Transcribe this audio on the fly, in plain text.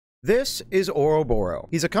This is Ouroboros.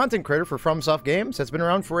 He's a content creator for FromSoft Games that's been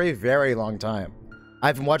around for a very long time.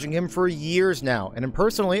 I've been watching him for years now, and am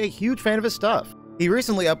personally a huge fan of his stuff. He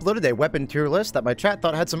recently uploaded a weapon tier list that my chat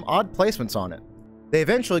thought had some odd placements on it. They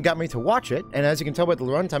eventually got me to watch it, and as you can tell by the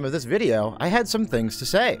runtime of this video, I had some things to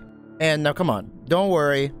say. And now come on, don't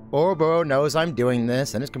worry, Ouroboros knows I'm doing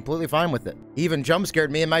this and is completely fine with it. He even jump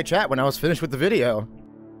scared me in my chat when I was finished with the video.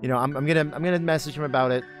 You know, I'm gonna message him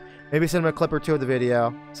about it. Maybe send him a clip or two of the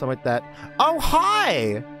video, something like that. Oh,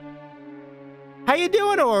 hi! How you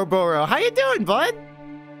doing, Ouroboros? How you doing, bud?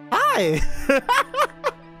 Hi!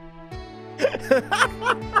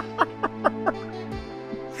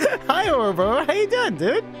 Hi, Ouroboros. How you doing,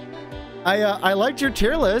 dude? I liked your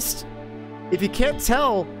tier list. If you can't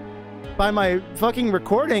tell by my fucking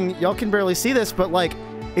recording, y'all can barely see this, but like,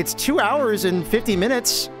 it's 2 hours and 50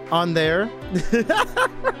 minutes on there.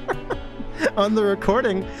 On the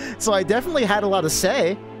recording, so I definitely had a lot to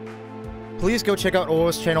say. Please go check out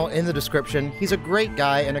Ouro's channel in the description. He's a great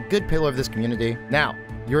guy and a good pillar of this community. Now,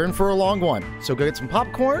 you're in for a long one, so go get some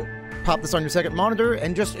popcorn, pop this on your second monitor,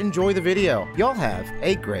 and just enjoy the video. Y'all have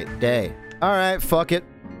a great day. Alright, fuck it.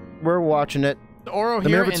 We're watching it. Ouro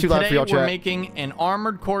here, and today we're making an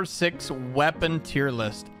Armored Core 6 weapon tier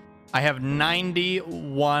list. I have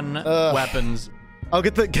 91 weapons. I'll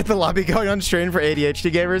get the lobby going on stream for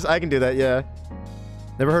ADHD gamers. I can do that, yeah.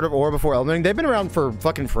 Never heard of Aurora before Elden Ring. They've been around for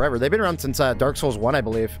fucking forever. They've been around since Dark Souls 1, I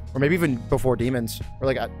believe. Or maybe even before Demons. Or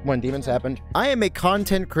like when Demons happened. I am a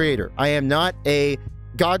content creator. I am not a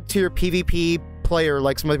god tier PvP player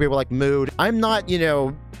like some other people like Mood. I'm not, you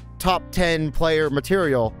know, top 10 player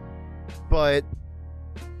material. But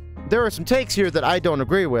there are some takes here that I don't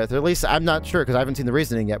agree with. Or at least I'm not sure because I haven't seen the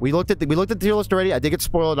reasoning yet. We looked at the tier list already. I did get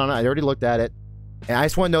spoiled on it. I already looked at it. And I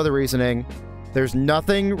just want to know the reasoning. There's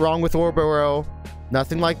nothing wrong with Ouroboros.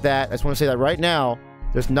 Nothing like that. I just want to say that right now.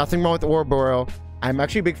 There's nothing wrong with Ouroboros. I'm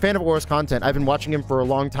actually a big fan of Ouro's content. I've been watching him for a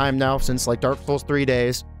long time now, since like Dark Souls 3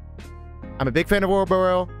 days. I'm a big fan of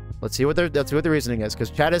Ouroboros. Let's see what the reasoning is,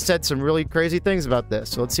 because Chad has said some really crazy things about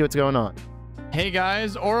this. So let's see what's going on. Hey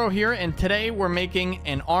guys, Ouro here, and today we're making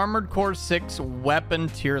an Armored Core 6 weapon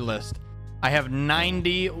tier list. I have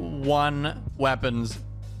 91 weapons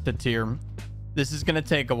to tier. This is going to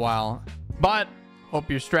take a while, but hope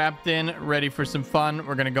you're strapped in, ready for some fun.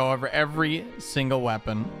 We're going to go over every single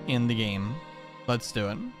weapon in the game. Let's do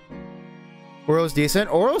it. Ouro's decent.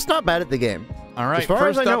 Ouro's not bad at the game. All right,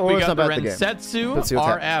 first up, we got the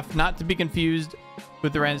Ransetsu-RF, not to be confused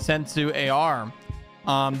with the Ransetsu-AR.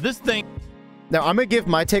 This thing... Now, I'm going to give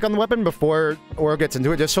my take on the weapon before Ouro gets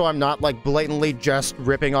into it, just so I'm not like blatantly just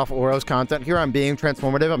ripping off Ouro's content here. I'm being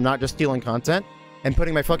transformative. I'm not just stealing content and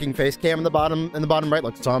putting my fucking face cam in the bottom right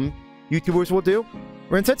like some YouTubers will do.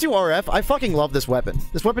 Ransetsu-RF, I fucking love this weapon.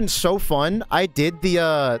 This weapon's so fun. I did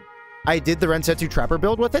the Ransetsu Trapper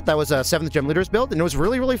build with it. That was a 7th Gem Leaders build, and it was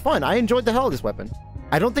really, really fun. I enjoyed the hell of this weapon.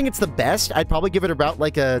 I don't think it's the best. I'd probably give it about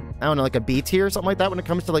like a, I don't know, like a B tier or something like that when it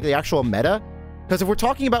comes to like the actual meta. Because if we're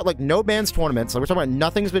talking about like no bans tournaments, like we're talking about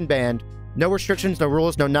nothing's been banned, no restrictions, no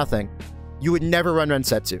rules, no nothing, you would never run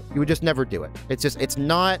Ransetsu. You would just never do it. It's just, it's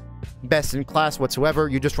not best in class whatsoever.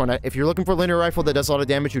 You just run a, if you're looking for a linear rifle that does a lot of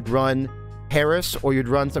damage, you'd run Harris, or you'd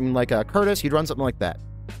run something like a Curtis, you'd run something like that.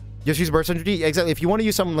 Just use burst energy. Exactly. If you want to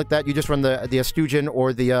use something like that, you just run the Estujin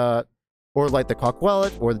or the or like the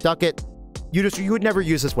Coquillet or the Duckett. You would never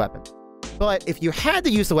use this weapon. But if you had to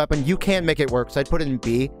use the weapon, you can make it work. So I'd put it in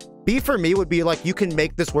B. B for me would be like, you can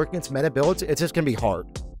make this work against meta builds. It's just gonna be hard.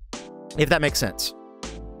 If that makes sense.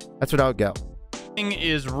 That's what I would go.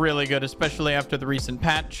 Is really good, especially after the recent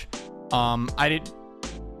patch. I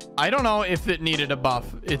don't know if it needed a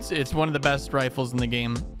buff. It's one of the best rifles in the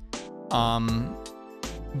game.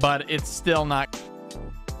 But it's still not.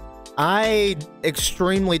 I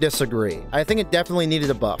extremely disagree. I think it definitely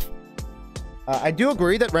needed a buff. I do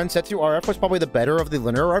agree that Ransetsu-RF was probably the better of the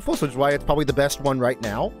linear rifles, which is why it's probably the best one right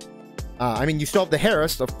now. I mean, you still have the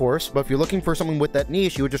Harris, of course, but if you're looking for something with that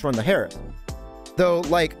niche, you would just run the Harris. Though,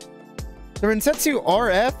 like, the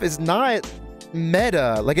Ransetsu-RF is not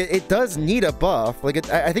meta. Like, it does need a buff. Like,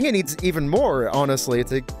 I think it needs even more, honestly,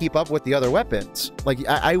 to keep up with the other weapons. Like,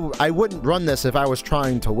 I wouldn't run this if I was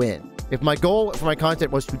trying to win. If my goal for my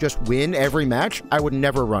content was to just win every match, I would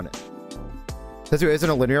never run it. This isn't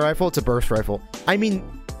a linear rifle, it's a burst rifle. I mean,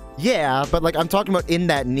 yeah, but like I'm talking about in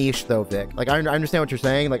that niche though, Vic. Like I understand what you're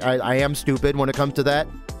saying. Like I am stupid when it comes to that,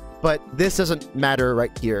 but this doesn't matter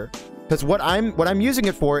right here. Because what I'm using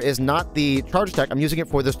it for is not the charge attack, I'm using it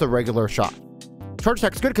for the regular shot. Charge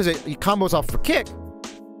attack is good because it combos off for kick,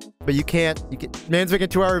 but you can't, man's making a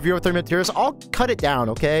 2-hour review of 30-minute tiers. I'll cut it down,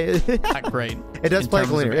 okay? Not great. It does play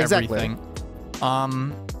linear, exactly.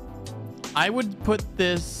 I would put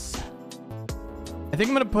this... I think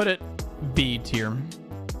I'm going to put it B tier.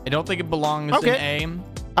 I don't think it belongs in A.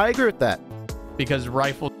 I agree with that. Because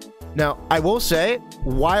rifle... Now, I will say,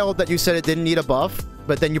 wild that you said it didn't need a buff,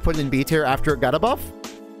 but then you put it in B tier after it got a buff.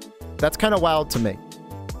 That's kind of wild to me.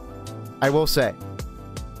 I will say.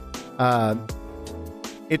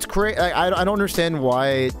 It's crazy. I don't understand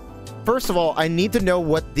why. First of all, I need to know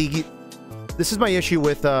what the... This is my issue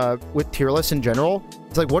with tier lists in general.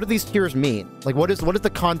 It's like, what do these tiers mean? Like, what is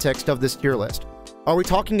the context of this tier list? Are we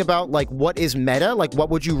talking about, like, what is meta? Like, what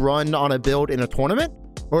would you run on a build in a tournament?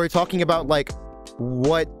 Or are we talking about, like,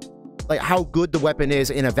 how good the weapon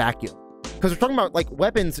is in a vacuum? Because we're talking about, like,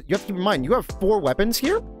 weapons. You have to keep in mind, you have 4 weapons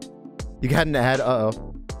here. You hadn't had,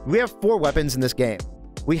 we have 4 weapons in this game.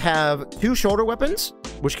 We have 2 shoulder weapons,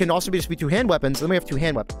 which can also just be 2 hand weapons. Then we have 2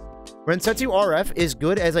 hand weapons. Ransetsu-RF is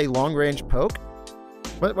good as a long-range poke.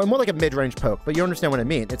 More like a mid-range poke, but you understand what I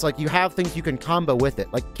mean. It's like you have things you can combo with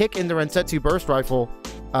it. Like, kick in the Ransetsu burst rifle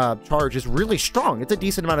charge is really strong. It's a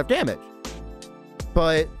decent amount of damage.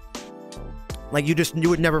 But, like, you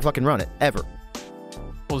would never fucking run it, ever.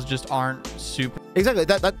 Those just aren't super... Exactly.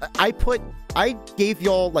 I gave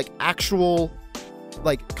y'all, like, actual...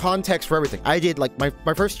 like context for everything. I did like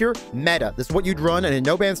my first year meta. This is what you'd run in a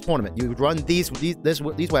no bans tournament. You would run these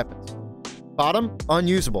weapons. Bottom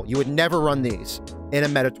unusable. You would never run these in a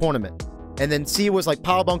meta tournament. And then C was like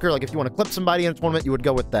PILEBUNKER. Like if you want to clip somebody in a tournament, you would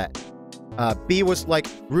go with that. B was like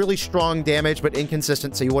really strong damage but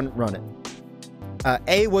inconsistent, so you wouldn't run it.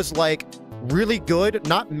 A was like really good,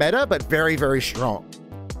 not meta, but very very strong.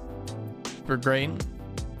 For great,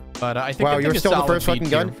 but I think wow, you're still the first fucking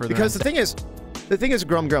gun for because the thing is,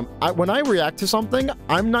 Grum, when I react to something,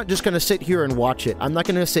 I'm not just going to sit here and watch it. I'm not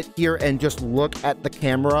going to sit here and just look at the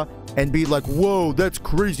camera and be like, whoa, that's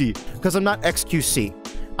crazy. Because I'm not XQC.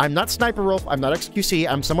 I'm not Sniper Wolf. I'm not XQC.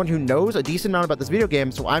 I'm someone who knows a decent amount about this video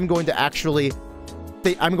game, so I'm going to actually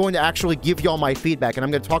give y'all my feedback, and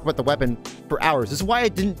I'm going to talk about the weapon for hours. This is why I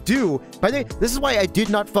didn't do... By the way, this is why I did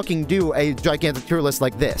not fucking do a gigantic tier list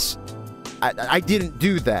like this. I didn't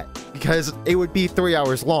do that because it would be 3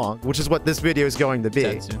 hours long, which is what this video is going to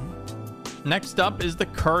be. Next up is the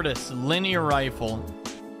Curtis linear rifle.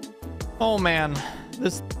 Oh man,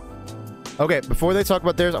 this... Okay, before they talk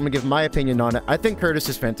about theirs, I'm gonna give my opinion on it. I think Curtis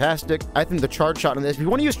is fantastic. I think the charge shot on this, if you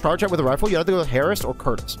want to use charge shot with a rifle, you have to go with Harris or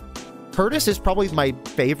Curtis. Curtis is probably my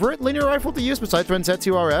favorite linear rifle to use besides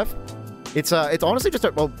Ransetsu-RF. It's honestly just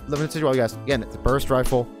a... Well, let me tell you all, guys. Again, it's a burst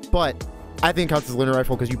rifle, but... I think it counts as a linear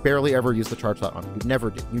rifle because you barely ever use the charge shot on it. You never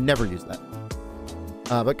do. You never use that.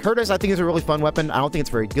 But Curtis, I think, is a really fun weapon. I don't think it's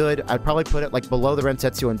very good. I'd probably put it like below the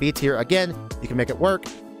Ransetsu and B tier. Again, you can make it work.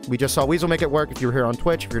 We just saw Weasel make it work. If you were here on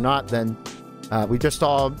Twitch, if you're not, then we just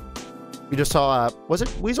saw. Was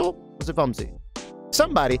it Weasel? Was it Bumsy?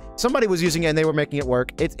 Somebody was using it and they were making it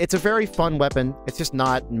work. It's a very fun weapon. It's just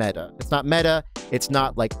not meta. It's not meta. It's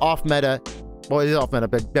not like off meta. Well, it is off meta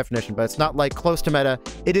by definition, but it's not like close to meta.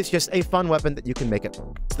 It is just a fun weapon that you can make it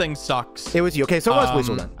work. This thing sucks. It was you. Okay, so it was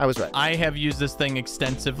Weasel then. I was right. I have used this thing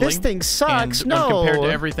extensively. This thing sucks. And no. Compared to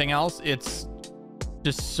everything else, it's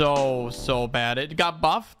just so bad. It got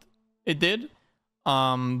buffed. It did.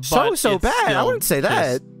 But so bad. I wouldn't say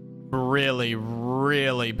that.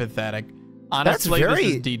 Really pathetic. Honestly, this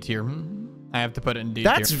is D tier. I have to put it in D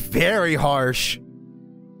tier. That's very harsh.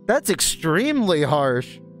 That's extremely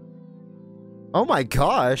harsh. Oh my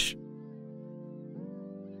gosh.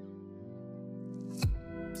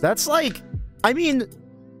 That's like, I mean,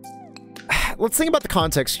 let's think about the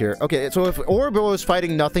context here. Okay, so if Aurora was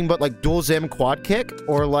fighting nothing but like dual zim quad kick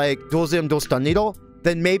or like dual zim dual stun needle,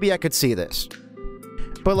 then maybe I could see this.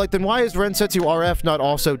 But like, then why is Ransetsu-RF not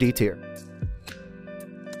also D tier?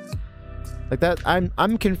 Like that,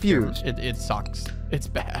 I'm confused. It sucks. It's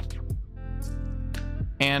bad.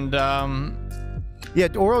 And yeah,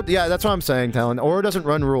 Aurora. Yeah, that's what I'm saying, Talon. Aurora doesn't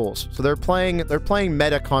run rules, so they're playing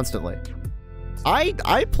meta constantly.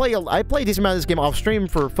 I play a decent amount of this game off stream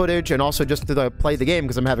for footage and also just to play the game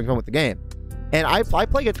because I'm having fun with the game. And I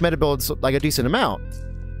play against meta builds like a decent amount.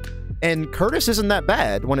 And Curtis isn't that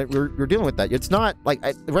bad when you're dealing with that. It's not like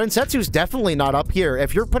Ransetsu's definitely not up here.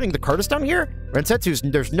 If you're putting the Curtis down here, Ransetsu's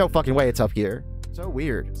there's no fucking way it's up here. So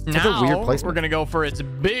weird. Now a weird placement. We're gonna go for its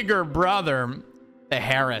bigger brother, the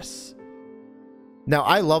Harris. Now,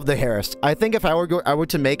 I love the Harris. I think if I were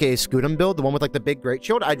to make a Scudder build, the one with like the big great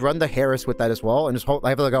shield, I'd run the Harris with that as well, and just I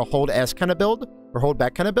have like a hold S kind of build or hold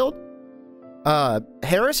back kind of build.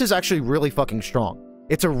 Harris is actually really fucking strong.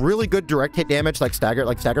 It's a really good direct hit damage like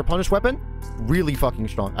stagger punish weapon. Really fucking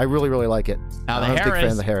strong. I really like it. Now I'm a big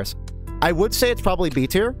fan of the Harris. I would say it's probably B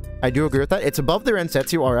tier. I do agree with that. It's above the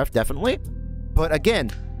Ransetsu-RF definitely, but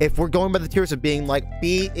again, if we're going by the tiers of being like,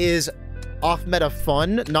 B is off-meta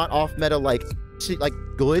fun, not off-meta like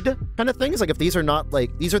good kind of things. Like if these are not like,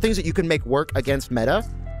 these are things that you can make work against meta,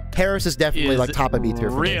 Paris is definitely like top of B tier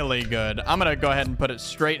for me. Really good. I'm gonna go ahead and put it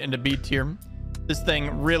straight into B tier. This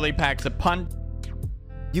thing really packs a punch.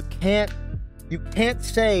 You can't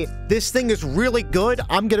say this thing is really good,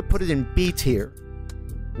 I'm gonna put it in B tier.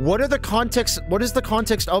 What is the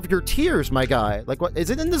context of your tiers, my guy? Like, what is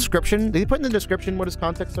it in the description? Did you put in the description what his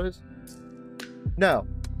context is? No.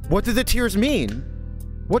 What do the tiers mean?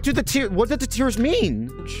 What did the tiers mean?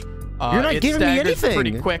 You're not giving me anything.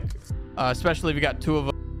 Pretty quick, especially if you got 2 of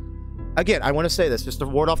them. Again, I want to say this just to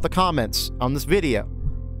ward off the comments on this video.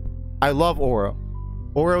 I love Oro.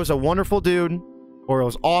 Oro's a wonderful dude.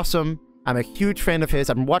 Oro's awesome. I'm a huge fan of his.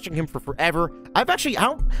 I've been watching him for forever. I've actually,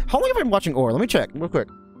 how long have I been watching Oro? Let me check real quick.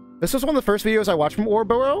 This was one of the first videos I watched from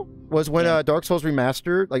Oro, was when Dark Souls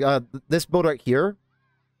Remastered, like this build right here.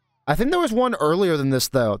 I think there was one earlier than this,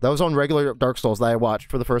 though. That was on regular Dark Souls that I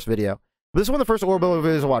watched for the first video. But this is one of the first Oro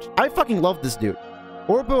videos I watched. I fucking love this dude.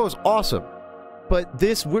 Oro is awesome. But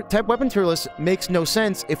this type weapon tier list makes no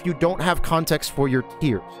sense if you don't have context for your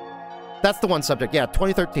tiers. That's the one subject. Yeah,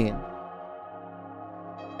 2013.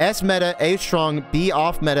 S meta, A strong, B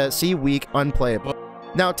off meta, C weak, unplayable.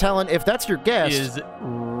 Now, Talon, if that's your guess... Is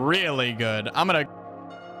really good. I'm gonna...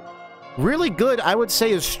 Really good, I would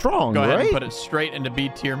say, is strong, Go ahead right? and put it straight into B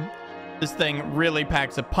tier. This thing really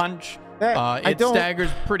packs a punch. It staggers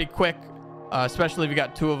pretty quick, especially if you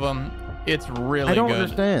got 2 of them. It's really good. I don't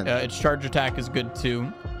understand. Its charge attack is good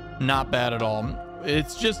too. Not bad at all.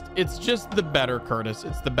 It's just the better Curtis.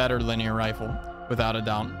 It's the better linear rifle, without a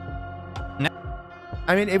doubt.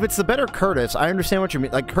 I mean, if it's the better Curtis, I understand what you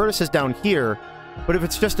mean. Like, Curtis is down here, but if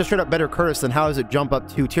it's just a straight up better Curtis, then how does it jump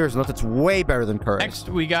up 2 tiers unless it's way better than Curtis? Next,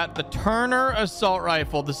 we got the Turner Assault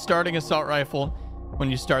Rifle, the starting assault rifle when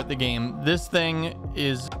you start the game. This thing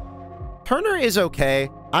is... Turner is okay.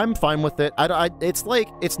 I'm fine with it. It's like,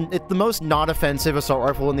 it's the most not offensive assault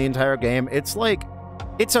rifle in the entire game. It's like,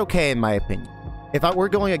 it's okay in my opinion. If we're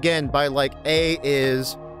going again by like, A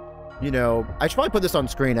is, you know, I should probably put this on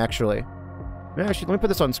screen actually. Yeah, actually, let me put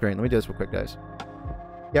this on screen. Let me do this real quick, guys.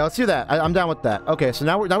 Yeah, let's do that. I'm down with that. Okay, so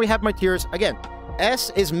now we have my tiers. Again, S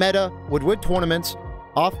is meta, would win tournaments.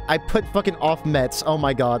 Off, I put fucking off Mets. Oh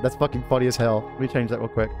my god, that's fucking funny as hell. Let me change that real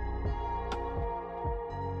quick.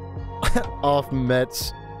 Off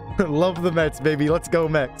Mets. Love the Mets, baby. Let's go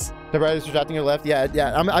Mets. The right is distracting your left. Yeah.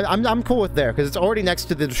 I'm cool with there because it's already next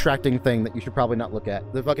to the distracting thing that you should probably not look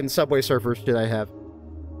at. The fucking Subway Surfer shit I have.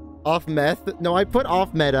 Off meth? No, I put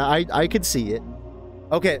off meta. I could see it.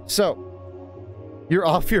 Okay, so you're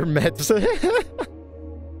off your meds.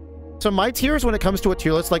 So my tiers when it comes to a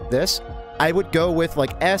tier list like this, I would go with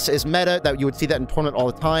like S is meta, that you would see that in tournament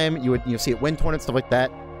all the time. You would see it win tournaments, stuff like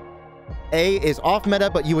that. A is off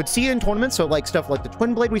meta, but you would see it in tournaments. So like stuff like the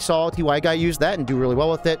Twin Blade we saw, TY guy used that and do really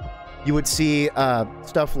well with it. You would see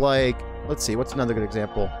stuff like, let's see, what's another good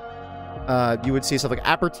example? You would see stuff like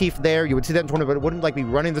Aperitif there. You would see that in tournament, but it wouldn't like be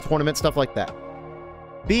running the tournament, stuff like that.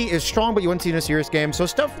 B is strong, but you wouldn't see in a serious game. So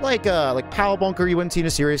stuff like PILEBUNKER, you wouldn't see in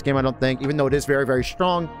a serious game, I don't think, even though it is very, very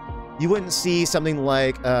strong. You wouldn't see something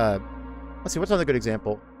like, let's see, what's another good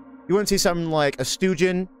example? You wouldn't see something like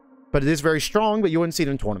Estujin, but it is very strong, but you wouldn't see it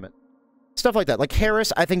in tournament. Stuff like that. Like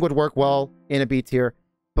Harris, I think would work well in a B tier,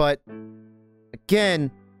 but again,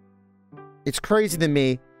 it's crazy to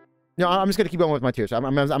me. No, I'm just gonna keep going with my tiers. I'm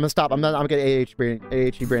gonna stop. I'm gonna get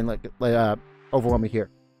AHE brain like overwhelm me here.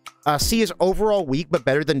 C is overall weak but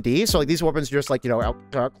better than D. So like these weapons are just like, you know,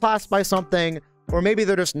 outclassed by something, or maybe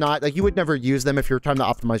they're just not like, you would never use them if you're trying to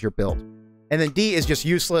optimize your build. And then D is just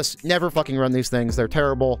useless. Never fucking run these things. They're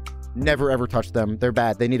terrible. Never ever touch them. They're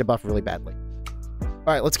bad. They need a buff really badly.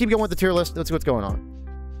 All right, let's keep going with the tier list. Let's see what's going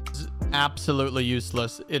on. It's absolutely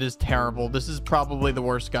useless. It is terrible. This is probably the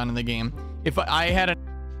worst gun in the game. If I had a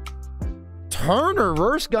Turner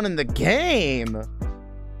worst gun in the game,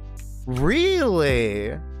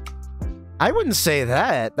 really? I wouldn't say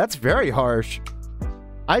that. That's very harsh.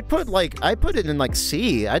 I put it in like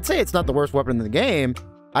C. I'd say it's not the worst weapon in the game.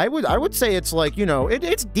 I would say it's like, you know,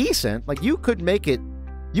 it's decent. Like you could make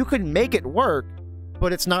it work,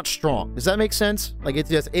 but it's not strong. Does that make sense? Like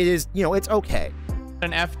it is, you know, it's okay.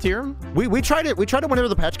 An F tier? We tried it whenever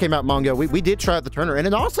the patch came out, Mongo. We did try out the Turner, and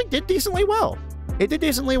it honestly did decently well. It did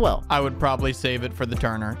decently well. I would probably save it for the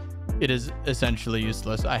Turner. It is essentially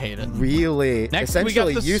useless. I hate it. Really? Next, essentially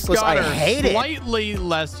we got the useless. Scudder, I hate it. Slightly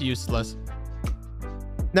less useless.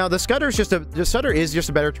 Now the Scudder is just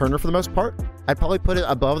a better Turner for the most part. I'd probably put it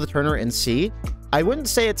above the Turner in C. I wouldn't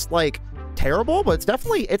say it's like terrible, but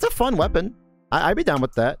it's a fun weapon. I'd be down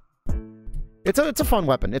with that. It's a fun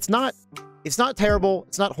weapon. It's not terrible.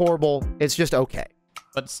 It's not horrible. It's just okay.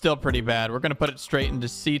 But still pretty bad. We're going to put it straight into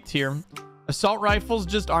C tier. Assault rifles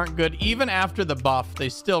just aren't good. Even after the buff, they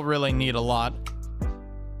still really need a lot.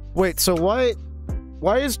 Wait, so why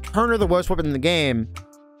is Turner the worst weapon in the game,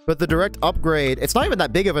 but the direct upgrade, it's not even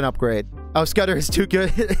that big of an upgrade. Oh, Scudder is too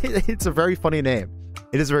good. It's a very funny name.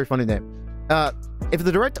 It is a very funny name. If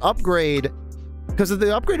the direct upgrade, because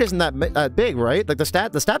the upgrade isn't that big, right? Like the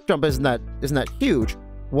stat jump isn't that huge.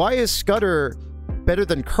 Why is Scudder better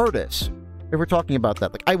than Curtis? If we're talking about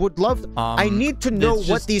that, like I would love, I need to know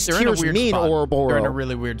what these tiers mean, Ouroboros. They're in a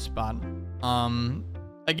really weird spot.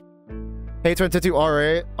 Hey,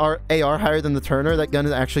 Ransetsu-AR higher than the Turner. That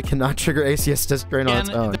gun actually cannot trigger ACS strain on its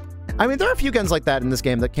own. I mean, there are a few guns like that in this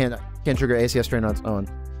game that can't trigger ACS strain on its own.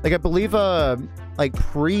 Like I believe, like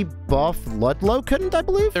pre-buff Ludlow couldn't. I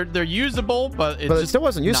believe they're usable, but it still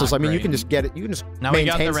wasn't useless. I mean, you can just get it. You can just now we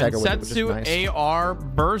got the Ransetsu-AR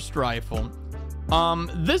burst rifle.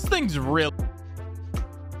 This thing's real.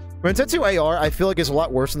 Ransetsu-AR, I feel like is a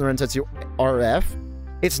lot worse than the Ransetsu-RF.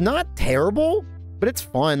 It's not terrible, but it's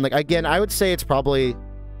fun. Like again, I would say it's probably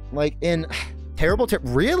like in terrible.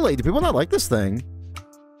 Really, do people not like this thing?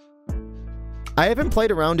 I haven't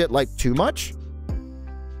played around it like too much.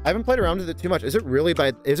 I haven't played around with it too much. Is it really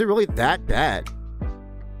bad? Is it really that bad?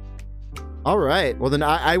 All right. Well, then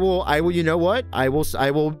I will. You know what? I will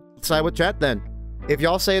side with chat then. If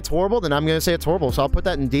y'all say it's horrible, then I'm gonna say it's horrible. So I'll put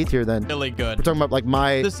that in D tier then. Really good. We're talking about like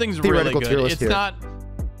my this thing's theoretical really tier good. list It's here. not.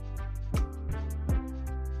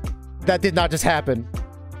 That did not just happen.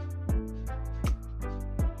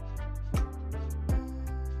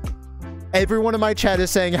 Everyone in my chat is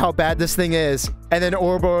saying how bad this thing is, and then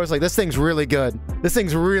Ouroboros is like, this thing's really good. This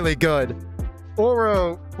thing's really good.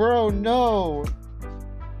 Oro, bro, no.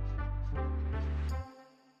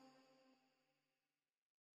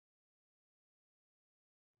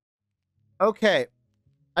 Okay.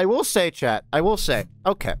 I will say, chat. I will say.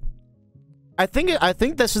 Okay. I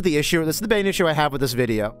think this is the issue. This is the main issue I have with this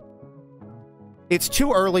video. It's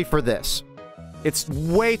too early for this. It's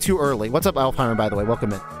way too early. What's up, Alfheimer, by the way?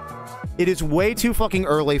 Welcome in. It is way too fucking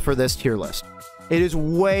early for this tier list. It is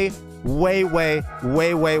way too early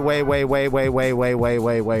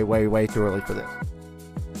for this.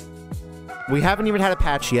 We haven't even had a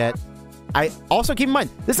patch yet. I also keep in mind,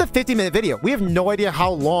 this is a 50-minute video. We have no idea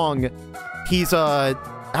how long he's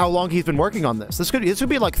been working on this. This would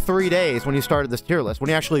be like 3 days when he started this tier list, when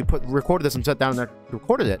he actually recorded this and sat down and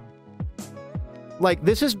recorded it. Like,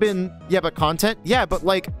 this has been, yeah, but content? Yeah, but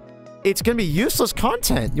like, it's gonna be useless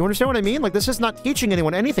content. You understand what I mean? Like, this is not teaching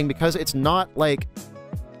anyone anything because it's not like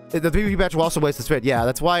the PvP patch will also waste this vid. Yeah,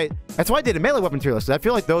 that's why I did a melee weapon tier list. I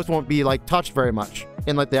feel like those won't be like touched very much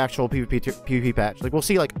in like the actual PvP patch. Like, we'll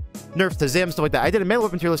see like nerfs to Zim, stuff like that. I did a melee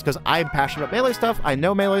weapon tier list because I'm passionate about melee stuff. I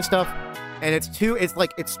know melee stuff, and it's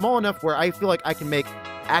small enough where I feel like I can make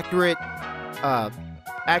accurate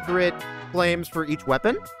claims for each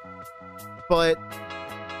weapon. But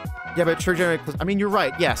yeah, but trigger generated, I mean, you're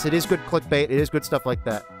right. Yes, it is good clickbait. It is good stuff like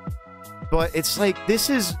that. But it's like,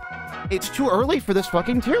 it's too early for this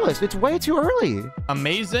fucking tier list. It's way too early.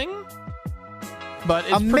 Amazing, but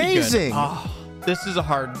it's amazing. Pretty good. Oh, this is a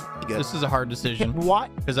hard decision.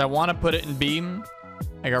 What? Because I want to put it in B.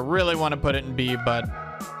 Like, I really want to put it in B, but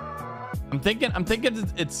I'm thinking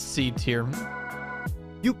it's C tier.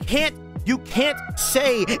 You can't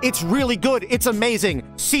say it's really good. It's amazing.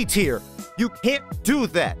 C tier. You can't do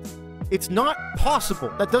that. It's not possible.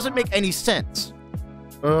 That doesn't make any sense.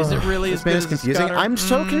 Is it really as good as confusing? Scudder? I'm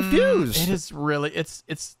so confused. It is really. This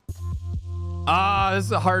is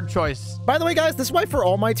a hard choice. By the way, guys, this is why for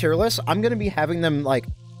all my tier lists, I'm gonna be having them like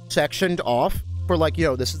sectioned off for like, you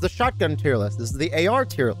know, this is the shotgun tier list. This is the AR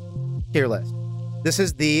tier list. This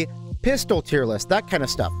is the pistol tier list. That kind of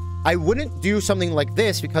stuff. I wouldn't do something like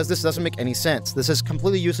this because this doesn't make any sense. This is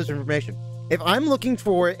completely useless information. If I'm looking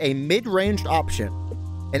for a mid-ranged option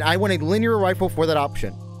and I want a linear rifle for that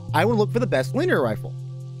option, I would look for the best linear rifle.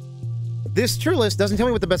 This tier list doesn't tell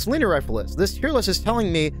me what the best linear rifle is. This tier list is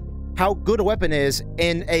telling me how good a weapon is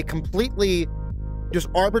in a completely just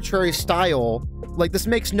arbitrary style. Like, this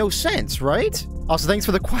makes no sense, right? Also, thanks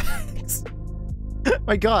for the quests.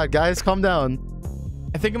 My God, guys, calm down.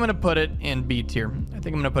 I think I'm going to put it in B tier.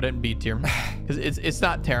 Because it's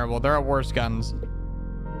not terrible. There are worse guns.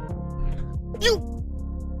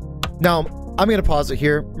 Now, I'm gonna pause it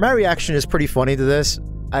here. My reaction is pretty funny to this.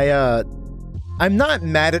 I'm not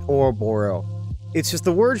mad at Ouroboros. It's just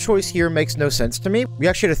the word choice here makes no sense to me. We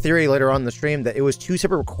actually had a theory later on in the stream that it was 2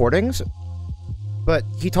 separate recordings, but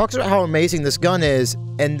he talks about how amazing this gun is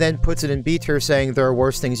and then puts it in B tier saying there are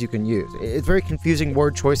worse things you can use. It's very confusing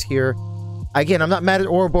word choice here. Again, I'm not mad at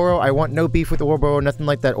Ouroboros. I want no beef with Ouroboros, nothing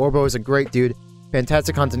like that. Ouroboros is a great dude,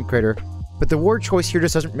 fantastic content creator. But the word choice here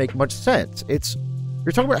just doesn't make much sense.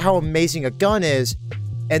 You're talking about how amazing a gun is,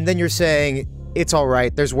 and then you're saying, it's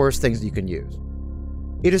alright, there's worse things you can use.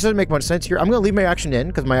 It just doesn't make much sense here. I'm going to leave my action in,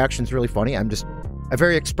 because my action's really funny. I'm just a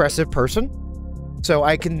very expressive person. So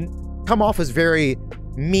I can come off as very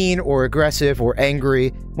mean or aggressive or angry,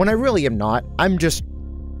 when I really am not. I'm just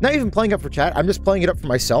not even playing up for chat. I'm just playing it up for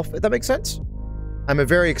myself, if that makes sense. I'm a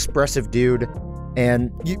very expressive dude,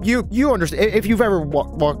 and you understand. If you've ever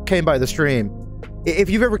came by the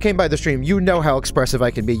stream, you know how expressive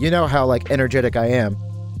I can be. You know how, like, energetic I am.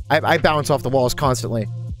 I bounce off the walls constantly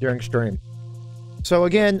during stream. So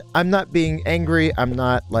again, I'm not being angry. I'm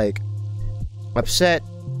not, like, upset,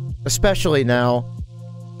 especially now.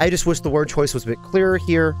 I just wish the word choice was a bit clearer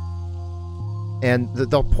here. And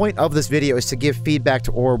the point of this video is to give feedback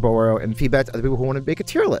to Ouroboros and feedback to other people who want to make a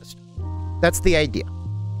tier list. That's the idea.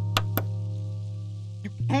 You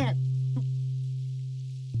can't.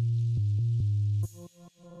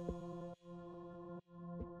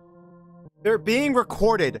 They're being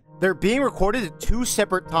recorded. They're being recorded at 2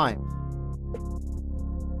 separate times.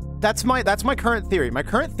 That's my current theory. My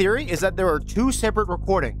current theory is that there are 2 separate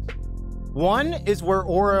recordings. One is where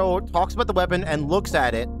Oro talks about the weapon and looks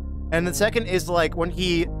at it. And the second is, like, when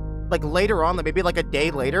he, like, later on, like, maybe, like, a day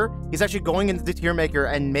later, he's actually going into the tier maker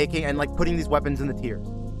and making, and, like, putting these weapons in the tiers.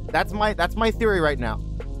 That's my theory right now.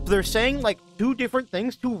 So they're saying, like, 2 different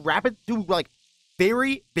things, 2 like,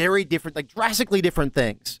 very, very different, like, drastically different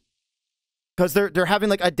things. Because they're having,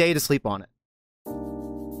 like, a day to sleep on it.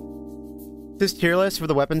 This tier list for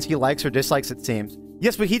the weapons he likes or dislikes, it seems.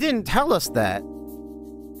 Yes, but he didn't tell us that.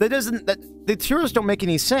 The tiers don't make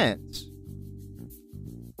any sense.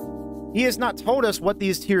 He has not told us what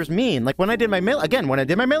these tiers mean. Like, when I did my melee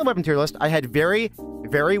weapon tier list, I had very,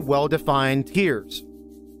 very well-defined tiers.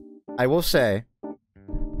 I will say,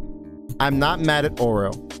 I'm not mad at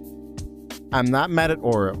Oro. I'm not mad at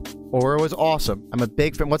Oro. Oro is awesome. I'm a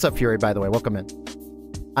big fan. What's up, Fury, by the way? Welcome in.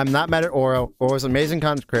 I'm not mad at Oro. Oro's an amazing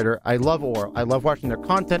content creator. I love Oro. I love watching their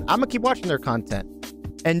content. I'm gonna keep watching their content.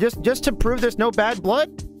 And just to prove there's no bad blood,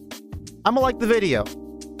 I'm gonna like the video.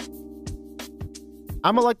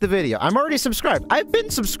 I'm already subscribed. I've been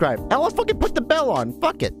subscribed. Hell, I'll fucking put the bell on.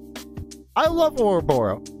 Fuck it. I love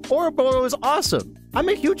Ouroboros. Ouroboros is awesome. I'm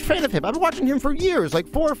a huge fan of him. I've been watching him for years, like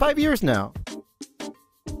 4 or 5 years now.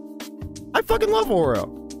 I fucking love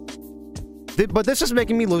Oro. But this is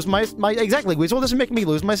making me lose my exactly, Weasel. This is making me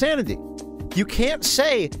lose my sanity. You can't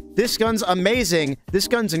say, this gun's amazing, this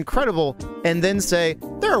gun's incredible, and then say,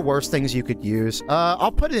 there are worse things you could use.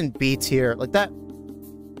 I'll put it in B tier. Like that.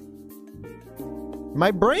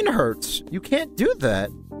 My brain hurts. You can't do that.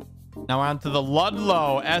 Now on to the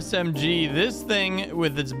Ludlow SMG. This thing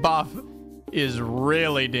with its buff is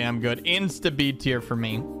really damn good. Insta B tier for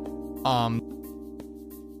me.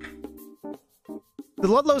 The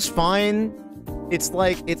Ludlow's fine. It's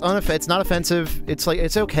like, it's not offensive. It's like,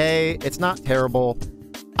 it's okay. It's not terrible.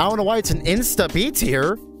 I don't know why it's an insta B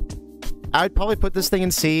tier. I'd probably put this thing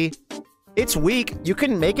in C. It's weak. You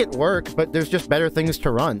can make it work, but there's just better things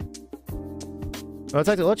to run.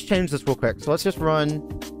 Let's change this real quick. So let's just run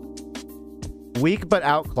weak but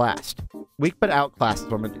outclassed. Weak but outclassed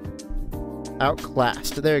is what I'm gonna do.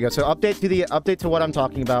 Outclassed. There you go. So update to what I'm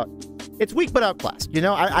talking about. It's weak but outclassed. You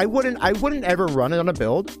know, I wouldn't ever run it on a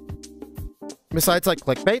build. Besides, like,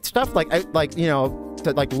 clickbait stuff, like you know,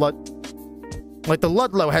 like the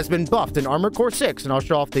Ludlow has been buffed in Armored Core 6, and I'll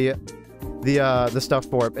show off the stuff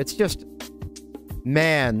for it. It's just,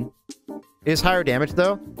 man, is higher damage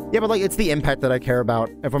though. Yeah, but like, it's the impact that I care about.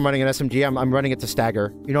 If I'm running an SMG, I'm running it to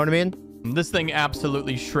stagger. You know what I mean? This thing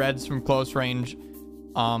absolutely shreds from close range.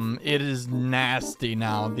 It is nasty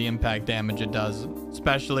now, the impact damage it does,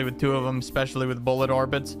 especially with 2 of them, especially with bullet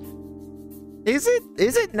orbits. Is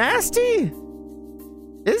it nasty?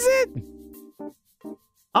 Is it?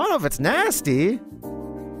 I don't know if it's nasty.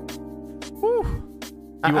 Whew.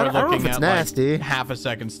 You are I don't know if looking it's at nasty. like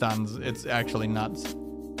half-a-second stuns. It's actually nuts.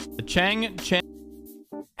 The Chang Chien.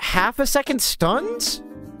 Half-a-second stuns?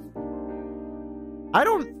 I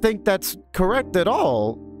don't think that's correct at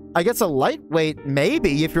all. I guess a lightweight,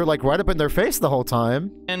 maybe, if you're like right up in their face the whole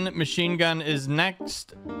time. And machine gun is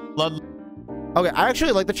next. Okay, I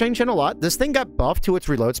actually like the Chang Chien a lot. This thing got buffed to its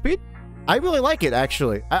reload speed. I really like it,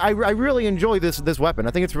 actually. I really enjoy this weapon.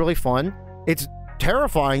 I think it's really fun. It's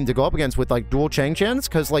terrifying to go up against with, like, dual Chang Chiens,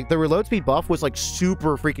 because, like, the reload speed buff was, like,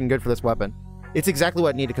 super freaking good for this weapon. It's exactly what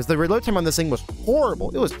it needed, because the reload time on this thing was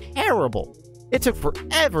horrible. It was terrible. It took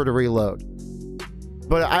forever to reload.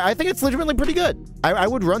 but I think it's legitimately pretty good. I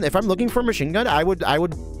would run if I'm looking for a machine gun. I would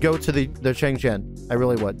go to the Chang Chien. I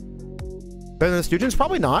really would. Better than the Estujins?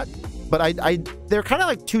 Probably not. But they're kind of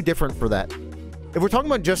like too different for that. If we're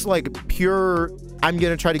talking about just like pure, I'm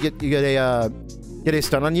gonna try to get a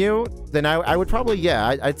stun on you, then I would probably,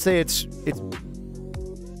 yeah, I'd say it's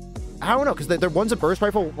I don't know, because they're one's a burst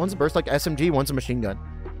rifle, one's a burst like SMG, one's a machine gun.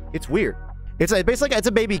 It's weird. It's basically it's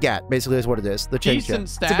a baby cat, basically is what it is. The Chang Chien.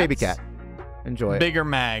 It's a baby cat. Enjoy. Bigger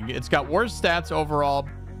mag. It's got worse stats overall.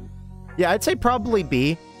 Yeah, I'd say probably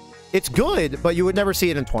B. It's good, but you would never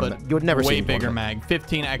see it in tournament. You would never see it in way bigger tournament. mag.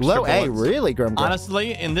 15 extra Low bullets. A, really, Grim.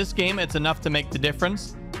 Honestly, in this game, it's enough to make the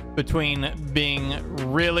difference between being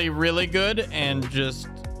really, really good and just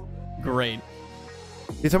great.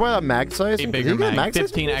 You talking about mag size? A bigger mag.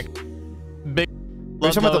 15 x. Big.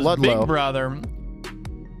 You're talking about the Ludlow. Big brother.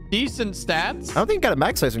 Decent stats. I don't think it got a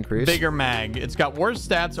mag size increase. Bigger mag. It's got worse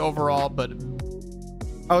stats overall, but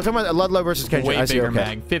oh, talking about Ludlow versus Chang Chien. way bigger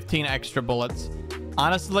mag. 15 extra bullets.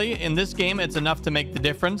 Honestly, in this game, it's enough to make the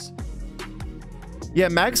difference. Yeah,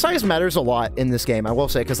 mag size matters a lot in this game, I will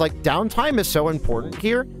say, because like downtime is so important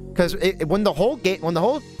here. Because when the whole game,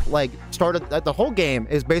 the whole game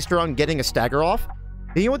is based around getting a stagger off,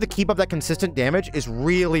 being able to keep up that consistent damage is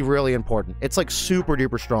really, really important. It's like super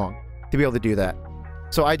duper strong to be able to do that.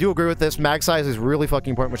 So I do agree with this. Mag size is really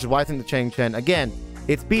fucking important, which is why I think the Chang Chien, again,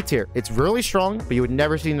 it's B tier. It's really strong, but you would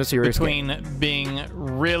never see in a serious game. Between being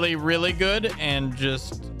really, really good and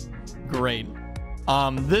just great.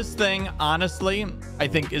 This thing, honestly, I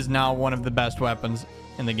think is now one of the best weapons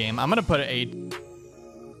in the game. I'm going to put it 8.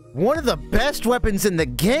 One of the best weapons in the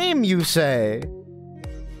game, you say?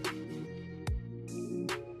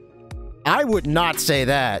 I would not say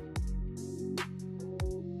that.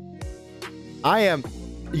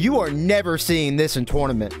 You are never seeing this in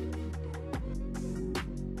tournament.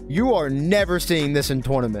 You are never seeing this in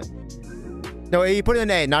tournament. No, you put it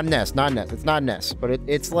in A, not an S, not an S. It's not an S, but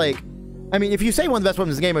it's like, I mean, if you say one of the best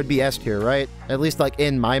weapons in the game, it would be S tier, right? At least like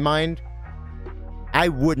in my mind. I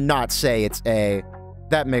would not say it's A.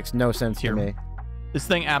 That makes no sense to me. This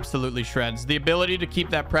thing absolutely shreds. The ability to keep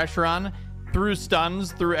that pressure on through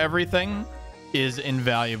stuns, through everything, is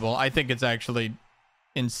invaluable. I think it's actually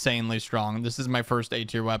insanely strong. This is my first A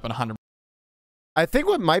tier weapon, 100%. I think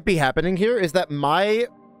what might be happening here is that my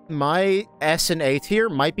S and A tier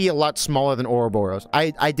might be a lot smaller than Ouroboros.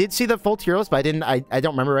 I did see the full tier list, but I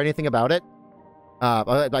don't remember anything about it.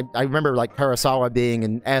 I remember like Kurosawa being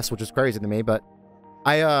an S, which is crazy to me, but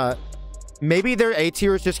maybe their A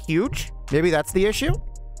tier is just huge. Maybe that's the issue.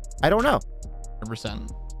 I don't know. 100%.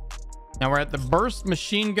 Now we're at the burst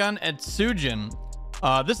machine gun at Estujin.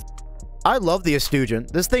 I love the Estujin.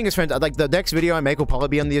 This thing is fantastic. Like the next video I make will probably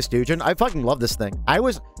be on the Estujin. I fucking love this thing. I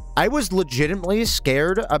was legitimately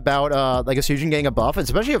scared about like Estujin getting a buff,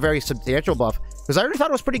 especially a very substantial buff, because I already thought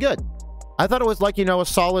it was pretty good. I thought it was like, a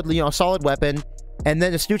solid weapon, and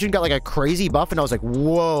then Estujin got like a crazy buff, and I was like,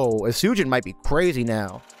 whoa, Estujin might be crazy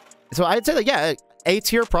now. So I'd say that, yeah, A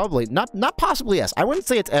tier probably, not possibly S. I wouldn't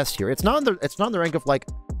say it's S tier. It's not on the rank of like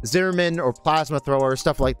Zimmerman or plasma thrower or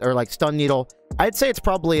stuff like, or like stun needle. I'd say it's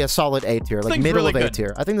probably a solid A tier, like middle of A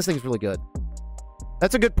tier. I think this thing's really good.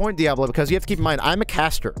 That's a good point, Diablo, because you have to keep in mind, I'm a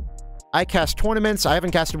caster. I cast tournaments. I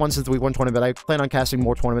haven't casted one since the week 1 tournament, but I plan on casting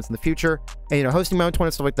more tournaments in the future. And, hosting my own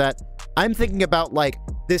tournaments, stuff like that. I'm thinking about, like,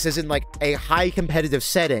 this is in, like, a high competitive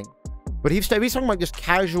setting. But if he's talking about just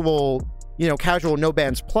casual, casual no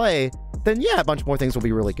bans play, then, yeah, a bunch more things will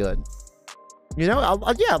be really good. Yeah,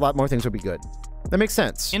 a lot more things will be good. That makes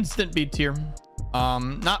sense. Instant B tier.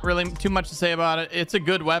 Not really too much to say about it. It's a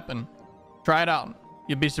good weapon. Try it out.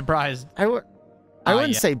 You'd be surprised. I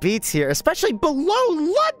wouldn't say B tier, especially below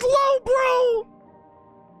Ludlow, bro.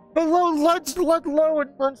 Below Ludlow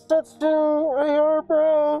and Ransetsu-AR,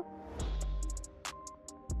 bro.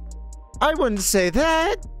 I wouldn't say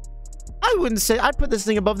that. I'd put this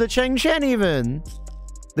thing above the Chang Chien even.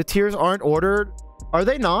 The tiers aren't ordered. Are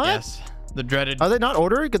they not? Yes. The dreaded. Are they not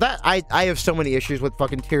ordered? Because I have so many issues with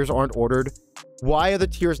fucking tiers aren't ordered. Why are the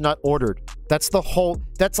tiers not ordered? That's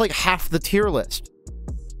like half the tier list.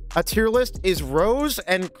 A tier list is rows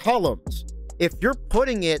and columns. If you're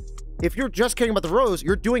just caring about the rows,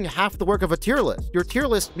 you're doing half the work of a tier list. Your tier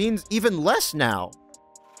list means even less now.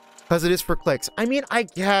 Because it is for clicks. I mean, I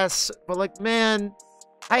guess, but like, man,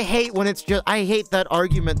 I hate when it's just, I hate that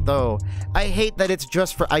argument though. I hate that it's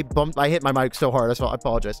just for, I hit my mic so hard, so I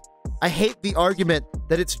apologize. I hate the argument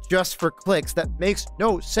that it's just for clicks. That makes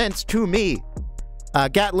no sense to me.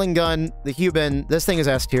 Gatling gun, the Huben, this thing is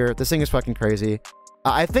S tier. This thing is fucking crazy.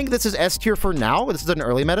 I think this is S tier for now. This is an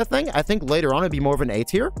early meta thing. I think later on it'd be more of an A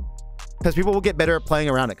tier, because people will get better at playing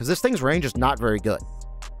around it, because this thing's range is not very good.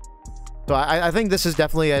 So I think this is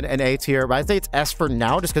definitely an A tier, but I'd say it's S for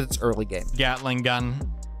now just because it's early game. Gatling gun.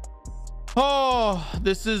 Oh,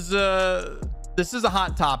 this is a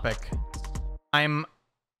hot topic. I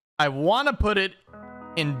want to put it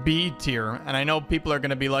in B tier, and I know people are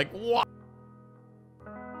going to be like, what?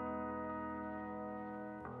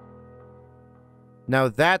 Now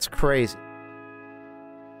that's crazy.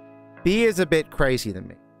 B is a bit crazy to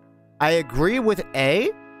me. I agree with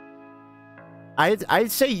A. I'd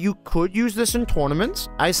say you could use this in tournaments.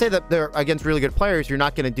 I say that they're against really good players. You're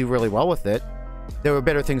not going to do really well with it. There were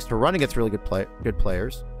better things to run against really good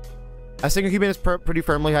players. I think Cuban is pretty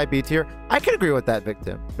firmly high B tier. I could agree with that, Big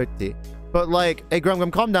T. But like, hey, Grum,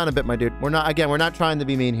 calm down a bit, my dude. We're not trying to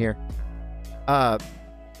be mean here. I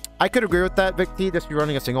could agree with that, Vic T, just be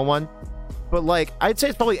running a single one. But like, I'd say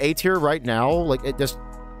it's probably A tier right now. Like, it just,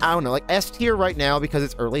 I don't know, like S tier right now because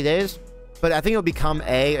it's early days. But I think it'll become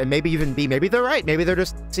A and maybe even B. Maybe they're right. Maybe they're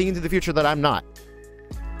just seeing into the future that I'm not.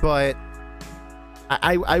 But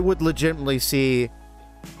I would legitimately see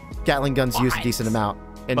Gatling guns used a decent amount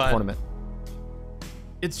in tournament.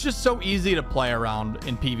 It's just so easy to play around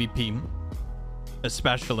in PvP,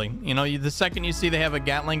 especially. You know, the second you see they have a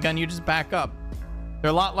Gatling gun, you just back up. They're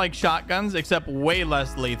a lot like shotguns, except way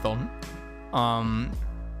less lethal.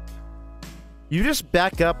 You just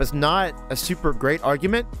back up is not a super great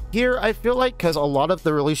argument here, I feel like, because a lot of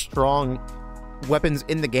the really strong weapons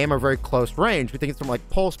in the game are very close range. We think of something like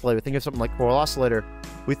Pusle, we think of something like Coral Oscillator,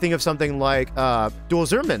 we think of something like dual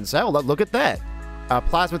Zimmermans. Oh, look at that.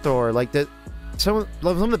 Plasma Thor, like some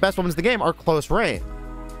of the best weapons in the game are close range.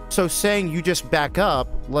 So saying you just back up,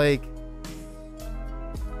 like,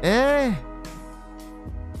 it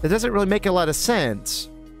doesn't really make a lot of sense.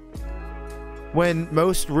 When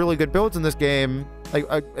most really good builds in this game, like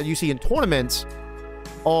you see in tournaments,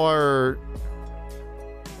 are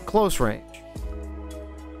close range.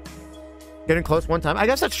 Getting close one time. I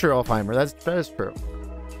guess that's true, Alfheimer. That is true.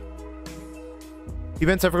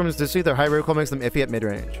 Events ever comes to see their high recoil makes them iffy at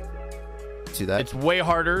mid-range. See that? It's way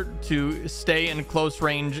harder to stay in close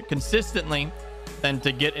range consistently than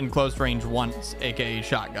to get in close range once, aka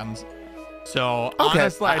shotguns. So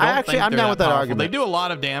honestly, I'm down with that argument. They do a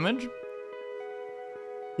lot of damage.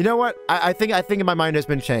 You know what? I think in my mind has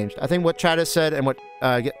been changed. I think what Chad has said and what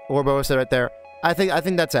Orbo said right there, I think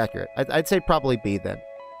that's accurate. I'd say probably B then.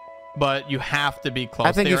 But you have to be close.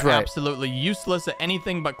 I think he's right. Absolutely useless at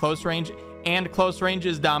anything but close range, and close range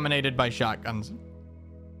is dominated by shotguns.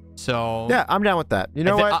 So yeah, I'm down with that. You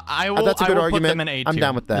know what? That's a good argument. Put them in A tier. I'm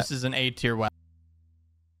down with that. This is an A tier weapon.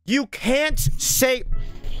 You can't say.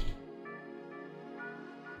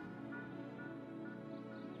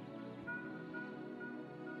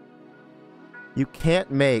 You can't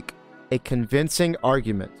make a convincing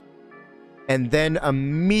argument and then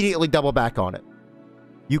immediately double back on it.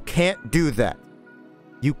 You can't do that.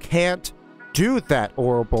 You can't do that,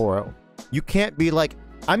 Ouroboros. You can't be like,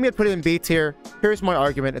 I'm going to put it in B tier. Here's my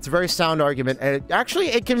argument. It's a very sound argument. And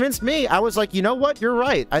it convinced me. I was like, you know what? You're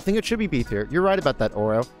right. I think it should be B tier. You're right about that,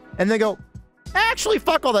 Oro. And they go, actually,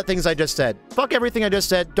 fuck all that things I just said. Fuck everything I just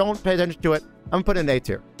said. Don't pay attention to it. I'm going to put it in A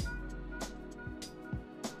tier.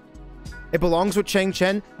 It belongs with Chang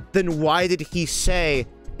Chien, then why did he say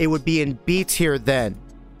it would be in B tier then?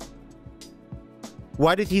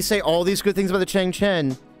 Why did he say all these good things about the Chang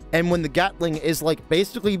Chien, and when the Gatling is like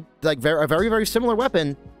basically like a very, very similar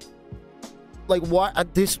weapon, like why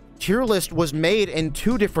this tier list was made in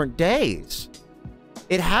 2 different days?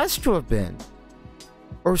 It has to have been.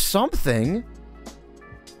 Or something.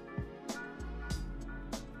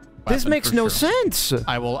 This makes no sense.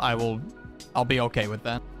 I'll be okay with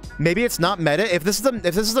that. Maybe it's not meta. If this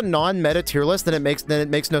is a non-meta tier list, then it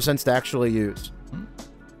makes no sense to actually use.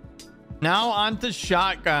 Now on to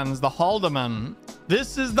shotguns. The Haldeman.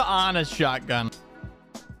 This is the honest shotgun.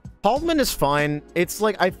 Haldeman is fine. It's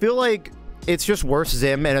like, I feel like it's just worse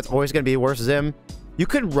Zim, and it's always going to be worse Zim. You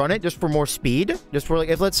could run it just for more speed. Just for like,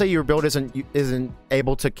 if let's say your build isn't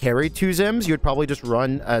able to carry 2 Zims, you would probably just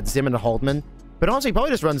run Zim and a Haldeman. But honestly, you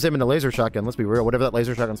probably just run Zim and a laser shotgun. Let's be real. Whatever that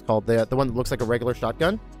laser shotgun's called, the one that looks like a regular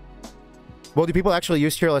shotgun. Well, do people actually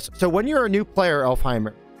use tier lists? So when you're a new player,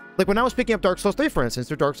 Elfheimer, like when I was picking up Dark Souls 3, for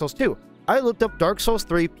instance, or Dark Souls 2, I looked up Dark Souls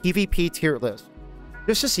 3 PvP tier list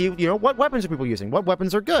just to see, you know, what weapons are people using? What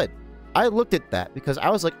weapons are good? I looked at that because I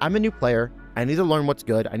was like, I'm a new player. I need to learn what's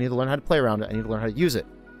good. I need to learn how to play around it. I need to learn how to use it.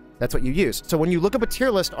 That's what you use. So when you look up a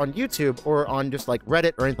tier list on YouTube or on just like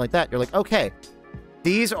Reddit or anything like that, you're like, okay,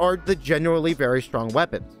 these are the generally very strong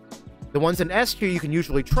weapons. The ones in S tier you can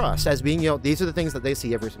usually trust as being, you know, these are the things that they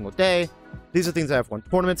see every single day. These are things that have won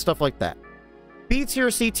tournaments, stuff like that. B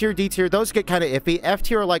tier, C tier, D tier, those get kind of iffy. F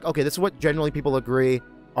tier are like, okay, this is what generally people agree.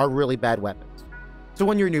 are really bad weapons. So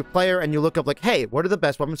when you're a new player and you look up like, hey, what are the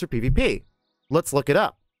best weapons for PvP? Let's look it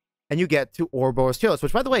up. And you get to Ouroboros tier list,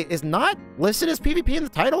 which, by the way, is not listed as PvP in the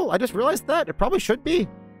title. I just realized that. It probably should be.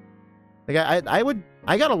 Like,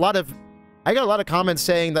 I got a lot of comments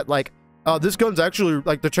saying that, like, this gun's actually,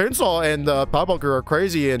 like, the chainsaw and the PILEBUNKER are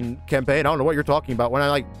crazy in campaign. I don't know what you're talking about. When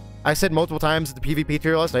I said multiple times the PvP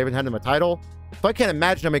tier list, I even had it in my title. So I can't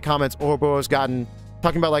imagine how many comments Ouroboros gotten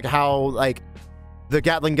talking about, like, how, like, the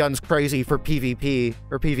Gatling gun's crazy for PvP,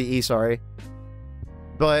 or PvE, sorry.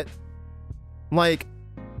 But, like,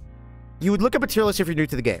 you would look up a tier list if you're new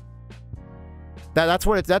to the game. That's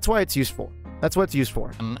why it's useful. That's what it's used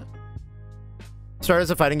for. Start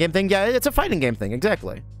as a fighting game thing? Yeah, it's a fighting game thing,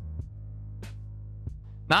 exactly.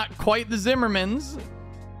 Not quite the Zimmermans.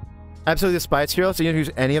 Absolutely despise tier list. So you don't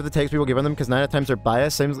use any of the takes people give them because 9 out of 10 times they're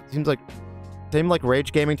biased. Seems like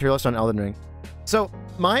Rage Gaming tier list on Elden Ring. So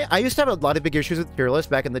I used to have a lot of big issues with tier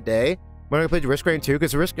list back in the day when I played Risk Rain 2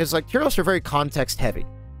 because Risk is like tier lists are very context heavy.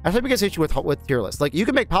 That's my biggest issue with tier lists. Like, you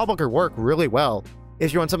can make PILEBUNKER work really well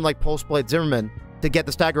if you're on something like Pusle Zimmerman to get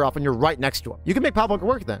the stagger off and you're right next to him. You can make PILEBUNKER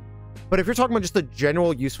work then. But if you're talking about just the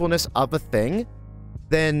general usefulness of a thing,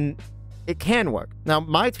 then it can work. Now,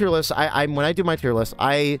 my tier list, when I do my tier list,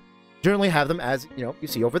 I generally have them as, you know, you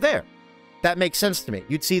see over there. That makes sense to me.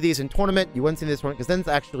 You'd see these in tournament, you wouldn't see this tournament, because then it's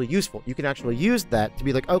actually useful. You can actually use that to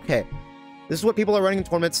be like, okay, this is what people are running in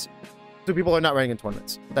tournaments, so people are not running in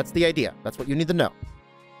tournaments. That's the idea. That's what you need to know.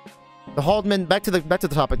 The Haldeman, back to the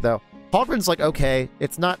topic though. Haldeman's like, okay,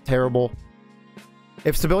 it's not terrible.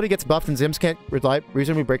 If stability gets buffed and Zims can't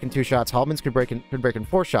reasonably break in 2 shots, Haldeman's could break in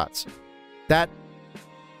 4 shots.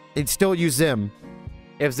 It'd still use Zim.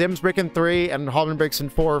 If Zim's breaking 3 and Haldeman breaks in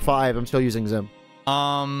 4 or 5, I'm still using Zim.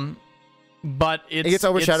 But it gets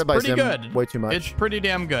overshadowed by Zim good. way too much. It's pretty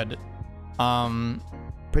damn good.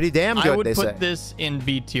 Pretty damn good, I would they say. put this in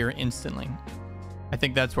B tier instantly. I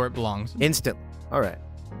think that's where it belongs. Instantly. All right.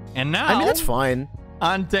 And now, I mean, that's fine.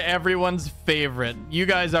 On to everyone's favorite. You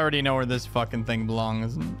guys already know where this fucking thing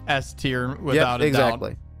belongs. S tier, without a doubt.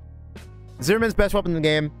 Exactly. Zimmerman's best weapon in the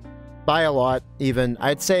game, by a lot, even.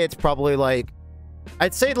 I'd say it's probably like... I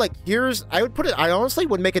honestly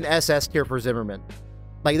would make an SS tier for Zimmerman.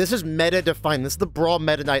 Like, this is meta-defined. This is the Brawl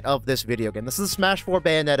Meta Knight of this video game. This is the Smash 4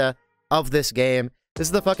 Bayonetta of this game. This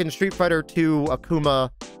is the fucking Street Fighter 2 Akuma...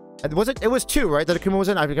 It was 2, right? That Akuma was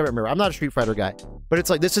in? I can't remember. I'm not a Street Fighter guy. But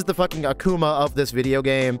it's like, this is the fucking Akuma of this video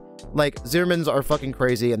game. Like, Zimmermans are fucking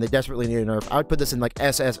crazy, and they desperately need a nerf. I would put this in, like,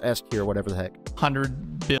 SSS tier, whatever the heck.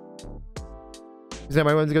 100 billion. Is that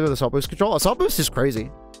my one to go with Assault Boost control? Assault Boost is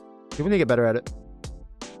crazy. People need to get better at it.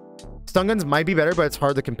 Stun guns might be better, but it's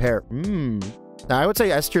hard to compare. Now, I would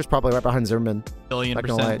say S tier is probably right behind Zimmerman.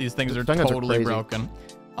 Billion%. These things are totally broken.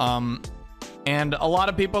 And a lot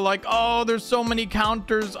of people are like, oh, there's so many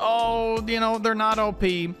counters. Oh, you know, they're not OP.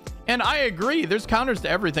 And I agree. There's counters to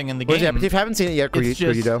everything in the game. Yeah, but if you haven't seen it yet, it's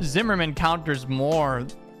just Zimmerman counters more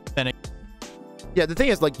than it. Yeah, the thing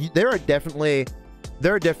is, like, there are definitely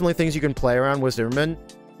things you can play around with Zimmerman,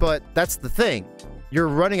 but that's the thing. You're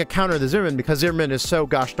running a counter to Zimmerman because Zimmerman is so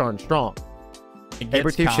gosh darn strong.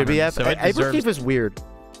 Aperitif should be F. Aperitif is weird.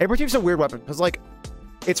 Aperitif's a weird weapon because, like,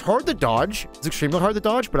 it's hard to dodge. It's extremely hard to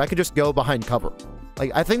dodge, but I could just go behind cover.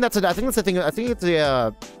 Like, I think that's the thing. I think it's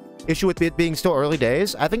the issue with it being still early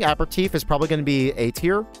days. I think Aperitif is probably going to be A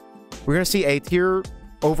tier. We're going to see A tier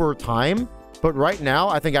over time, but right now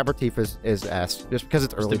I think Aperitif is S just because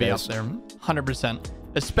it's early days. To be up there, 100%.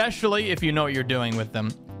 Especially if you know what you're doing with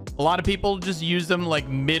them. A lot of people just use them like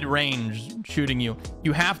mid-range shooting you.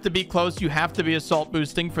 You have to be close. You have to be assault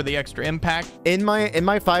boosting for the extra impact. In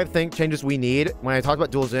my 5 changes we need, when I talked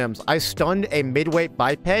about dual Zims, I stunned a midweight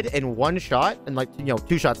biped in 1 shot, and like, you know,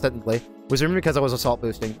 2 shots technically, with Zimmerman because I was assault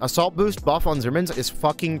boosting. Assault boost buff on Zimmermans is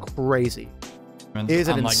fucking crazy. It is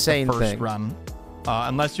an insane thing. Run.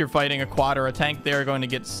 Unless you're fighting a quad or a tank, they're going to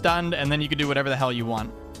get stunned, and then you can do whatever the hell you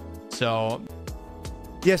want. So...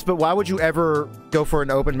 Yes, but why would you ever go for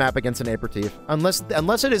an open map against an Aperitif? Unless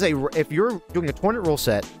it is if you're doing a tournament rule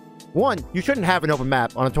set, one, you shouldn't have an open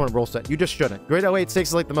map on a tournament rule set. You just shouldn't. Great 086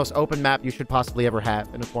 is like the most open map you should possibly ever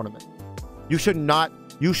have in a tournament. You should not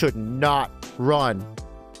run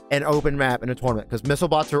an open map in a tournament because missile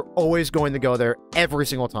bots are always going to go there every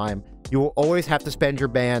single time. You will always have to spend your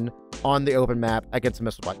ban on the open map against a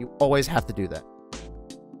missile bot. You always have to do that.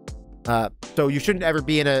 So you shouldn't ever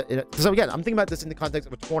be in a so again, I'm thinking about this in the context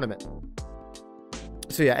of a tournament.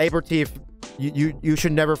 So yeah, Aperitif, you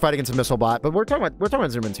should never fight against a missile bot, but we're talking about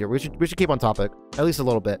Zimmermans here. We should keep on topic at least a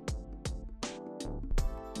little bit.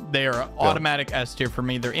 They are automatic S tier for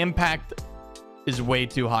me. Their impact is way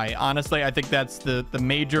too high. Honestly, I think that's the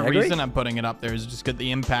major reason I'm putting it up there, is just because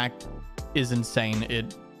the impact is insane.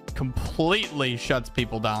 It completely shuts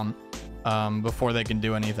people down before they can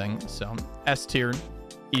do anything. So S tier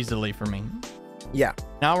easily for me. Yeah.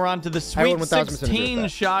 Now we're on to the Sweet 16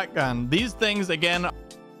 shotgun. These things, again...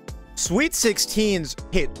 Sweet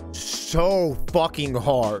 16s hit so fucking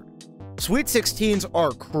hard. Sweet 16s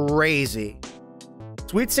are crazy.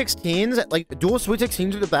 Sweet 16s, like dual Sweet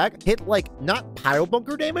 16s at the back, hit like not pile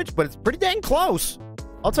bunker damage, but it's pretty dang close.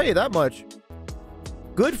 I'll tell you that much.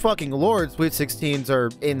 Good fucking lord, Sweet 16s are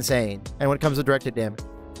insane. And when it comes to directed damage,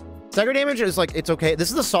 stagger damage is like, it's okay. This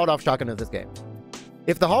is the sawed-off shotgun of this game.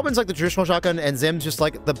 If the Haldeman's like the traditional shotgun and Zim's just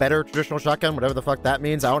like the better traditional shotgun, whatever the fuck that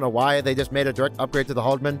means, I don't know why they just made a direct upgrade to the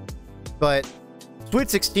Haldeman, but Sweet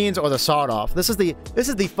 16s are the sawed-off. This is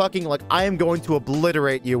the fucking like I am going to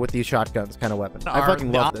obliterate you with these shotguns kind of weapon. I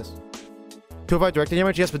fucking love this. 205 directed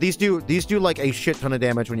damage, yes, but these do like a shit ton of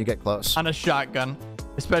damage when you get close. On a shotgun,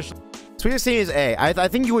 especially. Sweet 16 is A. I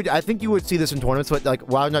think you would see this in tournaments, but like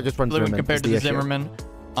why not just run Zimmerman compared to the Zimmerman?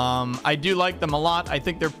 I do like them a lot. I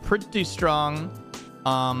think they're pretty strong.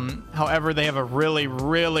 However, they have a really,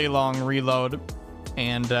 really long reload,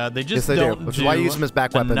 and they just don't which is why you use them as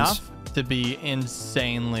back weapons. Enough to be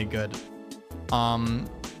insanely good.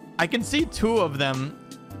 I can see two of them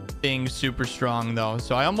being super strong though,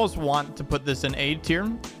 so I almost want to put this in A tier.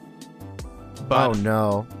 But oh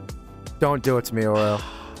no, don't do it to me, Oro.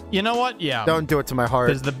 You know what? Yeah, don't do it to my heart.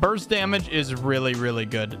 Because the burst damage is really, really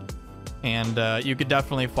good. And you could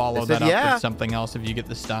definitely follow that up with something else if you get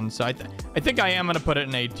the stun. So I think I am going to put it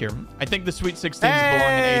in A tier. I think the Sweet 16s belong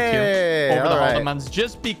in A tier over the Haldemans,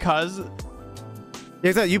 just because... Yeah,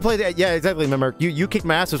 exactly. You played... Yeah, exactly, remember. You kicked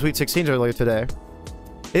my ass with Sweet 16s earlier today.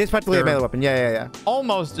 It is practically a melee weapon. Yeah.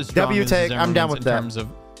 Almost as strong as take. I'm down with in that. terms of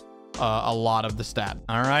a lot of the stat.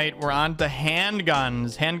 All right, we're on to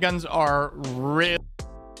handguns. Handguns are real...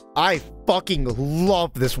 I fucking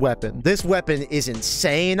love this weapon. This weapon is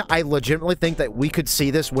insane. I legitimately think that we could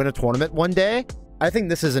see this win a tournament one day. I think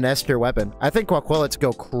this is an S tier weapon. I think Coquillets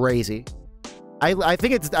go crazy. I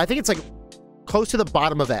think it's like close to the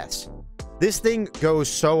bottom of S. This thing goes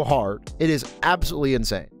so hard. It is absolutely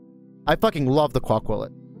insane. I fucking love the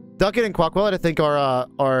Coquillet. Duckett and Coquillet, I think,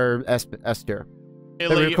 are S tier.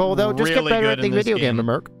 Really, they're cool though. Just get better at the video game,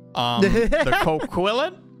 Merc. The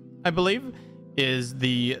Coquillet, I believe, is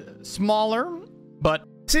the smaller, but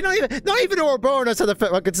see, not even Ouroboros knows how to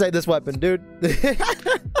fucking say this weapon, dude.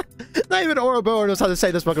 Not even Ouroboros knows how to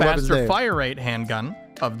say this fucking weapon's name. Faster fire rate handgun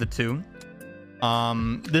of the two.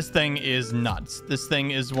 This thing is nuts. This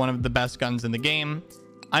thing is one of the best guns in the game.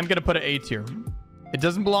 I'm gonna put it A tier. It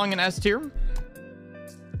doesn't belong in S tier.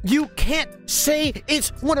 You can't say it's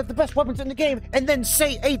one of the best weapons in the game and then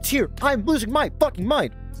say A tier. I'm losing my fucking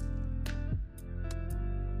mind.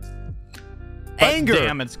 But anger.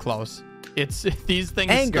 Damn, it's close. It's these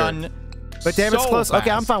things stun. But damn, it's close. Fast. Okay,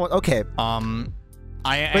 I'm fine with. Okay.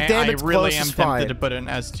 I really am tempted to put it in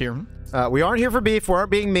S tier. We aren't here for beef. We aren't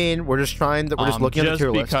being mean. We're just trying. We're just looking at the tier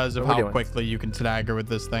list. Just because of how quickly you can stagger with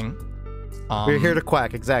this thing. We're here to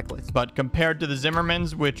quack, exactly. But compared to the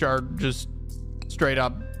Zimmermans, which are just straight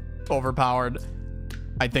up overpowered,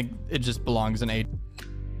 I think it just belongs in A.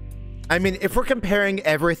 I mean, if we're comparing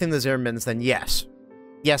everything to Zimmermans, then yes,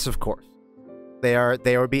 of course.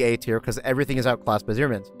 They would be A tier because everything is outclassed by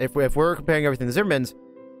Zimmermans. If we're comparing everything to Zimmermans,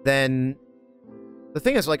 then the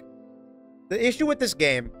thing is, like, the issue with this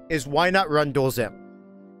game is why not run dual Zim?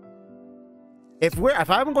 If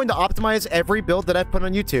I'm going to optimize every build that I've put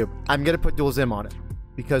on YouTube, I'm gonna put dual Zim on it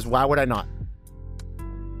because why would I not?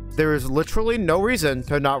 There is literally no reason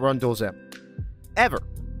to not run dual Zim, ever.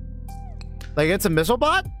 Like against a missile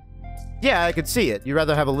bot. Yeah, I could see it. You'd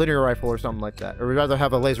rather have a linear rifle or something like that. Or you'd rather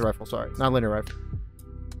have a laser rifle, sorry. Not linear rifle.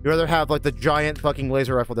 You'd rather have, like, the giant fucking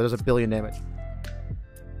laser rifle that does 1 billion damage.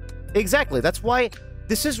 Exactly. That's why...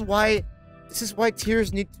 This is why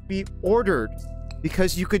tiers need to be ordered.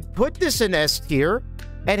 Because you could put this in S tier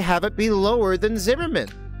and have it be lower than Zimmerman.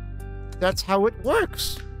 That's how it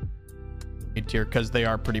works. A tier, because they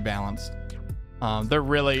are pretty balanced. They're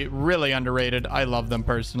really, really underrated. I love them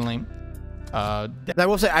personally. I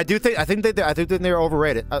will say I think they're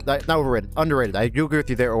overrated. Not overrated, underrated. I do agree with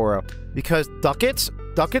you there, Oro, because Duckets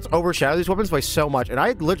overshadow these weapons by so much, and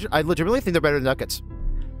I legitimately think they're better than Duckets.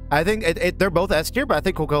 I think they're both S tier, but I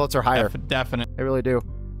think Coquillets are higher. Definitely, I really do.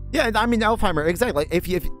 Yeah, I mean Alfheimer, exactly.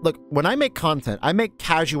 If look, when I make content, I make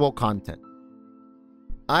casual content.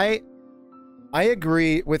 I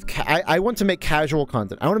agree with. I want to make casual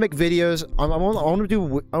content. I want to make videos. I want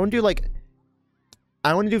to do like.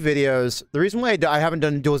 I want to do videos. The reason why I haven't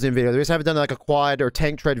done a dual Zim video, the reason I haven't done like a quad or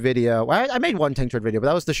tank tread video. I made one tank tread video, but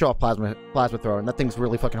that was to show off plasma thrower, and that thing's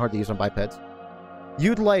really fucking hard to use on bipeds.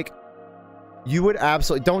 You would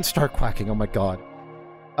absolutely, don't start quacking, oh my god.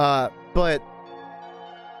 But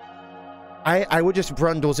I would just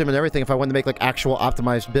run dual Zim and everything if I wanted to make like actual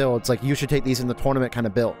optimized builds. Like, you should take these in the tournament kind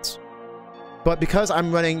of builds. But because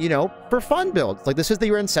I'm running, you know, for fun builds, like this is the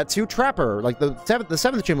Ransetsu Trapper, like the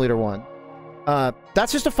 7th gym leader one.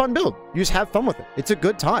 That's just a fun build. You just have fun with it. It's a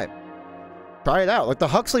good time. Try it out. Like the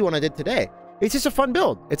Huxley one I did today. It's just a fun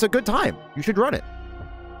build. It's a good time. You should run it.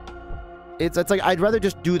 It's like, I'd rather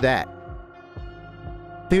just do that.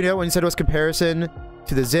 You know, when you said it was comparison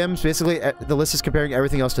to the Zims, basically the list is comparing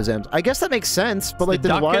everything else to Zims. I guess that makes sense, but like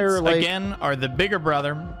the Wire, like, again, are the bigger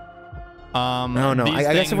brother. No,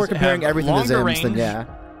 I guess if we're comparing everything to Zims, range, then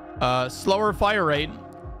yeah. Slower fire rate,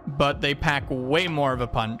 but they pack way more of a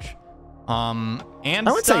punch. And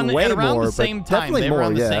I would say way around more, the same but time. definitely They more,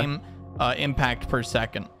 around the yeah. same impact per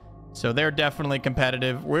second. So they're definitely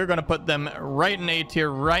competitive. We're going to put them right in A tier,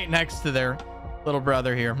 right next to their little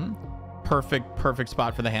brother here. Perfect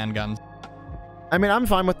spot for the handguns. I mean, I'm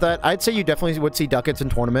fine with that. I'd say you definitely would see Duckets in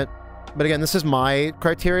tournament. But again, this is my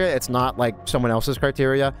criteria. It's not like someone else's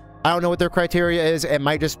criteria. I don't know what their criteria is. It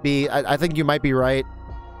might just be, I think you might be right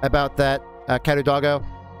about that, Karudago.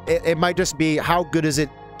 It might just be, how good is it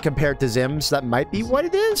compared to Zims? That might be what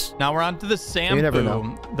it is. Now we're on to the Sampu. You never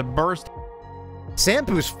know. The burst.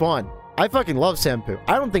 Sampu's fun. I fucking love Sampu.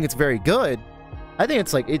 I don't think it's very good. I think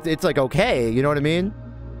it's like, it's like okay. You know what I mean?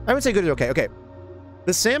 I would say good is okay. Okay.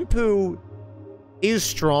 The Sampu is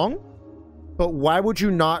strong, but why would you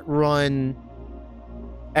not run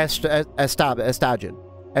Estujin?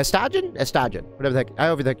 Whatever the heck,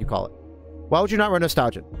 however the heck you call it. Why would you not run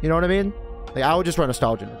Estujin? You know what I mean? Like, I would just run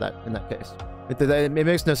Estujin in that case. It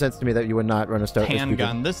makes no sense to me that you would not run a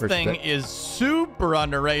handgun. This thing is super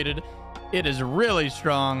underrated. It is really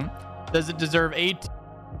strong. Does it deserve 8?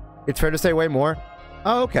 It's fair to say way more.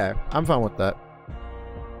 Oh, okay. I'm fine with that.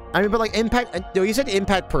 I mean, but like impact, no, you said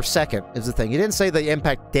impact per second is the thing. You didn't say the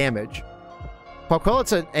impact damage.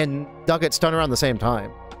 Coquillet and Duckett stun around the same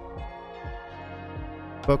time.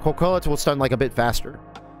 But Coquillet will stun like a bit faster.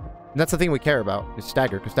 And that's the thing we care about, is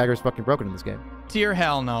Dagger, because Dagger is fucking broken in this game. Tier,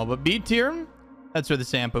 hell no. But B tier, that's where the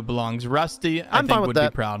Sampu belongs. Rusty, I think would be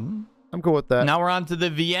proud. I'm cool with that. Now we're on to the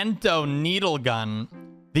Viento needle gun.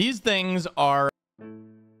 These things are...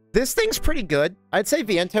 This thing's pretty good. I'd say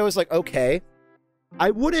Viento is like okay.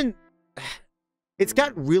 I wouldn't... It's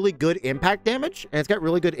got really good impact damage, and it's got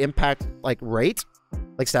really good impact, like, rate.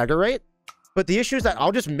 Like, stagger rate. But the issue is that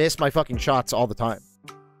I'll just miss my fucking shots all the time.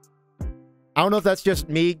 I don't know if that's just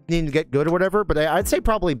me needing to get good or whatever, but I'd say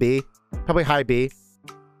probably B. Probably high B.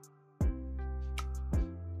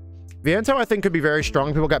 Viento, I think, could be very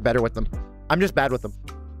strong. People got better with them. I'm just bad with them.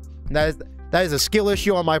 That is a skill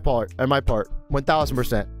issue on my part.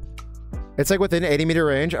 1000%. It's like within 80-meter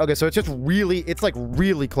range. Okay, so it's just really, it's like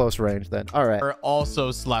really close range then. All right. Are also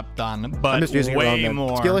slept on, but way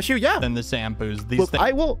more skill issue, yeah, than the Sampus. These look,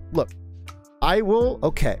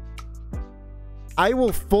 I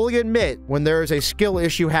will fully admit when there is a skill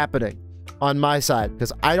issue happening on my side,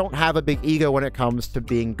 because I don't have a big ego when it comes to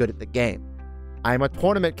being good at the game. I'm a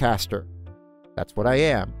tournament caster. That's what I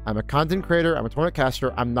am. I'm a content creator. I'm a tournament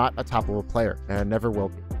caster. I'm not a top-level player, and I never will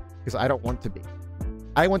be, because I don't want to be.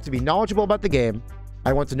 I want to be knowledgeable about the game.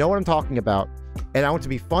 I want to know what I'm talking about, and I want to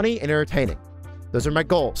be funny and entertaining. Those are my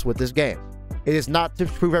goals with this game. It is not to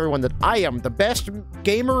prove everyone that I am the best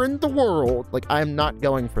gamer in the world. Like, I'm not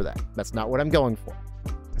going for that. That's not what I'm going for.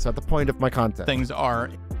 That's not the point of my content. Things are...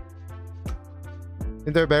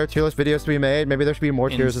 Think there are better tier list videos to be made? Maybe there should be more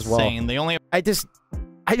tiers as well. They only... I just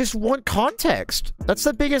want context. That's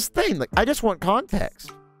the biggest thing. Like, I just want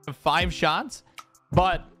context. 5 shots,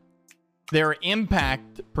 but their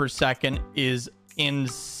impact per second is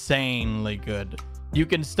insanely good. You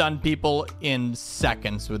can stun people in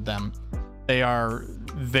seconds with them. They are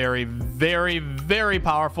very, very, very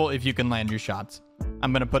powerful if you can land your shots.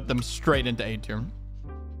 I'm going to put them straight into A tier.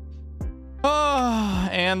 Oh,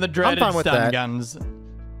 and the dreaded stun guns.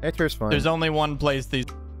 A tier's fine. There's only one place these...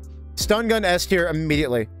 Stun gun S tier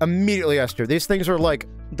immediately. Immediately S tier. These things are like,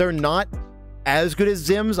 they're not as good as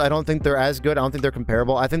Zims. I don't think they're as good. I don't think they're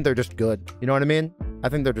comparable. I think they're just good. You know what I mean? I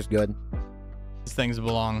think they're just good. These things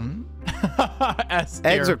belong. S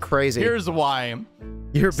tier. Eggs are crazy. Here's why.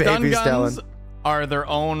 Your baby's guns telling. Are their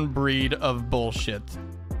own breed of bullshit.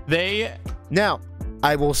 They... Now,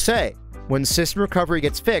 I will say, when system recovery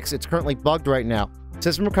gets fixed, it's currently bugged right now.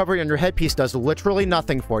 System recovery on your headpiece does literally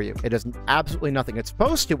nothing for you. It does absolutely nothing. It's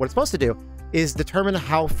supposed to, what it's supposed to do is determine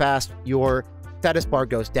how fast your status bar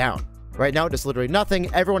goes down. Right now, it's literally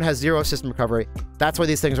nothing. Everyone has 0 system recovery. That's why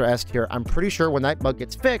these things are S tier. I'm pretty sure when that bug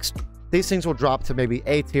gets fixed, these things will drop to maybe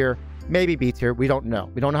A tier, maybe B tier. We don't know.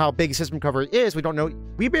 We don't know how big system recovery is. We don't know.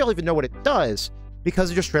 We barely even know what it does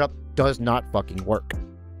because it just straight up does not fucking work.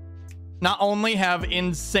 Not only have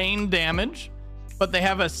insane damage, but they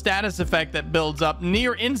have a status effect that builds up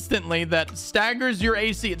near instantly that staggers your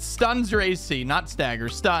AC. It stuns your AC, not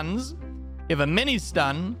staggers, stuns. You have a mini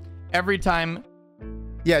stun every time.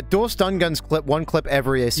 Yeah, dual stun guns clip 1 clip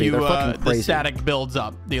every AC. They're fucking crazy. The static builds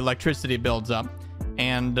up, the electricity builds up.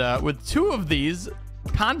 And with 2 of these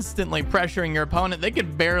constantly pressuring your opponent, they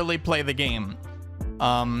could barely play the game.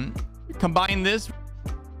 Combine this.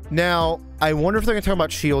 Now, I wonder if they're going to talk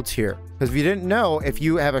about shields here. Because if you didn't know, if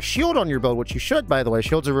you have a shield on your build, which you should, by the way,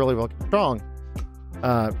 shields are really, really strong.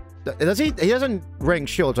 He doesn't rank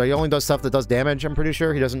shields, right? He only does stuff that does damage, I'm pretty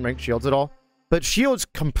sure. He doesn't rank shields at all. But shields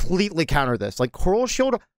completely counter this. Like, Coral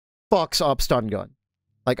Shield fucks up stun gun.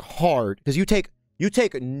 Like, hard. Because you take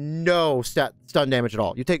no stun damage at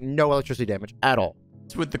all. You take no electricity damage at all.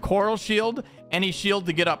 With the Coral Shield, any shield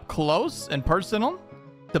to get up close and personal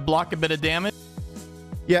to block a bit of damage.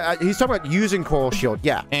 Yeah, he's talking about using Coral Shield,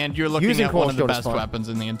 yeah. And you're looking at one of the best weapons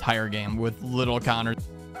in the entire game with little counters.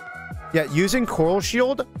 Yeah, using Coral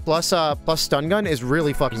Shield plus stun gun is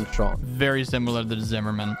really fucking strong. Very similar to the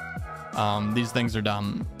Zimmerman. These things are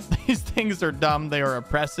dumb. These things are dumb. They are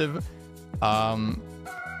oppressive. Oh,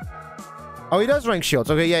 he does rank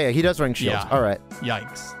shields. Okay, yeah, he does rank shields. Yeah. All right.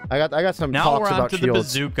 Yikes. I got some now talks we're on about to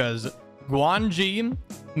shields. The bazookas. Guanji,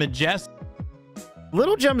 Majestic.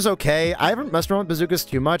 Little Gem's okay. I haven't messed around with bazookas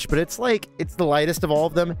too much, but it's like, it's the lightest of all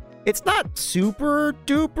of them. It's not super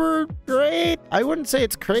duper great. I wouldn't say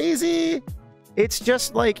it's crazy. It's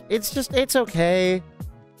just like, it's okay.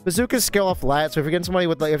 Bazookas scale off lat, so if you get somebody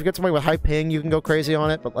with high ping, you can go crazy on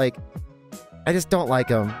it, but like, I just don't like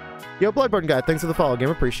them. Yo, Bloodborne guy, thanks for the follow, game,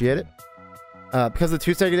 appreciate it. Because of the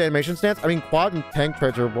 2-second animation stance, I mean, quad and tank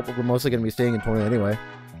treads are what we're mostly going to be seeing in 20 anyway.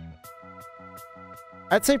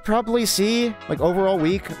 I'd say probably C, like overall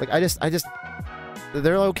weak. Like I just,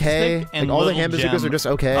 they're okay. Like all the hand bazookas are just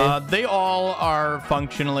okay. They all are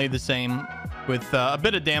functionally the same, with a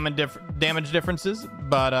bit of damage differences,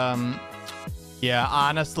 but yeah,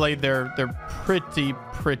 honestly, they're pretty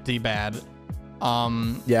bad.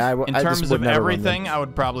 Yeah, in terms of everything, I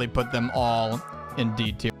would probably put them all in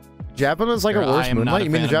D tier. Javelin is like a worse Moonlight. You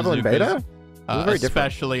mean the JVLN Beta?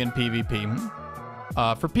 Especially in PvP.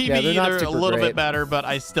 For PvE, they're a little bit better, but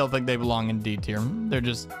I still think they belong in D tier.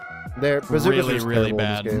 They're really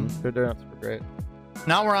bad. They're not super great.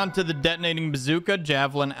 Now we're on to the detonating bazooka,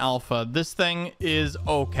 JVLN Alpha. This thing is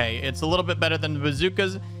okay. It's a little bit better than the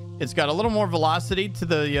bazookas. It's got a little more velocity to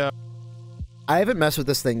the... I haven't messed with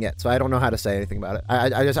this thing yet, so I don't know how to say anything about it.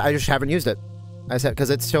 I just haven't used it. I said because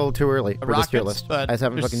it's still too early for this tier list. But I just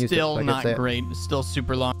haven't fucking used it. Still not great. It's still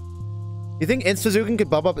super long. You think Insta-Zuken could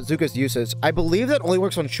bump up Bazooka's uses? I believe that only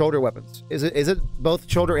works on shoulder weapons. Is it both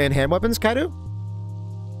shoulder and hand weapons, Kaido?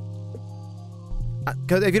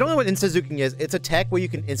 Because if you don't know what Insta-Zuken is, it's a tech where you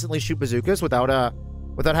can instantly shoot bazookas without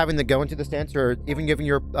having to go into the stance or even giving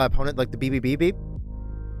your opponent like the beep.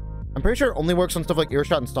 I'm pretty sure it only works on stuff like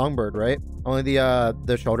Earshot and Songbird, right? Only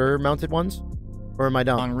the shoulder mounted ones? Or am I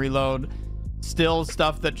dumb? Long reload. Still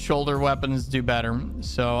stuff that shoulder weapons do better.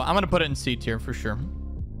 So I'm gonna put it in C tier for sure.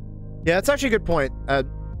 Yeah, that's actually a good point.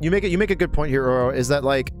 You make a good point here, Oro, is that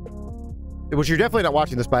like, which you're definitely not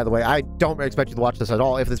watching this, by the way. I don't expect you to watch this at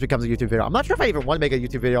all if this becomes a YouTube video. I'm not sure if I even want to make a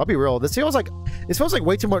YouTube video. I'll be real. This feels like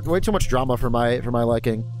way too much drama for my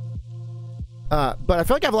liking. But I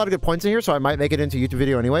feel like I have a lot of good points in here, so I might make it into a YouTube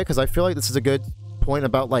video anyway, because I feel like this is a good point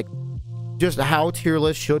about like just how tier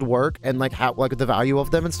lists should work and like how the value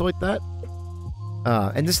of them and stuff like that.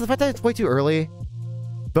 And just the fact that it's way too early.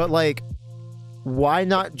 But like, why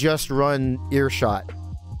not just run Earshot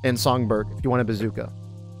and Songbird if you want a bazooka?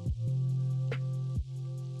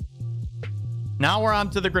 Now we're on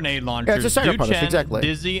to the grenade launchers. Yeah, it's a Duchen, exactly.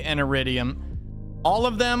 Dizzy, and Iridium. All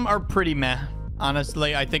of them are pretty meh.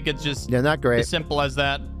 Honestly, I think it's just not great. As simple as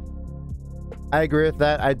that. I agree with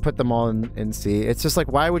that. I'd put them all in C. It's just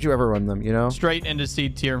like, why would you ever run them, you know? Straight into C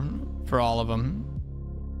tier for all of them.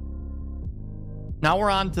 Now we're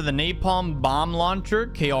on to the Napalm Bomb Launcher,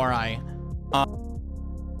 Kyorai.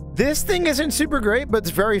 This thing isn't super great, but it's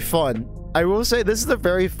very fun. I will say this is a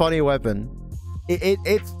very funny weapon.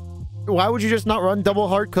 It's why would you just not run double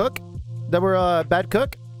hard cook? Double bad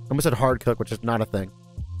cook? I almost said hard cook, which is not a thing.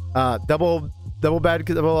 Double bad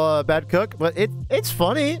cook, but it's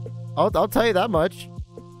funny. I'll tell you that much.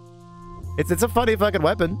 It's a funny fucking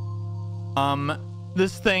weapon.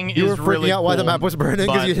 This thing You is were freaking really out why the cool, map was burning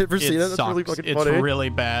because you but didn't see it that. That's really sucks. fucking It's funny. really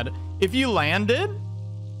bad. If you landed,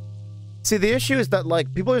 See, the issue is that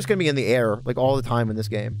like people are just gonna be in the air like all the time in this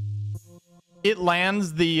game. it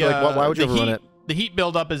lands the Like, why would you the ever run heat. it? The heat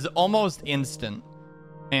buildup is almost instant,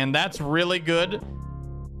 and that's really good.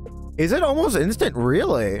 Is it almost instant?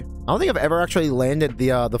 Really? I don't think I've ever actually landed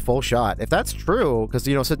the full shot. If that's true, because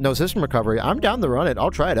you know no system recovery, I'm down to run it.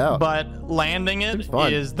 I'll try it out. But landing it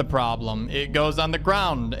is the problem. It goes on the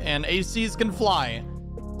ground, and ACs can fly.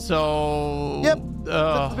 So Yep,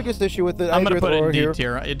 that's the biggest issue with it. I'm gonna agree put with it in Aurora D here.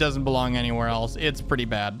 tier. It doesn't belong anywhere else. It's pretty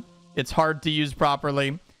bad. It's hard to use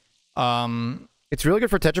properly. It's really good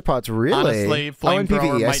for tetrapods, really. Honestly, in flamethrower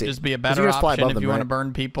PvE, I might see. just be a 'Cause better you just fly option above if them, you want to right?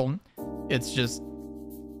 burn people. It's just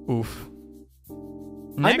oof.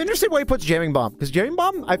 I'm interested why he puts jamming bomb, because jamming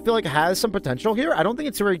bomb I feel like has some potential here. I don't think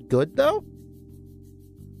it's very good though.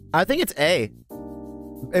 I think it's A.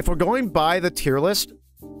 If we're going by the tier list,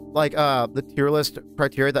 like the tier list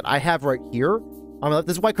criteria that I have right here on the left,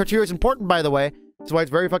 this is why criteria is important, by the way. This is why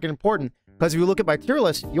it's very fucking important. Because if you look at my tier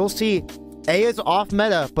list, you'll see A is off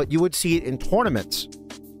meta, but you would see it in tournaments.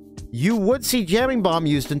 You would see jamming bomb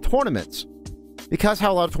used in tournaments. Because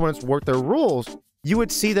how a lot of tournaments work their rules, you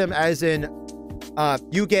would see them as in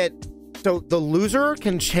so the loser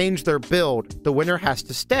can change their build, the winner has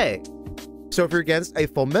to stay. So if you're against a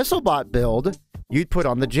full missile bot build, you'd put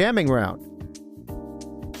on the jamming round.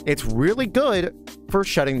 It's really good for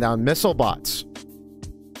shutting down missile bots.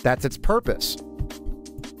 That's its purpose.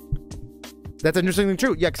 That's interestingly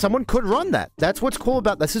true. Yeah, someone could run that. That's what's cool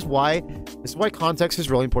about this. Is why context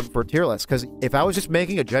is really important for a tier list. Because if I was just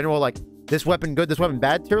making a general like this weapon good, this weapon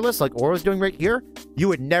bad tier list, like Aura's doing right here, you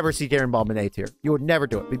would never see Jamming Bomb in A tier. You would never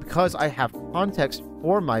do it. But because I have context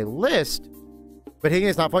for my list, but hitting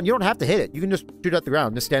it's not fun. You don't have to hit it. You can just shoot at the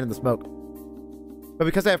ground, just stand in the smoke. But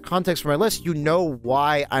because I have context for my list, you know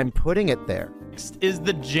why I'm putting it there. Next is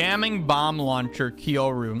the jamming bomb launcher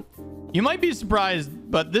Kyorai. You might be surprised,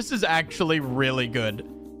 but this is actually really good.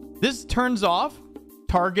 This turns off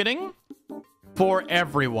targeting for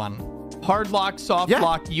everyone. Hard lock, soft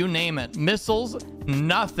lock, you name it. Missiles,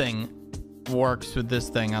 nothing works with this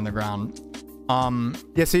thing on the ground.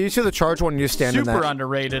 Yeah, so you see the charge one, you stand in that. Super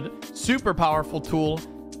underrated, super powerful tool.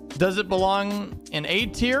 Does it belong in A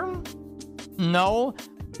tier? No,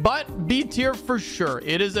 but B tier for sure.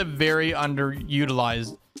 It is a very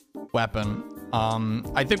underutilized weapon.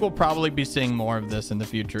 I think we'll probably be seeing more of this in the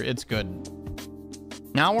future. It's good.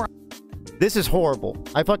 Now we're... This is horrible.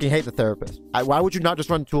 I fucking hate the therapist. Why would you not just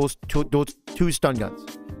run two stun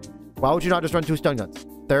guns? Why would you not just run two stun guns?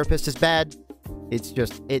 Therapist is bad. It's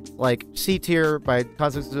like C tier by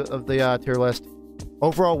context of the tier list.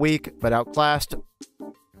 Overall weak, but outclassed.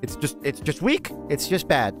 It's just weak. It's just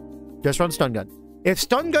bad. Just run stun gun. If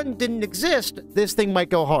stun gun didn't exist, this thing might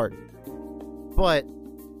go hard. But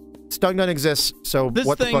stun gun exists, so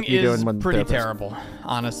what the fuck are you doing when this thing is pretty terrible.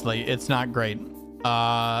 Honestly, it's not great. It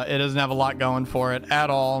doesn't have a lot going for it at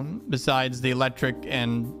all, besides the electric,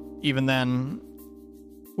 and even then,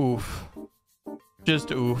 oof. Just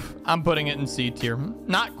oof. I'm putting it in C tier.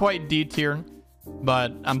 Not quite D tier,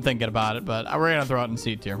 but I'm thinking about it, but we're gonna throw it in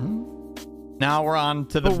C tier. Now we're on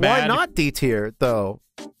to the bad... Why not D tier, though?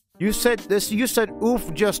 You said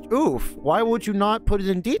oof, just oof. Why would you not put it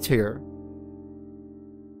in D tier?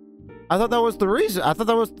 I thought that was the reason. I thought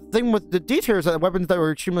that was the thing with the D tiers, that weapons that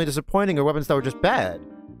were extremely disappointing or weapons that were just bad.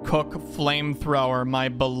 Cook flamethrower, my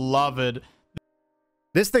beloved.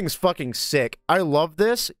 This thing's fucking sick. I love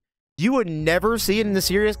this. You would never see it in the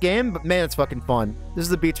serious game, but man, it's fucking fun. This is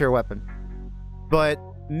the B tier weapon. But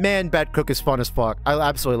man, Bad Cook is fun as fuck. I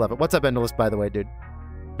absolutely love it. What's up, Endless, by the way, dude?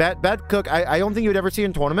 Bad Cook, I don't think you would ever see it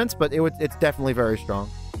in tournaments, but it's definitely very strong.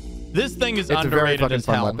 This thing is underrated as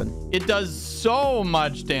hell. It does so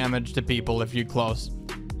much damage to people if you're close.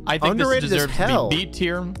 I think this deserves to be B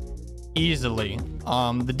tier easily.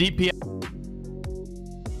 The DPS.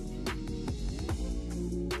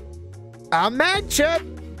 I'm mad, Chet.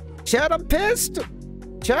 Chet, I'm pissed.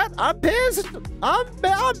 Chet, I'm pissed. I'm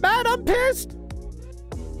mad, I'm pissed.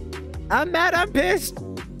 I'm mad, I'm pissed.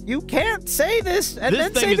 You can't say this and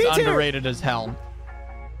then say B tier. This thing is underrated as hell.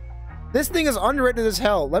 This thing is underrated as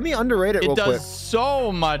hell. Let me underrate it real quick. It does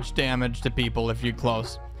so much damage to people if you're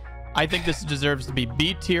close. I think this deserves to be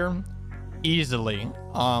B tier easily.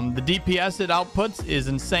 The DPS it outputs is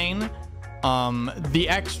insane. The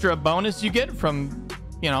extra bonus you get from,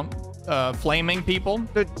 flaming people.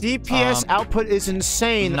 The DPS output is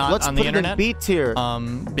insane. Let's put it in B tier.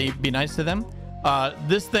 Be nice to them.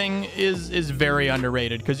 This thing is very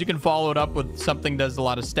underrated because you can follow it up with something that does a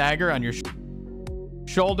lot of stagger on your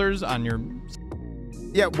shoulders, on your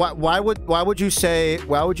Yeah, why would you say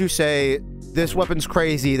this weapon's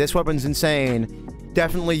crazy, this weapon's insane,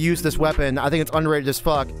 definitely use this weapon, I think it's underrated as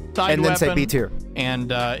fuck, Side and then say weapon, B tier.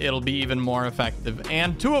 And it'll be even more effective.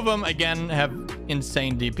 And 2 of them, again, have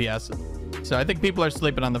insane DPS. So I think people are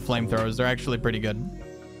sleeping on the flamethrowers. They're actually pretty good.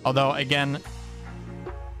 Although, again...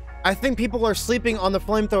 I think people are sleeping on the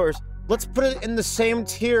flamethrowers. Let's put it in the same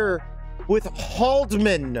tier with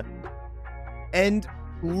Haldeman and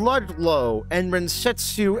Ludlow and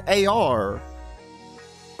Ransetsu-AR.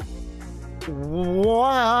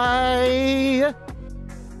 Why?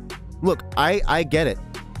 Look, I get it.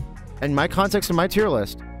 In my context in my tier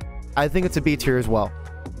list, I think it's a B tier as well.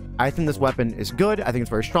 I think this weapon is good. I think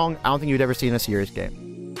it's very strong. I don't think you'd ever see in a serious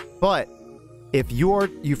game. But if you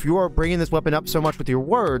are bringing this weapon up so much with your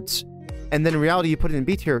words, and then in reality you put it in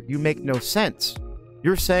B tier, you make no sense.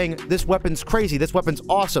 You're saying this weapon's crazy, this weapon's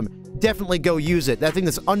awesome, definitely go use it. That thing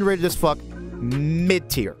that's underrated as fuck, mid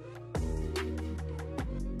tier.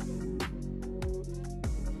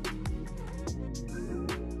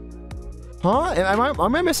 Huh?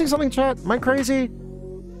 Am I missing something, chat? Am I crazy?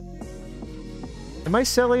 Am I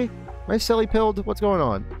silly? Am I silly pilled? What's going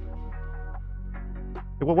on?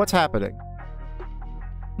 Well, what's happening?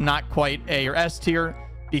 Not quite A or S tier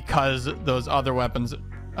because those other weapons,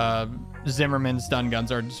 Zimmerman stun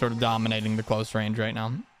guns, are sort of dominating the close range right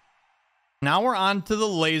now. Now we're on to the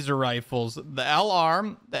laser rifles. The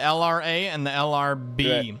LR, the LRA, and the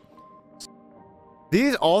LRB.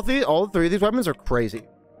 Right. All 3 of these weapons are crazy.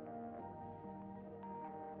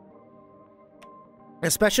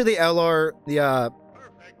 Especially the LR, the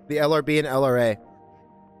LRB and LRA.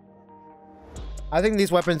 I think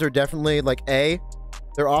these weapons are definitely like A.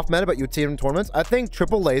 They're off meta, but you'd see them in tournaments. I think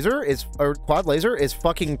triple laser or quad laser is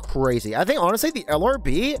fucking crazy. I think honestly the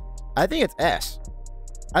LRB, I think it's S.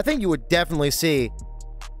 I think you would definitely see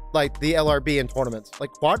like the LRB in tournaments.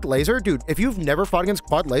 Like quad laser, dude, if you've never fought against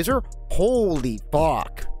quad laser, holy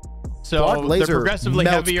fuck. So quad laser they're progressively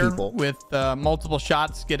heavier people. with multiple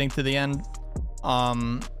shots getting to the end.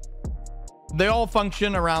 They all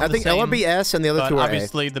function around the same. I think LRB S and the other 2 are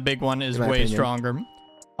obviously A, the big one is way stronger.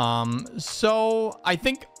 So I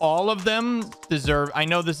think all of them deserve, I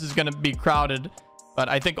know this is going to be crowded, but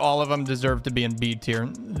I think all of them deserve to be in B tier.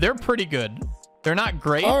 They're pretty good. They're not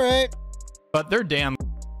great, all right, but they're damn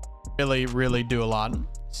really do a lot.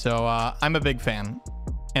 So I'm a big fan,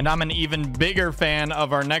 and I'm an even bigger fan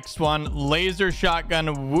of our next one, laser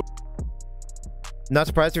shotgun. Not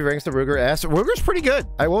surprised if he ranks the Weurger S. Weurger's pretty good.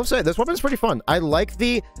 I will say this weapon's pretty fun. I like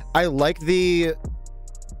the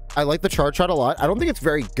charge shot a lot. I don't think it's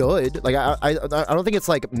very good. Like I don't think it's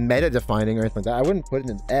like meta defining or anything like that. I wouldn't put it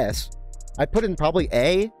in S. I'd put it in probably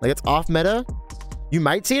A. Like it's off meta. You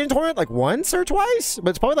might see it in tournament like once or twice,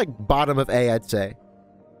 but it's probably like bottom of A, I'd say.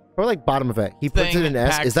 Probably like bottom of A. He puts it in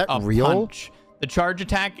S. Is that real? Punch. The charge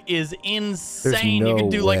attack is insane. You can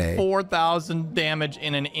do like 4,000 damage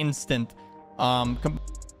in an instant.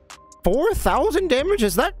 4,000 damage?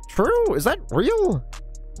 Is that true? Is that real?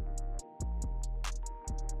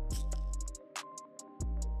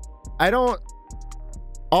 I'll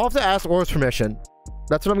have to ask Aura's permission.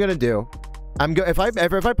 That's what I'm gonna do. If I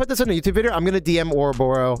put this in a YouTube video, I'm gonna DM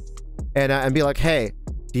Ouroboros and be like, hey,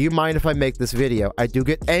 do you mind if I make this video? I do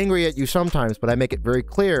get angry at you sometimes, but I make it very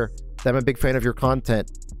clear that I'm a big fan of your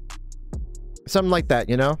content. Something like that,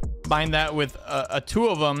 you know? Combine that with 2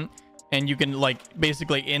 of them, and you can like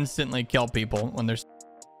basically instantly kill people when there's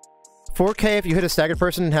 4K if you hit a staggered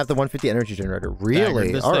person and have the 150 energy generator.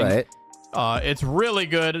 Really? All right. It's really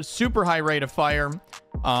good, super high rate of fire,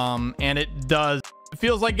 and it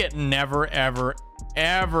feels like it never ever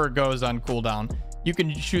goes on cooldown. You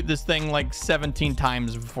can shoot this thing like 17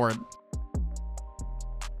 times before it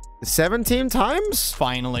 17 times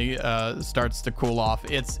finally starts to cool off.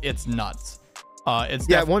 It's nuts. It's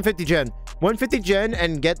 150 gen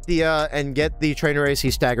and get the trainer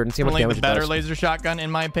AC staggered and see how much damage it does. Better laser shotgun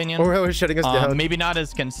in my opinion. Or was shutting us down. Maybe not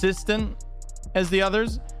as consistent as the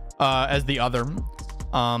others, but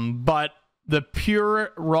the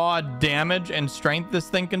pure raw damage and strength this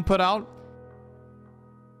thing can put out.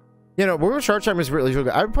 You know, Weurger charge time is really good.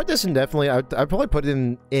 I would put this in definitely. I'd probably put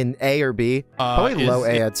it in A or B. Probably low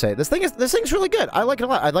A, I'd say. This thing's really good. I like it a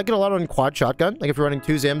lot. I like it a lot on quad shotgun. Like if you're running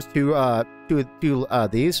 2 Zims, the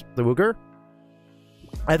Weurger.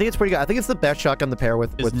 I think it's pretty good. I think it's the best shotgun to pair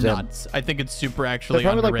with Zim. Nuts. I think it's super actually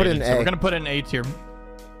underrated. Like put it in A. So we're gonna put it in A tier.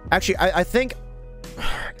 Actually, I think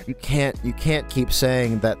you can't keep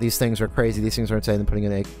saying that these things are crazy. These things are insane and putting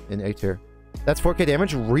in A tier. That's 4K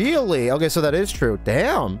damage? Really? Okay, so that is true.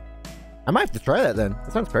 Damn. I might have to try that then.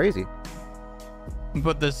 That sounds crazy.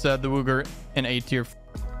 Put this the Weurger in A tier.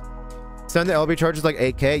 Send the LB charge is like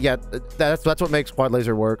 8K. Yeah, that's what makes quad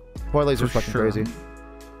laser work. Quad laser is fucking crazy.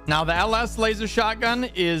 Now the LS laser shotgun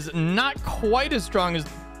is not quite as strong as.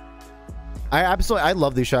 I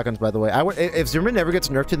love these shotguns, by the way. If Zimmerman never gets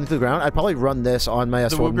nerfed into the ground, I'd probably run this on my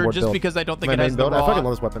sword and ward just build. Because I don't think it has the build. raw. I fucking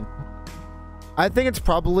love this weapon. I think it's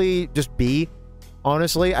probably just B.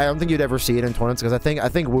 Honestly, I don't think you'd ever see it in tournaments because I think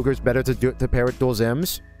Weurger's better to pair with dual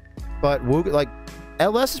Zims. But Weurger, like,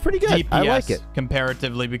 LS is pretty good. DPS I like it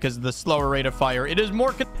comparatively because of the slower rate of fire. It is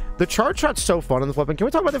more. The charge shot's so fun on this weapon. Can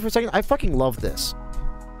we talk about that for a second? I fucking love this.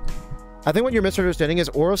 I think what you're misunderstanding is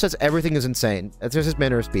Oro says everything is insane. That's just his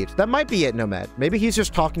manner of speech. That might be it, Nomad. Maybe he's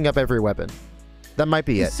just talking up every weapon. That might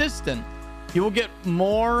be consistent. You will get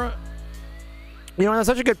more. You know, that's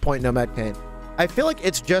such a good point, Nomad Kane. I feel like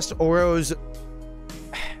it's just Oro's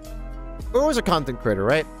a content creator,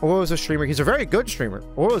 right? Oro's a streamer. He's a very good streamer.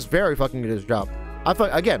 Oro's very fucking good at his job.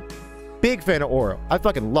 Again, big fan of Oro. I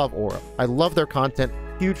fucking love Oro. I love their content.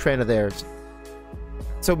 Huge fan of theirs.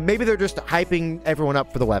 So maybe they're just hyping everyone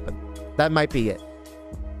up for the weapon. That might be it.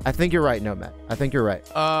 I think you're right, Nomad. I think you're right.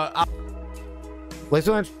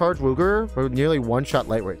 Laser Lance charge Weurger for nearly one-shot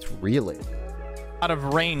light rates. Really? Out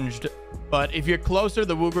of ranged, but if you're closer,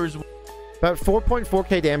 the Weurger's about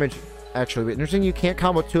 4.4k damage. Actually, interesting. You can't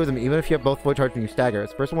combo two of them, even if you have both fully charged and you stagger.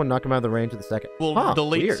 It's the first one knock him out of the range of the second. Will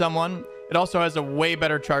delete someone. It also has a way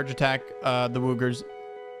better charge attack. The Weurger's.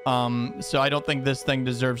 So I don't think this thing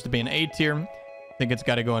deserves to be an A tier. I think it's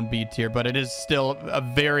got to go in B tier, but it is still a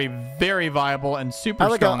very, very viable and super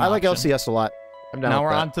strong I like option. LCS a lot. Now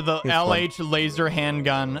we're on to the LH laser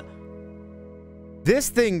handgun. This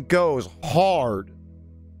thing goes hard.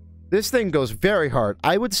 This thing goes very hard.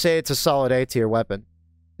 I would say it's a solid A tier weapon.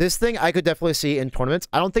 This thing I could definitely see in tournaments.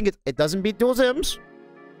 I don't think it doesn't beat dual Zims.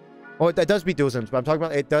 Oh, it does beat dual Zims, but I'm talking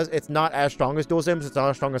about it's not as strong as dual Zims. It's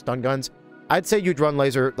not as strong as stun guns. I'd say you'd run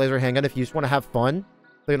laser handgun if you just want to have fun.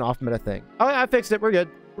 Like an off-meta thing. Oh, I fixed it. We're good.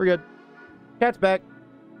 We're good. Chat's back.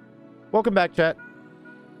 Welcome back, chat.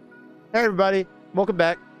 Hey, everybody. Welcome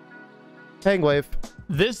back. Hangwave.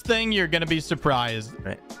 This thing, you're going to be surprised.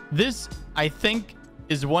 Right. This, I think,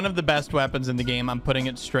 is one of the best weapons in the game. I'm putting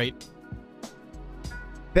it straight.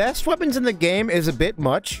 Best weapons in the game is a bit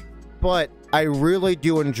much, but I really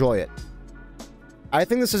do enjoy it. I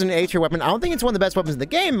think this is an A tier weapon. I don't think it's one of the best weapons in the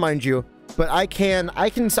game, mind you, but I can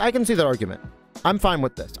see that argument. I'm fine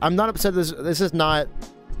with this. I'm not upset. This is not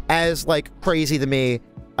as like crazy to me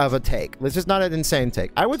of a take. This is not an insane take.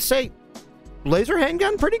 I would say laser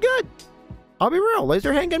handgun pretty good. I'll be real.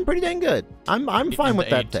 Laser handgun pretty dang good. I'm fine with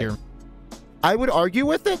that take. I would argue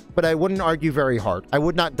with it, but I wouldn't argue very hard. I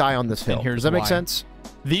would not die on this hill. Does that make sense?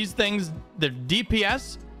 These things, their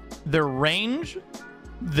DPS, their range,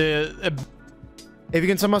 if you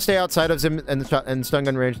can somehow stay outside of Zim and stun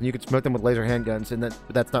gun range, then you can smoke them with laser handguns, and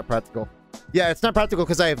that's not practical. Yeah, it's not practical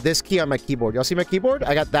because I have this key on my keyboard. Y'all see my keyboard?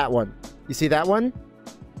 I got that one. You see that one?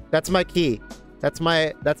 That's my key. That's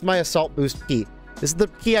my assault boost key. This is the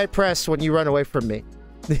key I press when you run away from me.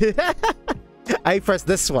 I press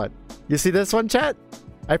this one. You see this one, chat?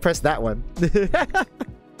 I press that one.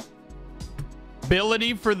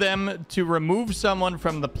 Ability for them to remove someone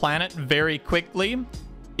from the planet very quickly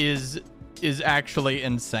is actually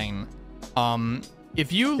insane.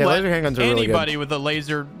 If you let anybody with a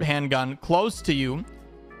laser handgun close to you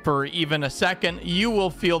for even a second, you will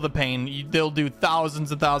feel the pain. They'll do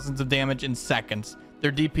thousands and thousands of damage in seconds.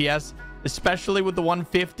 Their DPS, especially with the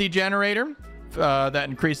 150 generator, that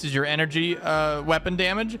increases your energy weapon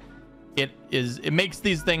damage, it makes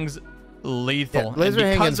these things lethal. Yeah, laser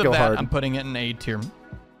and because of that, hard. I'm putting it in A tier.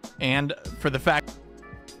 And for the fact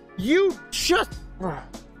you just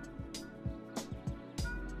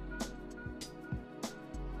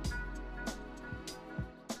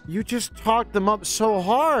you just talked them up so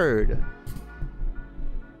hard.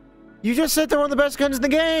 You just said they're one of the best guns in the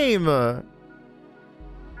game.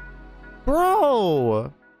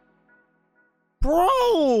 Bro.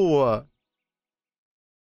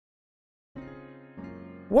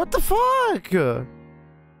 What the fuck?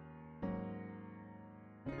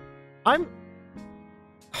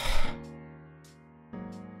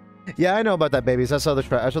 Yeah, I know about that, babies. I saw the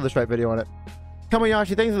stripe video on it.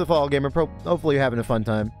 Kamayashi, thanks for the follow, Gamer Pro. Hopefully you're having a fun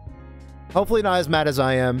time. Hopefully not as mad as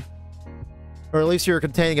I am. Or at least you're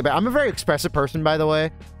containing it. I'm a very expressive person, by the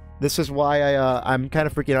way. This is why I'm kind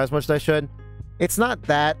of freaking out as much as I should. It's not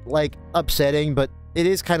that, like, upsetting, but it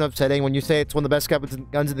is kind of upsetting when you say it's one of the best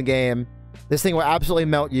guns in the game. This thing will absolutely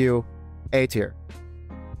melt you. A tier.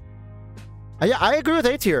 Yeah, I agree with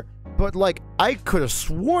A tier. But, like, I could have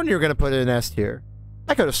sworn you were going to put it in S tier.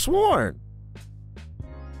 I could have sworn.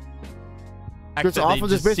 It's awful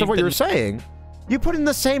just based on what you were saying. You put in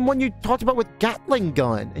the same one you talked about with Gatling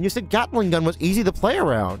gun, and you said Gatling gun was easy to play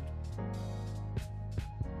around.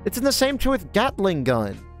 It's in the same tier with Gatling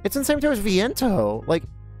gun. It's in the same tier as Viento. Like,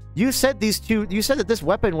 you said these two, you said that this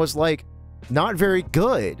weapon was, like, not very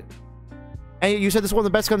good. And you said this is one of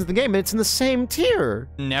the best guns in the game, and it's in the same tier.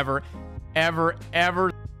 Never, ever,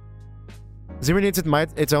 ever. Zimmerman needs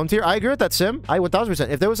its own tier. I agree with that, Sim. I 1000%.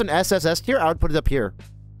 If there was an SSS tier, I would put it up here.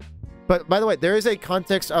 But, by the way, there is a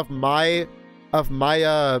context of my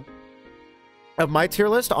tier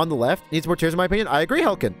list on the left. Needs more tiers, in my opinion. I agree,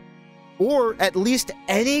 Helkin. Or at least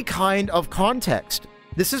any kind of context.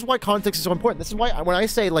 This is why context is so important. This is why when I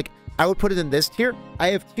say, like, I would put it in this tier, I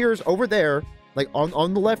have tiers over there, like,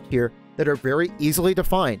 on the left here, that are very easily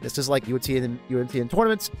defined. This is like you would see it in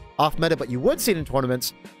tournaments, off meta, but you would see it in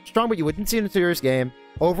tournaments, strong, but you wouldn't see it in a serious game,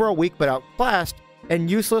 overall weak but outclassed,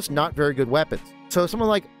 and useless, not very good weapons. So someone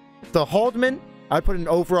like the Haldeman, I'd put an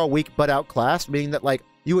overall weak but outclassed, meaning that, like,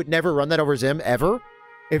 you would never run that over Zim ever.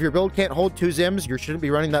 If your build can't hold 2 Zims, you shouldn't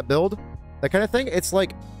be running that build. That kind of thing. It's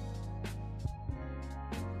like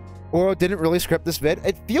Oro didn't really script this vid.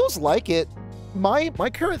 It feels like it. My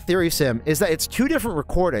current theory, Sim, is that it's 2 different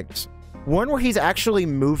recordings. One where he's actually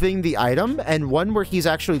moving the item, and one where he's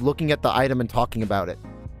actually looking at the item and talking about it.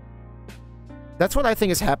 That's what I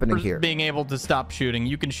think is happening here. Being able to stop shooting.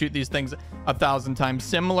 You can shoot these things 1,000 times.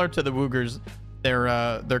 Similar to the Weurgers,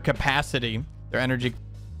 their capacity, their energy.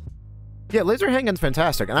 Yeah, laser handgun's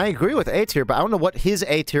fantastic, and I agree with A tier, but I don't know what his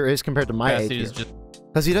A tier is compared to my A tier.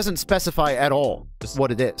 Because he doesn't specify at all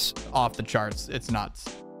what it is. Off the charts. It's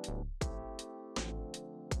nuts.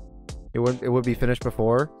 It would be finished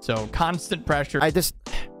before. So constant pressure.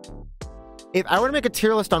 If I were to make a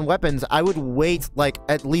tier list on weapons, I would wait like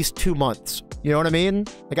at least 2 months. You know what I mean?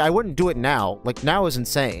 Like, I wouldn't do it now. Like, now is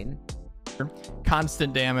insane.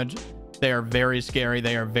 Constant damage. They are very scary.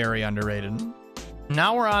 They are very underrated.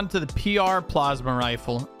 Now we're on to the PR plasma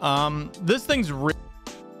rifle. This thing's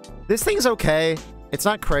okay. It's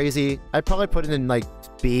not crazy. I'd probably put it in like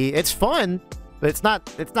B. It's fun, but it's not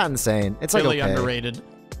insane. It's like really okay. underrated.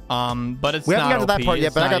 But it's we haven't not gotten to that part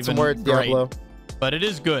yet, but I got some words, Diablo. But it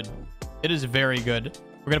is good. It is very good.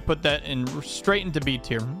 We're gonna put that in straight into B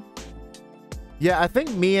tier. Yeah, I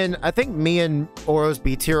think me and Oro's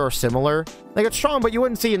B tier are similar. Like, it's strong, but you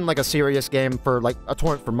wouldn't see it in like a serious game for like a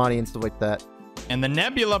tournament for money and stuff like that. And the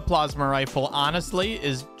Nebula plasma rifle, honestly,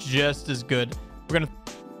 is just as good. We're gonna.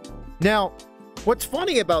 Now, what's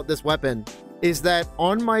funny about this weapon is that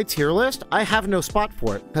on my tier list, I have no spot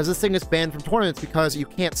for it because this thing is banned from tournaments because you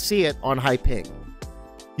can't see it on high ping.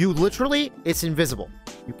 You literally, it's invisible.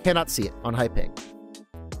 You cannot see it on high ping.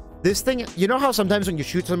 This thing, you know how sometimes when you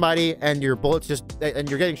shoot somebody and your bullets and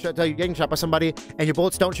you're getting shot by somebody and your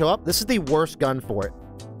bullets don't show up? This is the worst gun for it.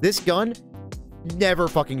 This gun never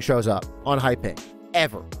fucking shows up on high ping.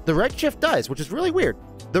 Ever. The red shift does, which is really weird.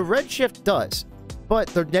 The red shift does. But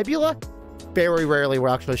the Nebula very rarely will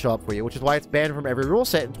actually show up for you, which is why it's banned from every rule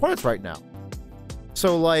set in tournaments right now.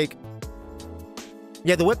 So, like,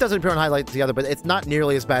 yeah, the whip doesn't appear on highlights together, but it's not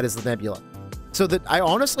nearly as bad as the Nebula. So that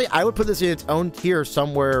I would put this in its own tier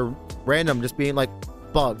somewhere random, just being like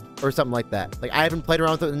bugged or something like that. Like, I haven't played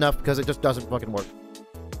around with it enough because it just doesn't fucking work.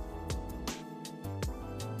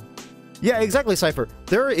 Yeah, exactly, Cypher.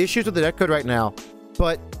 There are issues with the netcode right now,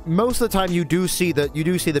 but most of the time you do see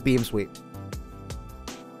the beam sweep.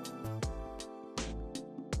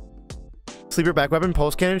 Sleeper back weapon,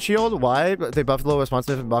 pulse cannon shield. Why? They buffed the low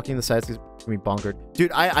responsive and blocking the sides. It's gonna be bonkered.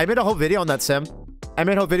 Dude, I made a whole video on that, Sim. I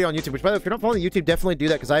made a whole video on YouTube, which, by the way, if you're not following YouTube, definitely do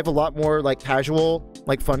that, because I have a lot more, like, casual,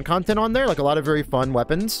 like, fun content on there, like, a lot of very fun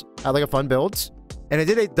weapons, like, fun builds, and I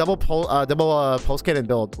did a double pulse cannon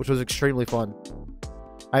build, which was extremely fun.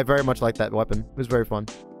 I very much liked that weapon. It was very fun.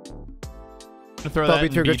 Throw that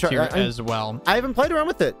in B tier as well. I haven't played around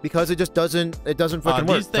with it, because it just doesn't fucking work.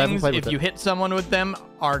 These things, if you hit someone with them,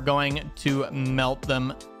 are going to melt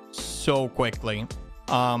them so quickly.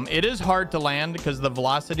 It is hard to land, because the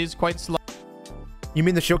velocity is quite slow. You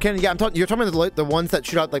mean the shield cannon? Yeah, you're talking about the ones that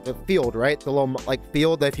shoot out like the field, right? The little like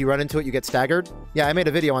field that if you run into it, you get staggered. Yeah, I made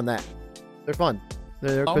a video on that. They're fun.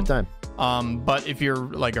 They're a good time. But if you're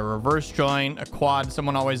like a reverse joint, a quad,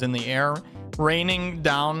 someone always in the air, raining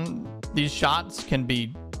down these shots can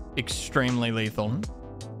be extremely lethal.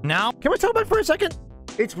 Now, can we talk about it for a second?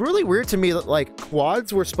 It's really weird to me that like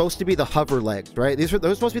quads were supposed to be the hover legs, right? Those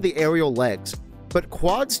were supposed to be the aerial legs, but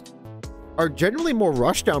quads are generally more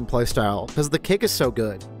rushdown playstyle because the kick is so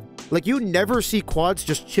good. Like, you never see quads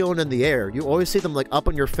just chilling in the air. You always see them like up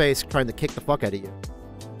on your face trying to kick the fuck out of you,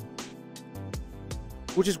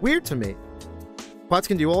 which is weird to me. Quads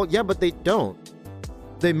can do all, yeah, but they don't.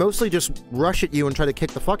 They mostly just rush at you and try to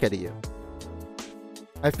kick the fuck out of you.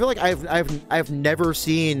 I feel like I've never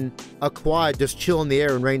seen a quad just chill in the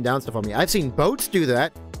air and rain down stuff on me. I've seen boats do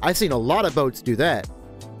that. I've seen a lot of boats do that.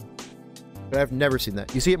 But I've never seen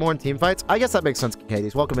that. You see it more in team fights? I guess that makes sense,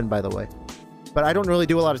 Katie's. Welcome in, by the way. But I don't really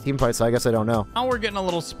do a lot of team fights, so I guess I don't know. Now we're getting a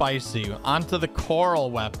little spicy. Onto the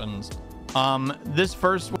coral weapons. This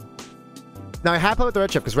first... Now, I happy with the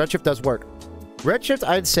Redshift, because Redshift does work. Redshift,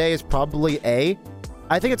 I'd say, is probably A.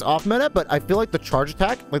 I think it's off meta, but I feel like the charge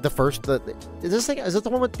attack, like the first... is it the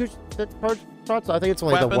one with 2 charge shots? I think it's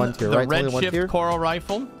only the 1 tier, right? The Redshift coral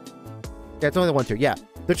rifle? Yeah, it's only the 1 tier, yeah.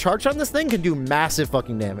 The charge shot on this thing can do massive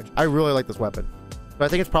fucking damage. I really like this weapon. But I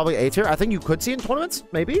think it's probably A tier. I think you could see it in tournaments,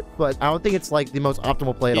 maybe, but I don't think it's like the most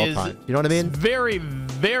optimal play at all time. You know what I mean? Very,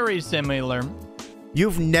 very similar.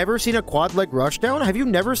 You've never seen a quad leg rushdown? Have you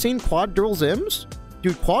never seen quad dual zims?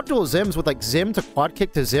 Dude, quad dual zims with like zim to quad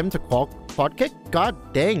kick to zim to quad kick?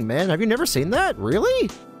 God dang, man. Have you never seen that? Really?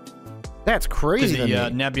 That's crazy. The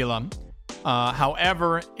Nebula.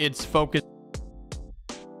 However, it's focused.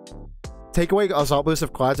 Take away assault boost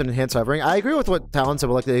of quads and enhance hovering. I agree with what Talon said,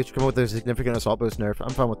 but like they should come up with a significant assault boost nerf.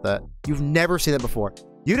 I'm fine with that. You've never seen that before.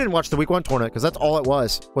 You didn't watch the week 1 tournament because that's all it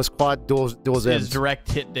was quad dual zims. Is direct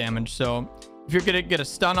hit damage. So if you're gonna get a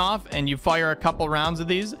stun off and you fire a couple rounds of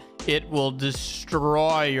these, it will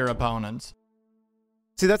destroy your opponents.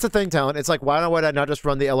 See, that's the thing, Talon. It's like, why would I not just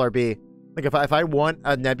run the LRB? Like if I want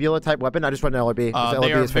a Nebula type weapon, I just run an LRB.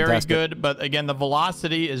 They are very good, but again, the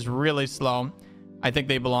velocity is really slow. I think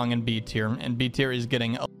they belong in B tier, and B tier is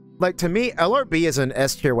getting... Like, to me, LRB is an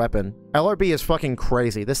S tier weapon. LRB is fucking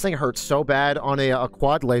crazy. This thing hurts so bad on a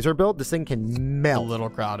quad laser build. This thing can melt. A little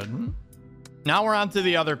crowded. Now we're on to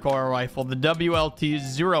the other core rifle, the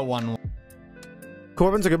WLT-011. Core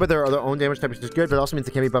weapons are good, but their own damage type is just good, but it also means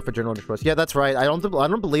they can be buffed for generator choice. Yeah, that's right. I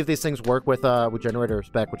don't believe these things work with generator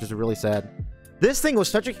spec, which is really sad. This thing was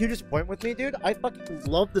such a huge disappointment with me, dude. I fucking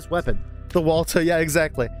love this weapon. The Walter, yeah,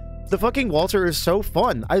 exactly. The fucking Walter is so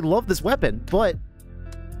fun. I love this weapon, but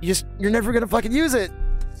you're never gonna fucking use it.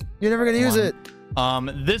 You're never gonna use it.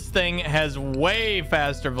 This thing has way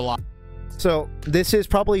faster velocity. So this is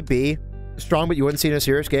probably B. Strong, but you wouldn't see it in a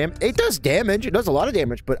serious game. It does damage. It does a lot of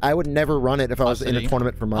damage, but I would never run it if I was in a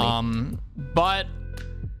tournament for money. But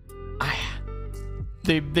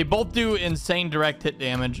they both do insane direct hit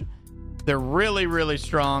damage. They're really, really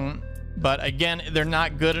strong, but again, they're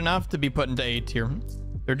not good enough to be put into A tier.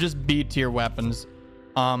 They're just B tier weapons.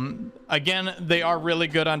 Again, they are really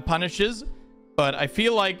good on punishes, but I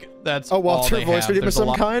feel like that's Walter voice redeem of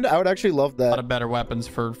some kind. I would actually love that. A lot of better weapons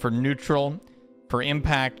for neutral, for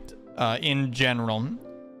impact, in general.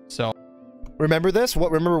 So remember this?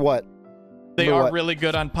 Remember what? They are really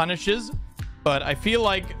good on punishes, but I feel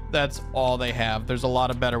like that's all they have. There's a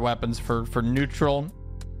lot of better weapons for neutral,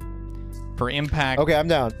 for impact. Okay, I'm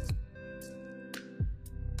down.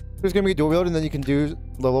 There's gonna be dual wield, and then you can do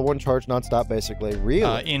level 1 charge nonstop, basically.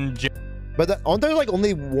 Really? But aren't there like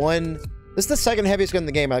only one? This is the second heaviest gun in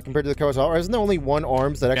the game compared to the KSRV, or isn't there only one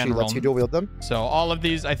arms that actually lets you dual wield them? So all of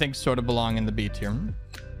these, I think, sort of belong in the B tier.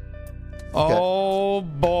 Okay. Oh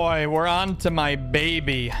boy, we're on to my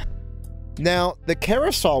baby. Now the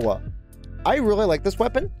Kurosawa, I really like this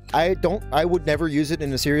weapon. I would never use it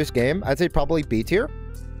in a serious game. I'd say probably B tier.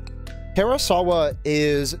 Kurosawa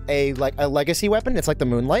is a legacy weapon. It's like the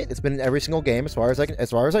Moonlight. It's been in every single game as far as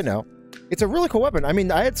I know. It's a really cool weapon. I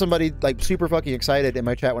mean, I had somebody like super fucking excited in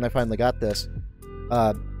my chat when I finally got this.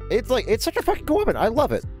 It's such a fucking cool weapon. I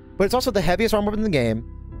love it. But it's also the heaviest arm weapon in the game,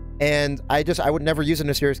 and I would never use it in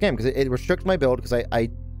a serious game because it restricts my build because I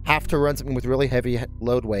have to run something with really heavy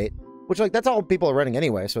load weight, which like that's all people are running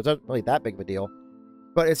anyway, so it's not really that big of a deal.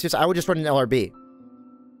 But it's just I would just run an LRB.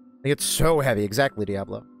 Like, it's so heavy. Exactly,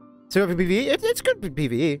 Diablo. So for PvE, it's good for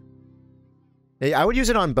PvE. I would use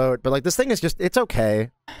it on boat, but like this thing is just, it's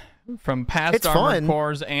okay. From past armored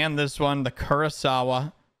cores and this one, the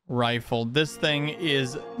Kurosawa rifle. This thing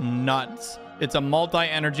is nuts. It's a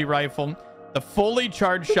multi-energy rifle. The fully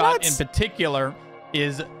charged shot in particular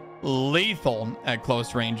is lethal at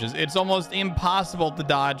close ranges. It's almost impossible to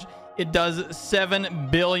dodge. It does 7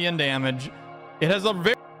 billion damage. It has a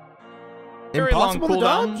very long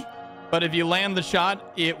cooldown. But if you land the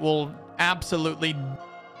shot, it will absolutely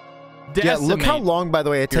decimate. Yeah, look how long, by the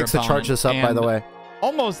way, it takes to charge this up, by the way.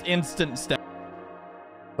 Almost instant step.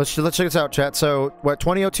 Let's check this out, chat. So, what,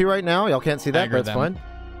 2002 right now? Y'all can't see that, but it's fine.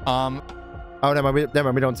 Oh, never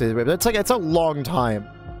mind, we don't see it. It's a long time.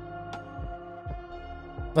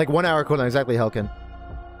 Like 1 hour cooldown, exactly, Helkin.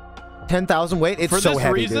 10,000 weight, it's so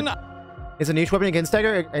heavy, dude. It's a niche weapon against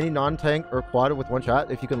Dagger, any non-tank or quad with 1 shot,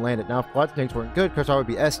 if you can land it. Now, if quad tanks weren't good, Kyorai would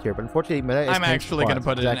be S tier, but unfortunately, I'm actually going to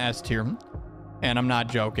put it in S tier, and I'm not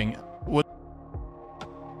joking.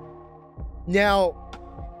 Now,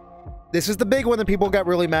 this is the big one that people got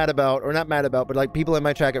really mad about, or not mad about, but like people in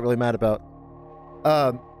my chat get really mad about.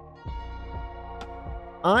 I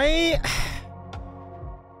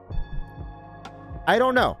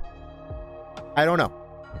don't know. I don't know.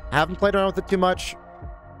 I haven't played around with it too much.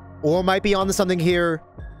 Or might be onto something here.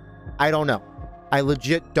 I don't know. I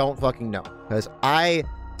legit don't fucking know. Because I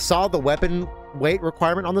saw the weapon weight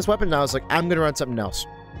requirement on this weapon, and I was like, I'm going to run something else.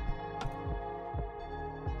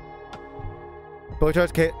 Fully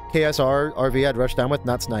charged KSRV I'd rush down with,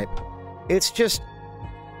 not snipe. It's just...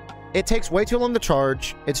 It takes way too long to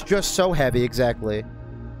charge. It's just so heavy, exactly.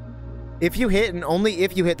 If you hit, and only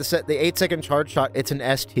if you hit the 8-second charge shot, it's an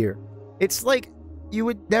S tier. It's like, you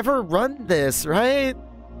would never run this, right?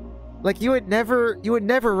 Like, you would never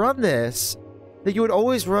run this. Like, you would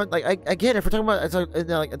always run, like, again, if we're talking about,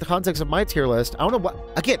 like, the context of my tier list, I don't know what,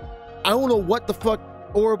 again, I don't know what the fuck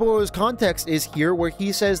Ouroboros context is here, where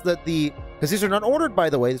he says that because these are not ordered, by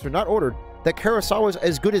the way, these are not ordered, that Kurosawa is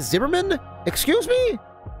as good as Zimmerman? Excuse me?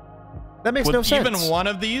 That makes no sense. Even one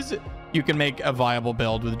of these, you can make a viable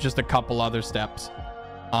build with just a couple other steps.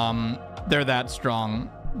 They're that strong.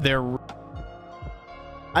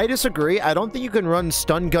 I disagree. I don't think you can run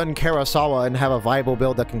stun gun Kurosawa and have a viable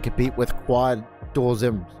build that can compete with quad dual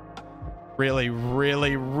Zims. Really,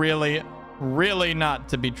 really, really, really not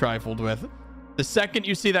to be trifled with. The second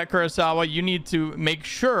you see that Kurosawa, you need to make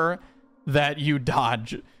sure that you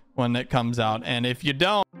dodge when it comes out. And if you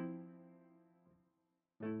don't...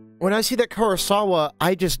 When I see that Kurosawa,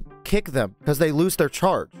 I just kick them because they lose their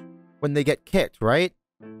charge when they get kicked, right?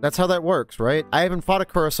 That's how that works, right? I haven't fought a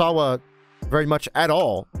Kurosawa very much at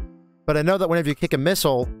all, but I know that whenever you kick a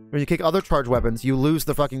missile, when you kick other charge weapons, you lose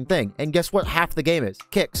the fucking thing. And guess what half the game is?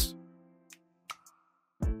 Kicks.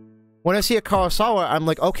 When I see a Kurosawa, I'm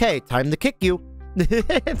like, okay, time to kick you.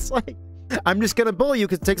 It's like, I'm just gonna bully you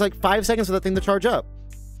because it takes like 5 seconds for that thing to charge up.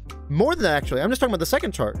 More than that, actually. I'm just talking about the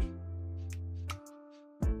second charge.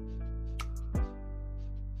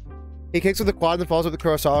 He kicks with the quad and then falls with the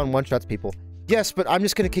Kurosawa and one-shots people. Yes, but I'm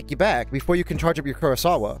just gonna kick you back before you can charge up your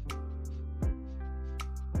Kurosawa.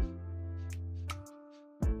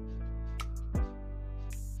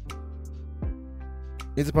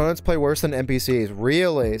 These opponents play worse than NPCs.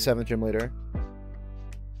 Really, 7th Gym Leader.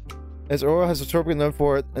 As Aurora has historically been known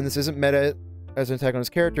for it, and this isn't meta as an attack on his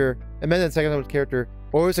character, and meta as an attack on his character,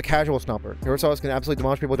 Aurora is a casual stomper. Kurosawas can absolutely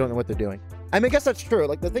demolish people who don't know what they're doing. I mean, I guess that's true.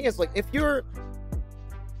 Like, the thing is, like, if you're...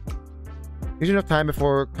 There's enough time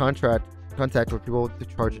before contact with people to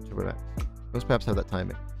charge it to max. Those perhaps have that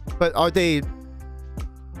timing. But are they...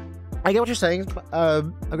 I get what you're saying. I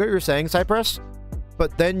get what you're saying, Cypress.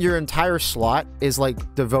 But then your entire slot is,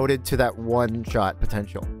 like, devoted to that one-shot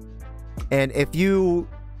potential. And if you...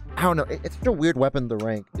 I don't know. It's such a weird weapon to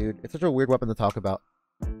rank, dude. It's such a weird weapon to talk about.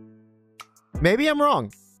 Maybe I'm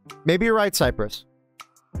wrong. Maybe you're right, Cypress.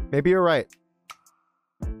 Maybe you're right.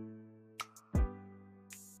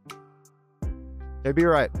 Maybe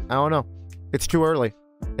you're right. I don't know. It's too early.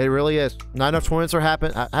 It really is. Not enough tournaments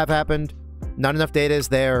have happened. Not enough data is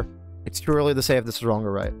there. It's too early to say if this is wrong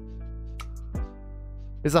or right.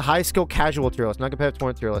 This is a high-skill casual tier list, not competitive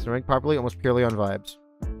tournament tier list. And ranked properly, almost purely on vibes.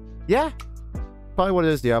 Yeah. Probably what it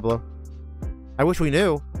is, Diablo. I wish we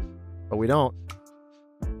knew, but we don't.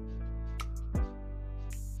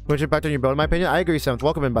 Push it back on your build, in my opinion. I agree, 7th.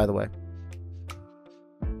 Welcome in, by the way.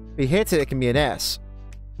 If he hits it, it can be an S.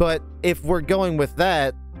 But if we're going with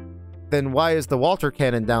that, then why is the Walter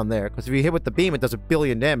cannon down there? Because if you hit with the beam, it does 1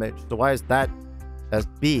 billion damage. So why is that as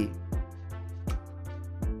B?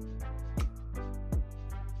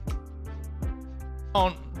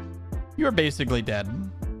 Oh, you're basically dead.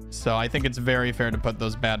 So I think it's very fair to put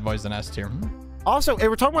those bad boys in S tier. Also, if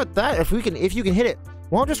we're talking about that, if you can hit it,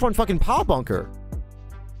 why don't just run fucking PILEBUNKER?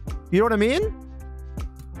 You know what I mean?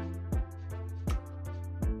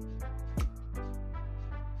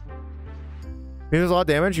 It does a lot of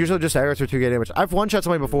damage. Usually just aggroes for 2k damage. I've one-shot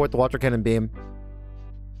somebody before with the Water Cannon Beam.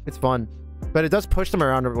 It's fun. But it does push them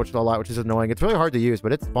around which is a lot, which is annoying. It's really hard to use,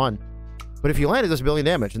 but it's fun. But if you land, it does 1 billion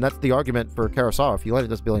damage, and that's the argument for Kurosawa. If you land, it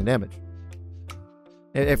does 1 billion damage.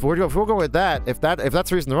 If we're going with that, if that's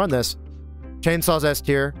the reason to run this, Chainsaw's S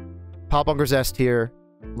tier, PILEBUNKER's S tier,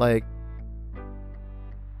 like,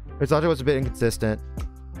 Rizzato was a bit inconsistent.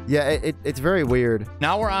 Yeah, it's very weird.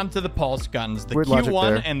 Now we're on to the pulse guns, the Weird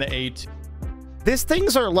Q1 and the A2. These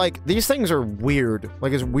things are weird.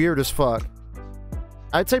 Like, it's weird as fuck.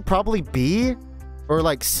 I'd say probably B or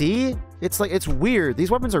like C. It's like, it's weird.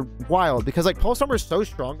 These weapons are wild because like pulse armor is so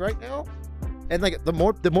strong right now. And like the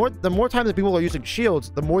more time that people are using shields,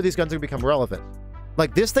 the more these guns are gonna become relevant.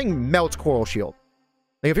 Like this thing melts Coral Shield.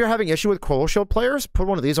 Like if you're having issue with Coral Shield players, put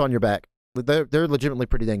one of these on your back. They're legitimately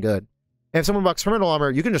pretty dang good. And if someone bucks terminal armor,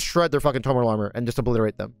 you can just shred their fucking terminal armor and just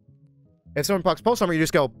obliterate them. If someone bucks pulse armor, you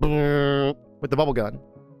just go with the bubble gun.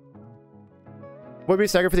 Would be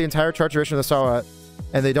staggered for the entire charge duration of the Sawa,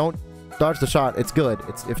 and they don't dodge the shot. It's good.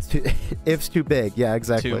 It's too big. Yeah,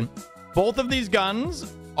 exactly. Both of these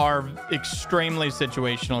guns are extremely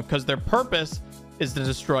situational because their purpose is to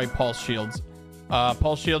destroy pulse shields.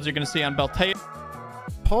 Pulse shields you're going to see on Beltane.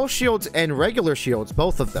 Pulse shields and regular shields,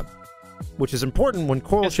 both of them, which is important when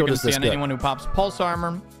coral shield is this good. Anyone who pops pulse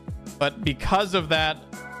armor, but because of that,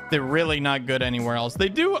 they're really not good anywhere else. They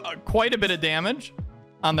do quite a bit of damage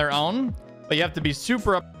on their own, but you have to be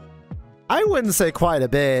super up. I wouldn't say quite a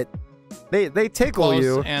bit. They tickle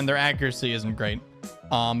you, and their accuracy isn't great.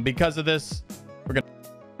 Because of this, we're gonna.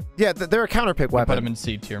 Yeah, they're a counterpick weapon. Put them in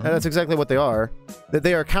C tier. And that's exactly what they are.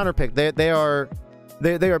 They are counterpick. They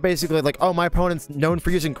are basically like, oh, my opponent's known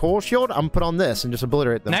for using coral shield. I'm gonna put on this and just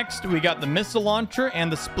obliterate them. Next, we got the missile launcher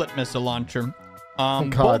and the split missile launcher.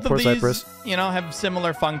 God, both of these, Cypress. you know, have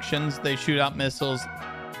similar functions. They shoot out missiles.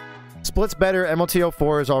 Split's better.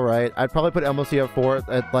 MLTO4 is all right. I'd probably put MLTO4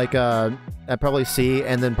 at like at probably C,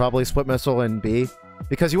 and then probably split missile in B,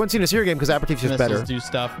 because you wouldn't see in a serious game because Aperitif's just better. Do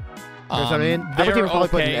stuff. You know what I mean? They're probably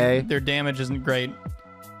put in okay. A. Their damage isn't great,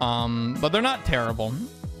 but they're not terrible.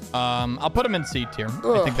 I'll put them in C tier.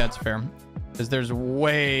 Ugh. I think that's fair, because there's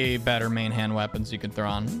way better main hand weapons you can throw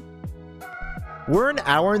on. We're an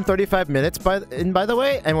hour and 35 minutes by the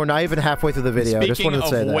way, and we're not even halfway through the video. Speaking just wanted to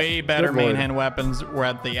say of that. way better Good main Lord. hand weapons, we're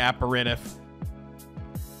at the Aperitif.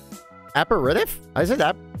 Aperitif? I said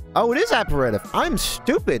oh, it is Aperitif. I'm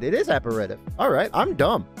stupid. It is Aperitif. All right, I'm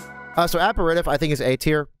dumb. So Aperitif, I think, is A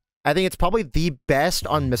tier. I think it's probably the best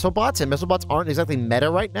on missile bots, and missile bots aren't exactly meta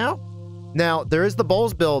right now. Now, there is the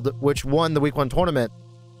Bulls build, which won the Week 1 tournament.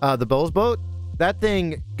 The Bulls boat, that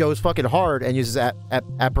thing goes fucking hard and uses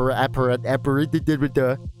Aperitif,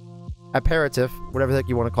 whatever the heck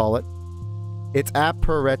you want to call it. It's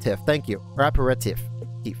Aperitif. Thank you. Or Aperitif.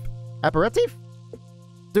 Aperitif?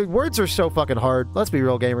 Dude, words are so fucking hard. Let's be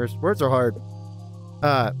real, gamers. Words are hard.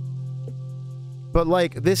 But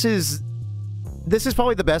like, this is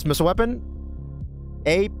probably the best missile weapon.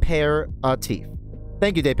 Aperitif.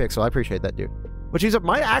 Thank you, Daypixel. I appreciate that, dude. Which is, it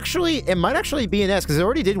might actually be an S, because it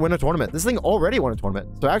already did win a tournament. This thing already won a tournament.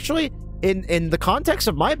 So actually, in the context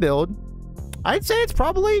of my build, I'd say it's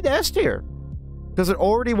probably the S tier, because it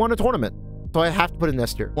already won a tournament. So I have to put it in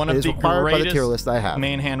S tier. One of the required by the tier list I have.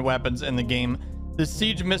 main hand weapons in the game. The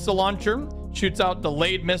Siege missile launcher shoots out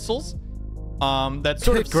delayed missiles that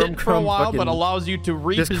sort of sit for a while, but allows you to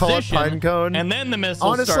reposition. Just call it pine cone. And then the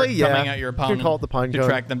missiles start coming at your opponent you call it the pine to cone.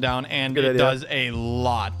 track them down. And Good it idea. does a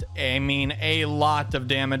lot. I mean, a lot of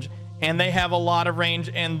damage. And they have a lot of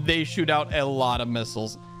range, and they shoot out a lot of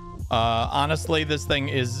missiles. Honestly, this thing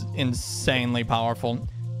is insanely powerful.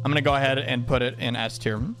 I'm going to go ahead and put it in S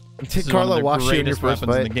tier. This is one of the greatest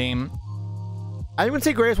weapons in the game. I wouldn't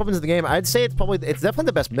say greatest weapons in the game. I'd say it's definitely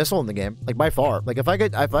the best missile in the game, like by far. Like if I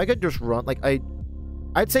could just run, like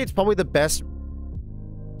I'd say it's probably the best.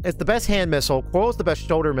 It's the best hand missile. Coral's the best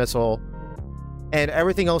shoulder missile, and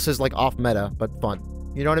everything else is like off meta but fun.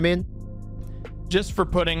 You know what I mean? Just for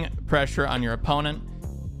putting pressure on your opponent,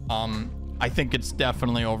 I think it's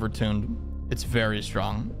definitely overtuned. It's very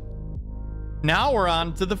strong. Now we're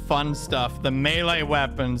on to the fun stuff, the melee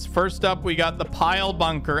weapons. First up, we got the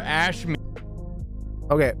PILEBUNKER Ash.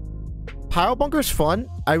 Okay, PILEBUNKER's fun.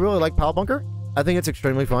 I really like PILEBUNKER. I think it's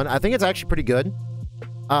extremely fun. I think it's actually pretty good.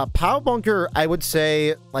 PILEBUNKER, I would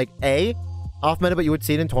say like A, off meta, but you would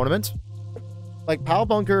see it in tournaments. Like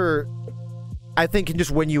PILEBUNKER, I think can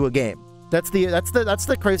just win you a game. That's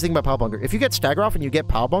the crazy thing about PILEBUNKER. If you get stagger off and you get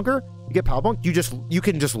PILEBUNKER, you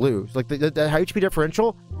can just lose. Like the HP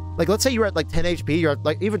differential. Like let's say you're at like 10 HP, you're at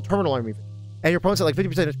like even terminal armor, and your opponent's at like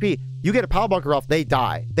 50% HP. You get a PILEBUNKER off, they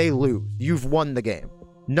die, they lose. You've won the game.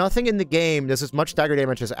 Nothing in the game does as much stagger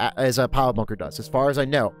damage as a PILEBUNKER does, as far as I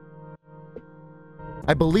know.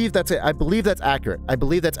 I believe that's it. I believe that's accurate.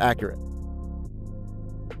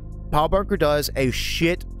 PILEBUNKER does a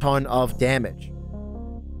shit ton of damage.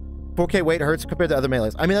 4K weight hurts compared to other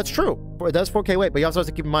melees. I mean, that's true. It does 4K weight, but you also have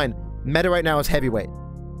to keep in mind, meta right now is heavyweight.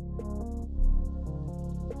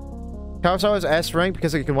 Kyorai is S rank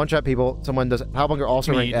because it can one-shot people. Someone does PILEBUNKER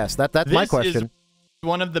also rank S. That's my question. Is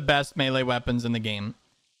one of the best melee weapons in the game.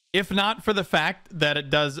 If not for the fact that it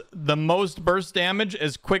does the most burst damage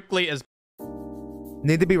as quickly as...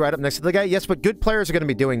 Need to be right up next to the guy? Yes, but good players are going to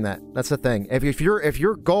be doing that. That's the thing. If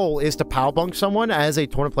your goal is to PILEBUNK someone as a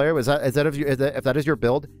tournament player, if that is your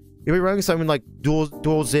build, you'll be running something like dual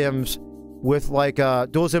Zims with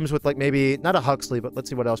like maybe not a Huxley, but let's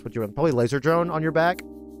see what else would you run. Probably laser drone on your back,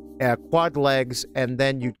 quad legs, and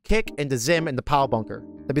then you'd kick into Zim into PILEBUNKER.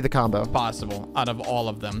 That'd be the combo. Possible out of all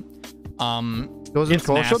of them. It's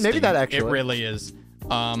nasty. Maybe that actually. It really is.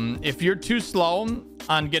 If you're too slow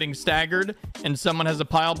on getting staggered and someone has a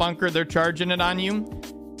PILEBUNKER, they're charging it on you.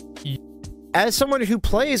 As someone who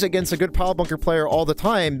plays against a good PILEBUNKER player all the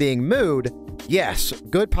time, being Mood, yes,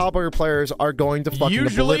 good PILEBUNKER players are going to fucking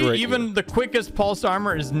usually even the quickest pulse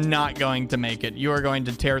armor is not going to make it. You are going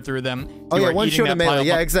to tear through them. Oh yeah, one shot of melee.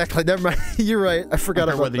 Yeah, exactly. Never mind. You're right. I forgot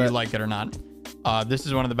about whether you like it or not. This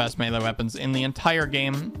is one of the best melee weapons in the entire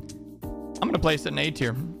game. I'm gonna place it in A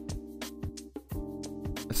tier.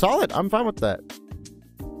 Solid. I'm fine with that.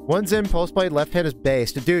 One Zim pulse blade, left hand is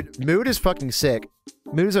based. Dude, Mood is fucking sick.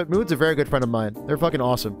 Mood's a very good friend of mine. They're fucking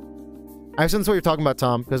awesome. I sense what you're talking about,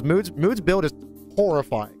 Tom, because Mood's build is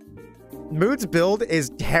horrifying. Mood's build is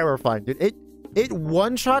terrifying, dude. It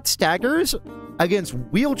one-shot staggers against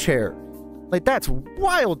wheelchair. Like, that's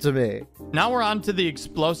wild to me. Now we're on to the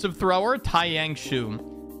explosive thrower, Taiyang Shu.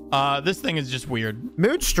 This thing is just weird.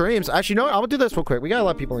 Mood streams. Actually, you know what? I'll do this real quick. We got a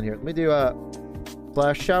lot of people in here. Let me do a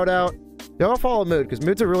flash shout out. Y'all follow Mood, because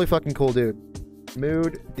Mood's a really fucking cool dude.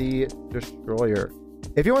 Mood the Destroyer.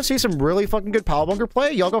 If you want to see some really fucking good PILEBUNKER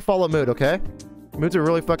play, y'all go follow Mood, okay? Mood's a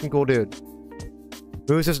really fucking cool dude.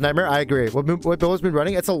 Mood's just nightmare. I agree. What build has been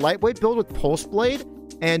running? It's a lightweight build with Pulse Blade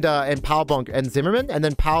and PILEBUNKER and Zimmerman, and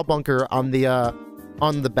then PILEBUNKER on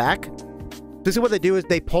the back. This is what they do: is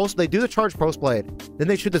they do the charge Pulse Blade, then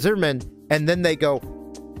they shoot the Zimmerman, and then they go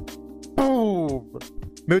boom.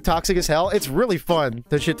 Mood toxic as hell. It's really fun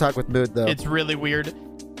to shit talk with Mood, though. It's really weird.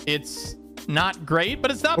 It's not great,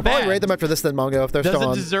 but it's not we'll bad. Probably rate them after this then, Mongo, if they're still on.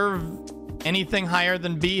 Does it deserve anything higher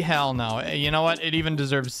than B? Hell no. You know what? It even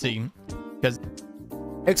deserves C. Because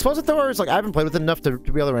explosive throwers, like, I haven't played with it enough to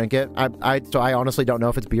be able to rank it. So I honestly don't know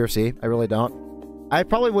if it's B or C. I really don't. I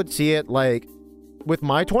probably would see it, like, with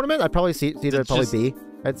my tournament, I'd probably see it at probably B,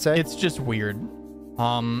 I'd say. It's just weird.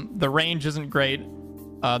 The range isn't great.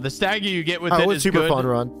 The stagger you get with it is super good, fun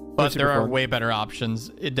run. But there are way better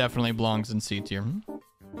options. It definitely belongs in C tier.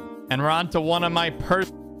 And we're on to one of my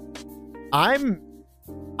I'm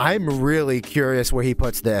really curious where he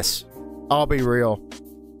puts this. I'll be real.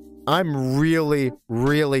 I'm really,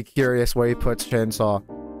 really curious where he puts Chainsaw.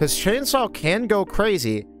 Because Chainsaw can go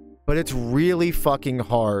crazy, but it's really fucking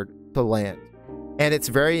hard to land. And it's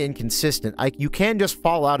very inconsistent. You can just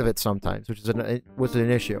fall out of it sometimes, which is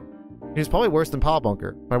an issue. He's probably worse than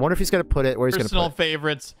PILEBUNKER. But I wonder if he's going to put it where he's going to put it. Personal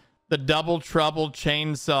favorites. The Double Trouble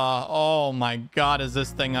Chainsaw. Oh my god, is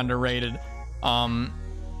this thing underrated.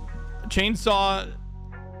 Chainsaw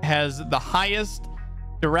has the highest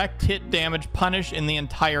direct hit damage punish in the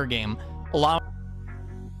entire game.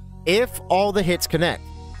 If all the hits connect.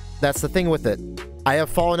 That's the thing with it. I have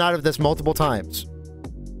fallen out of this multiple times.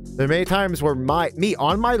 There are many times where me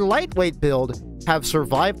on my lightweight build have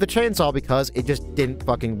survived the Chainsaw because it just didn't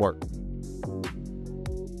fucking work.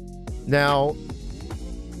 Now,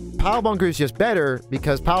 PILEBUNKER is just better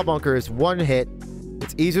because PILEBUNKER is one hit.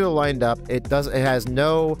 It's easier to line up. It has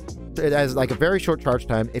like a very short charge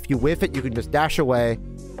time. If you whiff it, you can just dash away.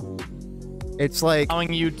 It's like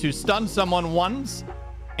allowing you to stun someone once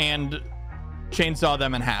and chainsaw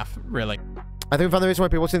them in half, really. I think we found the reason why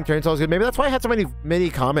people think Chainsaw is good. Maybe that's why I had so many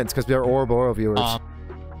comments, because they're Ouroboros viewers. Well,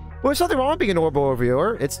 there's nothing wrong with being an Ouroboros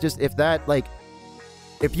viewer. It's just if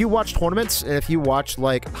you watch tournaments and if you watch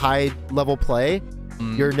like high level play,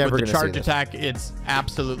 you're never going to see charge attack. It's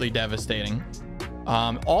absolutely devastating.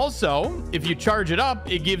 Also, if you charge it up,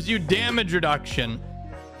 it gives you damage reduction.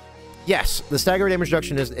 Yes, the stagger damage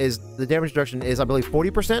reduction is I believe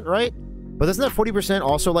 40%, right? But doesn't that 40%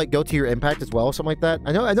 also like go to your impact as well, something like that?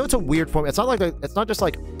 I know it's a weird formula. It's not like it's not just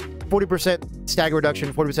like 40% stagger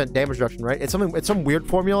reduction, 40% damage reduction, right? It's some weird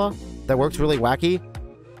formula that works really wacky.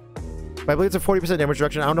 But I believe it's a 40% damage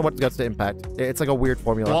reduction. I don't know what gets to impact. It's like a weird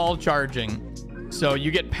formula. While charging. So you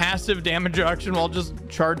get passive damage reduction while just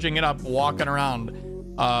charging it up, walking around.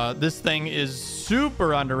 This thing is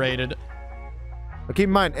super underrated. But keep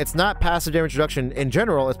in mind, it's not passive damage reduction in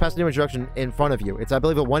general. It's passive damage reduction in front of you. It's, I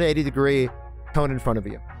believe, a 180-degree cone in front of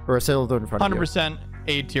you. Or a cylinder in front of you. 100%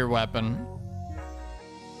 A-tier weapon.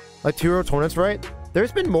 Like 2-row tournaments, right?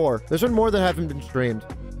 There's been more. There's been more that haven't been streamed.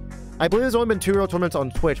 I believe there's only been 2-row tournaments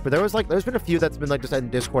on Twitch, but there's been a few that's been like just in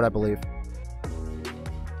Discord, I believe.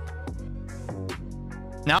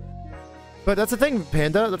 Now, but that's the thing,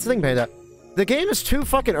 Panda. That's the thing, Panda. The game is too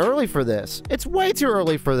fucking early for this. It's way too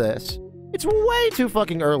early for this. It's way too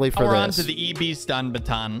fucking early for this. We're on to the EB stun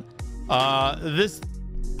baton. This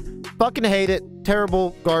fucking hate it.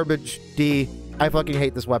 Terrible garbage D. I fucking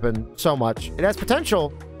hate this weapon so much. It has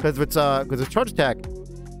potential because it's charge attack.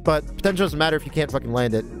 but potential doesn't matter if you can't fucking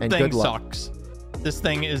land it. And good luck. Sucks. This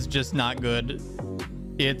thing is just not good.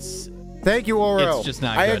 It's... Thank you, Oro. It's just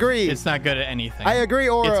not good. I agree. It's not good at anything. I agree,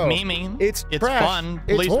 Oro. It's meming. It's fun.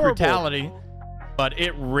 Police brutality. But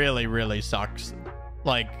it really, really sucks.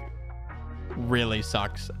 Like, really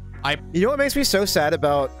sucks. You know what makes me so sad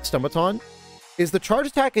about Stumbaton? Is the charge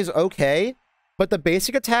attack is okay, but the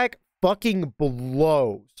basic attack fucking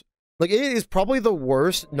blows. Like, it is probably the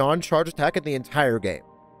worst non-charge attack in the entire game.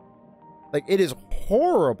 Like, it is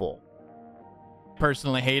horrible.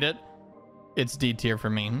 Personally hate it. It's D tier for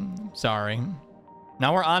me. Sorry.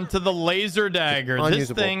 Now we're on to the laser dagger.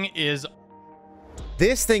 This thing is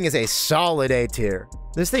a solid A tier.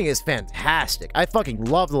 This thing is fantastic. I fucking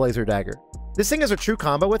love the laser dagger. This thing has a true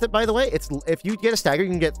combo with it, by the way. It's if you get a stagger, you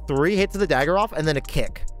can get 3 hits of the dagger off and then a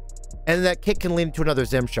kick. And then that kick can lead to another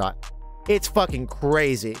Zim shot. It's fucking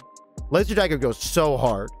crazy. Laser dagger goes so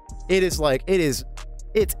hard. It is like, it's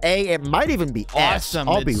A, it might even be S. Awesome.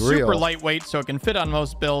 I'll be real. It's super lightweight, so it can fit on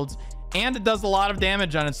most builds. And it does a lot of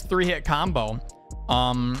damage on its 3-hit combo.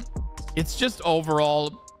 It's just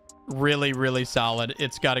overall really, really solid.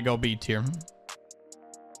 It's got to go B tier.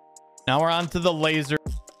 Now we're on to the laser.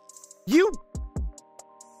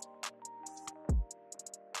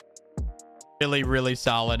 Really, really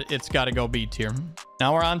solid. It's got to go B tier.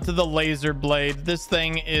 Now we're on to the laser blade. This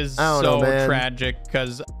thing is so tragic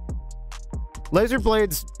because laser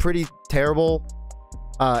blade's pretty terrible.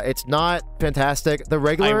 It's not fantastic. The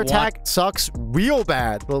regular attack sucks real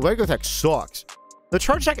bad. The regular attack sucks. The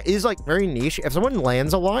charge attack is like very niche. If someone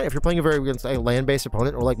lands a lot, if you're playing against a land-based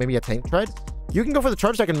opponent or like maybe a tank tread, you can go for the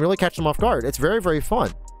charge attack and really catch them off guard. It's very, very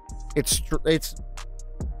fun. It's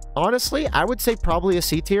honestly, I would say probably a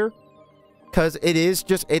C tier because it is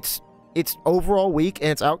just it's overall weak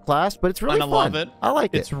and it's outclassed, but it's really fun. I love it. I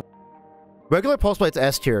like it. Regular pulse blade's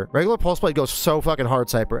S tier. Regular pulse blade goes so fucking hard,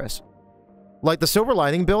 Cypress. Like the silver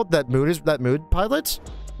lining build that mood pilots,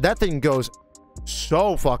 that thing goes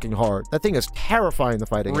so fucking hard. That thing is terrifying to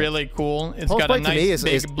fight against. Really cool. It's got a nice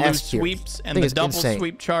big blue sweeps and the double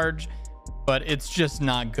sweep charge, but it's just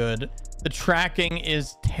not good. The tracking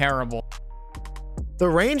is terrible. The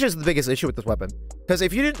range is the biggest issue with this weapon. Because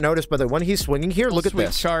if you didn't notice, by the way, when he's swinging here, look at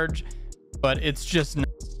this. Charge, but it's just not...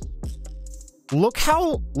 Look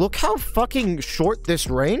how fucking short this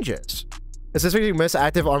range is. Is this where you miss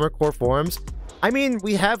active armor core forms? I mean,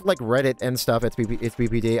 we have like Reddit and stuff. It's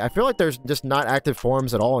BPD. I feel like there's just not active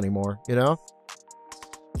forums at all anymore, you know?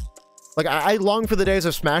 Like, I long for the days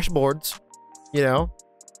of Smash boards, you know?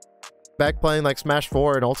 Back playing like Smash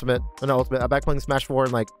 4 and Ultimate. No, Ultimate. Back playing Smash 4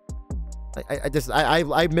 and like...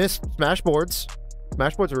 I miss Smash boards.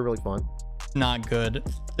 Smash boards were really fun. Not good.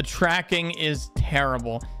 The tracking is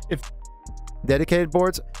terrible. If dedicated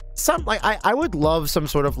boards, I would love some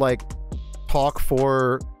sort of like talk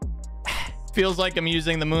for... Feels like I'm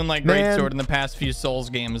using the Moonlight Greatsword in the past few Souls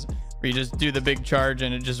games where you just do the big charge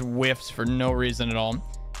and it just whiffs for no reason at all.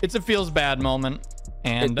 It's a feels bad moment,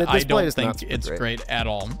 and I don't think it's great at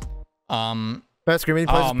all. Best Screaming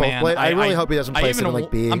plays Blade. I really hope he doesn't play something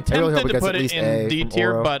like B. I'm tempted to put it in D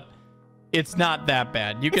tier, but it's not that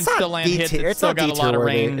bad. You can still land hits. It's still got a lot of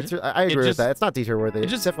range. I agree with that. It's not D tier worthy. It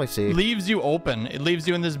just definitely C. Leaves you open. It leaves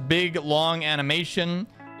you in this big, long animation.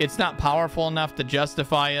 It's not powerful enough to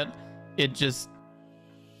justify it. It just...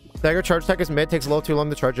 Dagger charge attack is mid, takes a little too long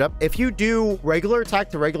to charge up. If you do regular attack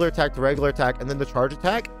to regular attack to regular attack and then the charge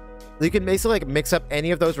attack, you can basically like mix up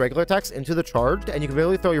any of those regular attacks into the charged and you can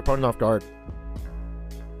really throw your opponent off guard.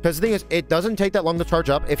 Because the thing is, it doesn't take that long to charge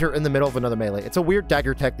up if you're in the middle of another melee. It's a weird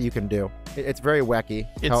dagger tech that you can do. It's very wacky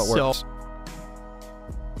how it works.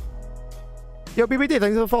 Yo, BBD,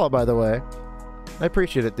 thanks for the follow, by the way. I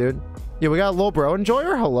appreciate it, dude. Yeah, we got a little bro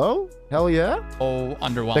enjoyer. Hello? Hell yeah. Oh,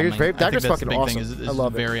 underwhelming. Dagger's fucking awesome. I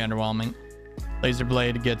love it. Very underwhelming. Laser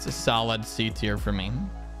Blade gets a solid C tier for me.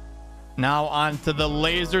 Now on to the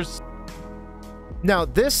lasers. Now,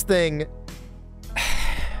 this thing...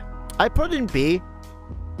 I put it in B.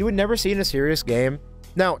 You would never see in a serious game.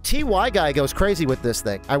 Now, TY Guy goes crazy with this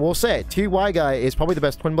thing. I will say, TY Guy is probably the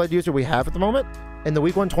best Twin Blade user we have at the moment. In the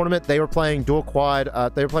Week 1 tournament, they were playing dual quad.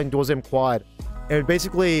 They were playing dual Zim quad. And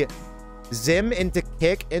basically... Zim into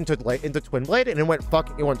kick into Twin Blade, and it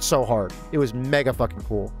went so hard. It was mega fucking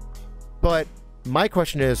cool. But my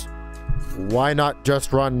question is, why not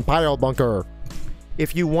just run PILEBUNKER?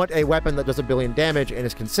 If you want a weapon that does 1 billion damage and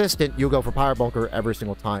is consistent, you go for PILEBUNKER every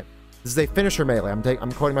single time. This is a finisher melee.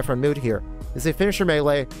 I'm quoting my friend Mood here. This is a finisher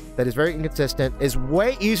melee that is very inconsistent, is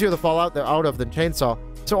way easier to fall out of than Chainsaw.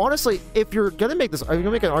 So honestly, if you're gonna make this, you're gonna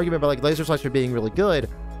make an argument about like Laser Slicer being really good,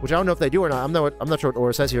 which I don't know if they do or not. I'm not sure what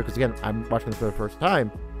Aura says here because again, I'm watching this for the first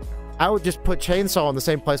time. I would just put Chainsaw in the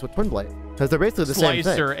same place with Twin Blade, because they're basically the same thing.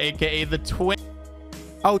 Slicer, aka the Twin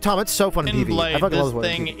Oh, Tom, it's so fun to PvP. Blade. This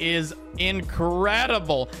thing is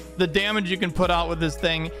incredible. The damage you can put out with this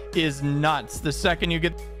thing is nuts. The second you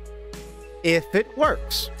get... If it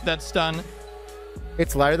works. That's done.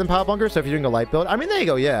 It's lighter than PILEBUNKER, so if you're doing a light build... I mean, there you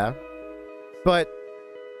go, yeah. But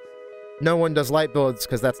no one does light builds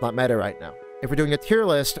because that's not meta right now. If we're doing a tier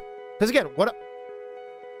list... Because again, what...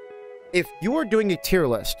 If you are doing a tier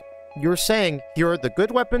list, you're saying, here are the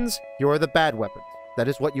good weapons, here are the bad weapons. That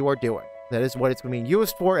is what you are doing. That is what it's going to be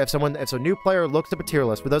used for if a new player looks up a tier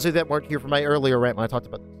list. For those of you that weren't here for my earlier rant when I talked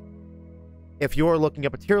about this. If you are looking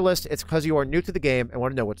up a tier list, it's because you are new to the game and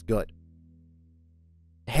want to know what's good.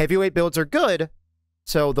 Heavyweight builds are good,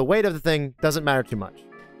 so the weight of the thing doesn't matter too much.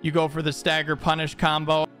 You go for the stagger punish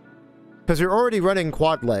combo. Because you're already running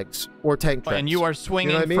quad legs or tank tricks. And you are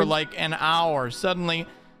swinging for like an hour. Suddenly,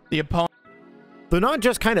 the opponent... They're not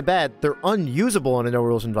just kind of bad, they're unusable in a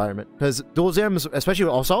no-rules environment. Because dual Zims, especially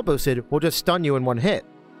with assault boosted, will just stun you in one hit.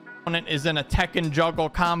 Opponent is in a Tekken juggle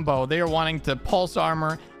combo. They are wanting to pulse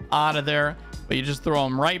armor out of there, but you just throw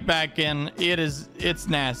them right back in. It's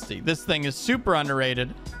nasty. This thing is super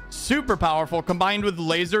underrated, super powerful, combined with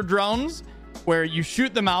laser drones, where you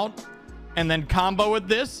shoot them out and then combo with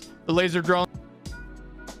this, the laser drone.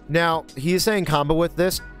 Now, he's saying combo with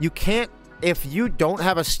this. You can't, if you don't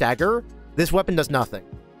have a stagger, this weapon does nothing.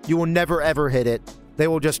 You will never ever hit it. They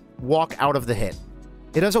will just walk out of the hit.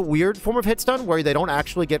 It has a weird form of hit stun where they don't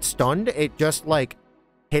actually get stunned. It just, like,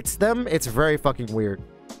 hits them. It's very fucking weird.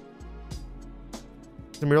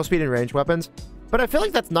 Some real speed and range weapons. But I feel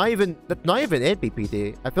like that's not even it,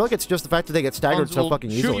 BPD. I feel like it's just the fact that they get staggered so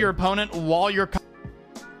fucking easily. Shoot your opponent while you're...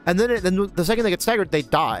 And then the second they get staggered, they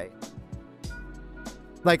die.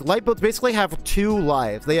 Like, light builds basically have two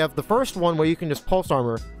lives. They have the first one where you can just pulse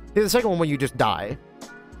armor. The second one where you just die.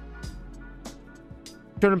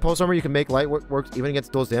 Turn in pulse armor, you can make light works even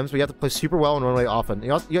against dual Zims, but you have to play super well and run away often.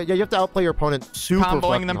 You have to outplay your opponent super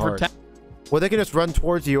fucking hard. For 10 Well, they can just run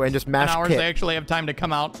towards you and just mash hours, kick. They actually have time to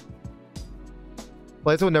come out.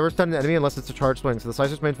 Blades will never stun an enemy unless it's a charge swing, so the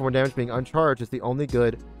slicer's main form of damage being uncharged is the only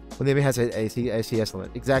good when the enemy has a CS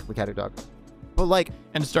limit. Exactly, Catadog. But like,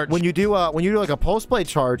 and start when you do like a pulse blade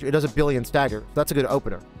charge, it does 1 billion stagger. So that's a good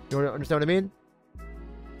opener. You understand what I mean?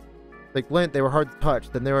 Like Glint, they were hard to touch.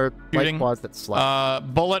 Then there were light quads that slap.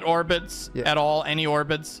 Bullet orbits at all, any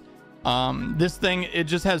orbits. This thing, it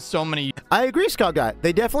just has so many. I agree, Scott Guy.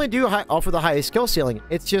 They definitely do offer the highest skill ceiling.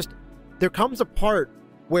 It's just there comes a part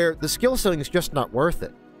where the skill ceiling is just not worth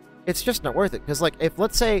it. It's just not worth it because, like,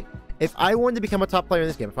 let's say if I wanted to become a top player in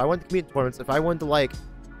this game, if I wanted to compete in tournaments, if I wanted to like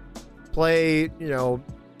play, you know,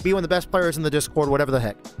 be one of the best players in the Discord, whatever the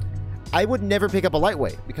heck, I would never pick up a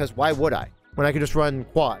lightweight because why would I when I could just run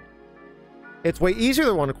quad? It's way easier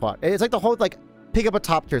than one quad. It's like the whole, like, pick up a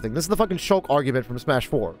top tier thing. This is the fucking Shulk argument from Smash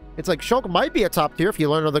 4. It's like, Shulk might be a top tier if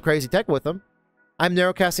you learn all the crazy tech with them. I'm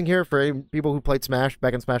narrowcasting here for people who played Smash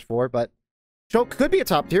back in Smash 4, but Shulk could be a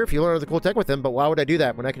top tier if you learn all the cool tech with him, but why would I do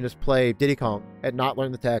that when I can just play Diddy Kong and not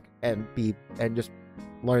learn the tech and just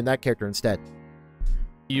learn that character instead?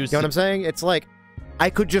 You know what I'm saying? It's like,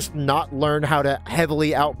 I could just not learn how to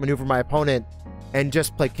heavily outmaneuver my opponent and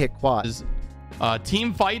just play kick quads.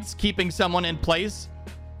 Team fights, keeping someone in place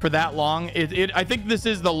for that long. I think this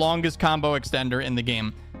is the longest combo extender in the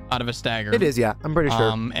game out of a stagger. It is, yeah. I'm pretty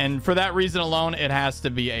sure. And for that reason alone, it has to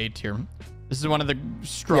be A tier. This is one of the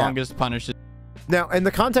strongest punishes. Now, in the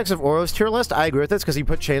context of Oro's tier list, I agree with this because he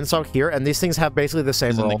put Chainsaw here, and these things have basically the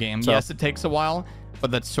same role in the game. So. Yes, it takes a while, but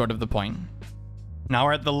that's sort of the point. Now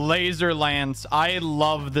we're at the Laser Lance. I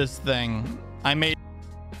love this thing.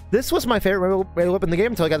 This was my favorite melee weapon in the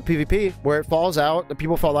game until I got the PvP, where it falls out. The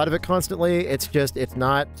people fall out of it constantly. It's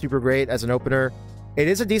not super great as an opener. It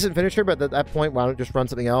is a decent finisher, but at that point, why don't just run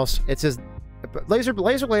something else? It's just Laser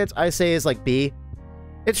Lance, I say, is like B.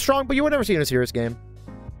 It's strong, but you would never see it in a serious game.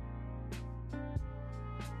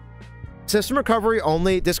 System recovery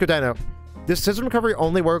only, Disco Dino. This system recovery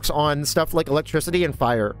only works on stuff like electricity and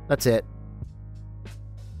fire. That's it.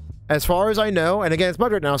 As far as I know, and again, it's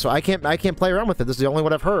bugged right now, so I can't play around with it. This is the only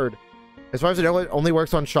one I've heard. As far as I know, it only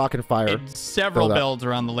works on shock and fire. Several builds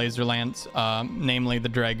around the Laser Lance, namely the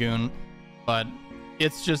Dragoon, but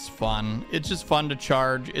it's just fun. It's just fun to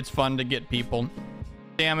charge. It's fun to get people.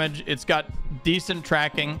 Damage, it's got decent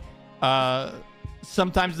tracking.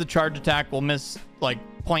 Sometimes the charge attack will miss, like,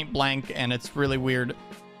 point blank, and it's really weird.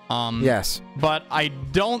 Yes. But I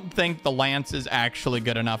don't think the Lance is actually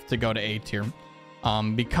good enough to go to A tier.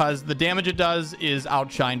 Because the damage it does is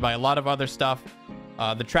outshined by a lot of other stuff.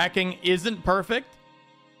 The tracking isn't perfect,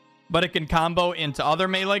 but it can combo into other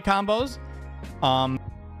melee combos.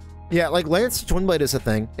 Yeah, like Lance Twin Blade is a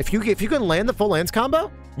thing. If you can land the full Lance combo,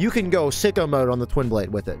 you can go sicko mode on the Twin Blade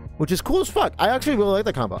with it, which is cool as fuck. I actually really like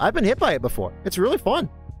the combo. I've been hit by it before. It's really fun.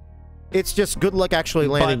 It's just good luck actually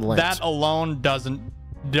landing Lance. That alone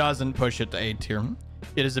doesn't push it to A tier.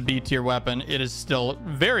 It is a B tier weapon. It is still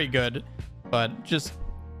very good, but just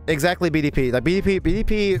exactly BDP. Like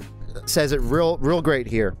BDP says it real great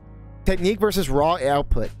here. Technique versus raw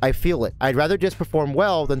output. I feel it. I'd rather just perform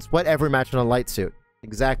well than sweat every match in a light suit.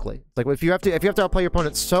 Exactly. It's like if you have to outplay your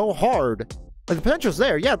opponent so hard, like the potential's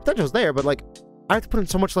there. Yeah, the potential's there, but like I have to put in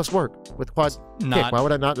so much less work with quad kick. Why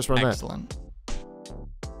would I not just run excellent.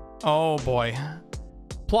 Oh boy.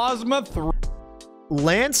 Plasma 3.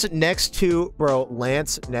 Lance next to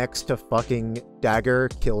fucking Dagger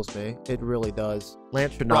kills me. It really does.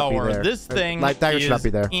 Lance should not be there. This thing like Dagger should not be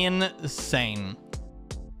there. Insane.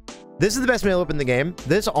 This is the best melee weapon in the game.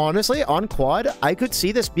 This, honestly, on quad, I could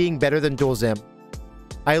see this being better than dual Zim.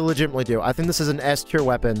 I legitimately do. I think this is an S tier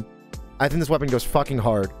weapon. I think this weapon goes fucking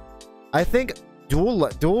hard. I think dual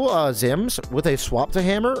Zims with a swap to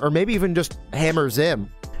hammer, or maybe even just hammer Zim,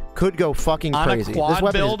 could go fucking crazy. On a quad this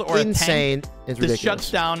weapon build is or insane. A tank, it's ridiculous. This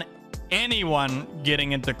shuts down anyone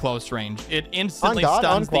getting into close range. It instantly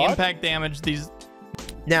stuns the impact damage.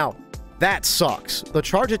 Now, that sucks. The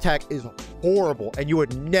charge attack is horrible, and you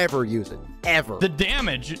would never use it, ever. The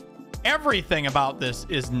damage, everything about this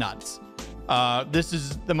is nuts. This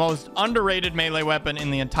is the most underrated melee weapon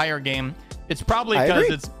in the entire game. It's probably because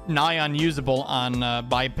it's nigh unusable on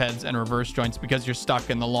bipeds and reverse joints because you're stuck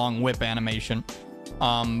in the long whip animation.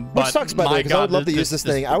 Which sucks, by the way, because I would love to use this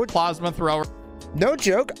thing. I would plasma thrower. No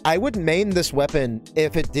joke, I would main this weapon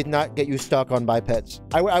if it did not get you stuck on bipeds.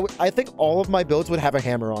 I think all of my builds would have a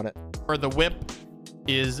hammer on it. Or the whip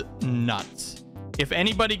is nuts. If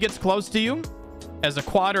anybody gets close to you, as a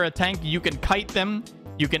quad or a tank, you can kite them.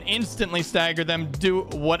 You can instantly stagger them, do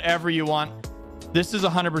whatever you want. This is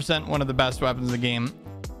 100% one of the best weapons in the game.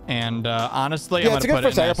 And honestly, yeah, I'm going to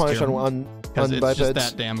put it in S tier on because it's bipeds. just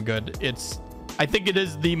that damn good. I think it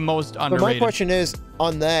is the most underrated. But my question is,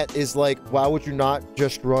 on that, is like, why would you not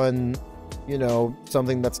just run, you know,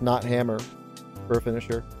 something that's not hammer for a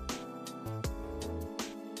finisher?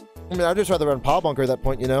 I mean, I'd just rather run PILEBUNKER at that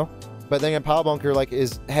point, you know? But then a PILEBUNKER, like,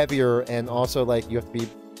 is heavier, and also, like, you have to be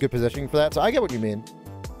good positioning for that. So I get what you mean.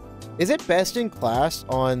 Is it best in class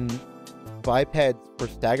on bipeds for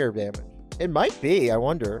stagger damage? It might be, I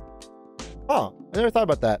wonder. Huh, I never thought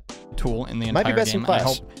about that. Tool in the entire game. I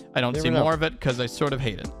hope I don't see more of it because I sort of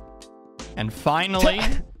hate it. And finally,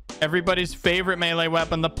 everybody's favorite melee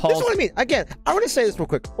weapon, the pulse. This is what I mean. Again, I want to say this real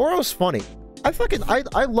quick. Oro's funny.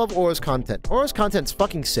 I love Oro's content. Oro's content's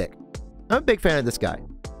fucking sick. I'm a big fan of this guy.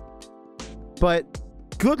 But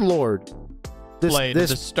good lord, the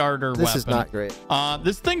starter weapon. This is not great.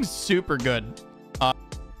 This thing's super good.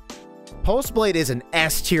 Pulse Blade is an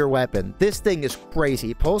S tier weapon. This thing is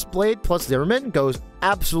crazy. Pulse Blade plus Zimmerman goes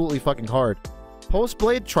absolutely fucking hard. Pulse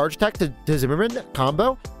Blade charge attack to Zimmerman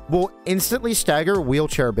combo will instantly stagger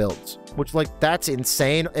wheelchair builds, which, like, that's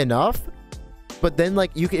insane enough. But then,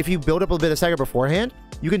 like, if you build up a bit of stagger beforehand,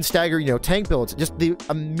 you can stagger, you know, tank builds. Just the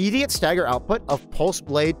immediate stagger output of Pulse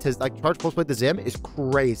Blade to, like, charge Pulse Blade to Zim is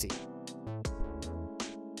crazy.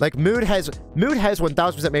 Like, Mood has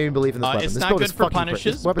 1000% made me believe in this weapon. It's this not good for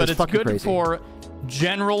punishes, but it's good for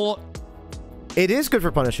general. It is good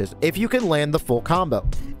for punishes if you can land the full combo.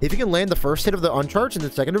 If you can land the first hit of the uncharge and the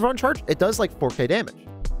second of uncharge, it does like 4k damage.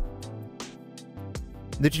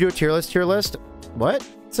 Did you do a tier list? What,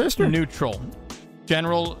 sister? Neutral.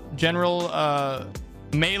 General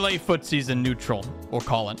melee footsies in neutral, we'll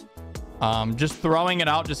call it. Just throwing it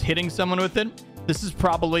out, just hitting someone with it. This is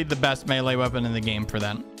probably the best melee weapon in the game for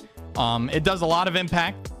that. It does a lot of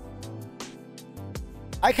impact.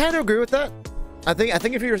 I kind of agree with that. I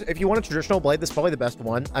think if you want a traditional blade, this is probably the best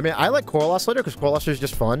one. I mean, I like Coral Oscillator because Coral Oscillator is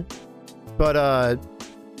just fun. But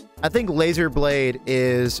I think Laser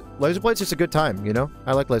Blade's just a good time, you know?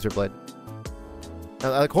 I like Laser Blade.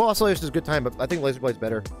 Coral Oscillator is a good time, but I think Laser Blade's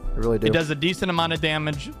better. I really do. It does a decent amount of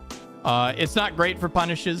damage. It's not great for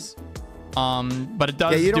punishes. But it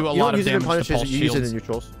does do a lot of damage to pulse shields. You use it in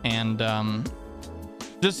neutrals. And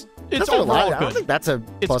just it's overall good. I don't think that's a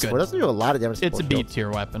plus 4. It doesn't do a lot of damage to It's a B tier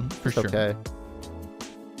weapon for sure. Okay.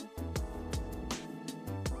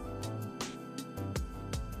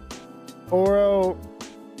 Oro,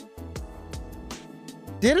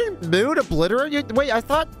 didn't Mood obliterate you? Wait, I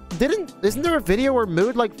thought isn't there a video where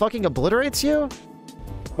Mood like fucking obliterates you?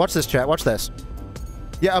 Watch this, chat. Watch this.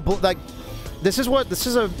 Yeah, like. This is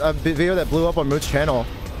a video that blew up on Mood's channel.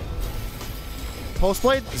 Pulse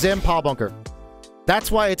Blade, Zim, PILEBUNKER.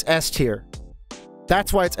 That's why it's S tier.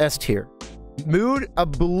 That's why it's S tier. Mood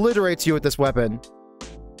obliterates you with this weapon.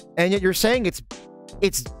 And yet you're saying it's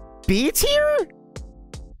B tier?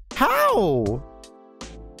 How?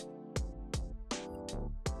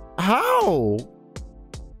 How?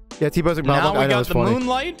 Yeah, T-posing Now I we know, got it's the funny.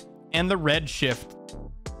 Moonlight and the Red Shift.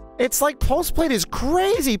 It's like Pulse Plate is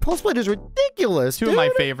crazy. Pulse Plate is ridiculous. Two of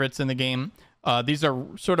my favorites in the game. These are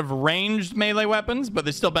sort of ranged melee weapons, but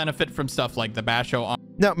they still benefit from stuff like the Basho.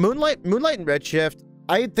 Now, Moonlight and Redshift,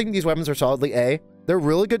 I think these weapons are solidly A. They're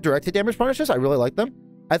really good directed damage punishes. I really like them.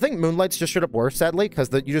 I think Moonlight's just straight up worse, sadly, because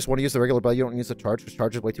you just want to use the regular blade. You don't use the charge, because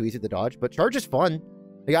charge is way too easy to dodge. But charge is fun.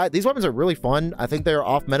 Yeah, these weapons are really fun. I think they're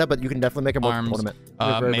off meta, but you can definitely make them work for tournament.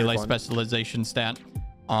 Very, melee very fun. specialization stat.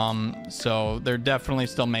 So they're definitely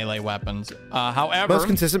still melee weapons. However, most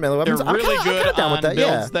consistent melee weapons. They're really good on that,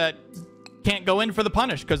 builds that can't go in for the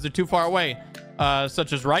punish because they're too far away,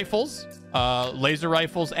 such as rifles, laser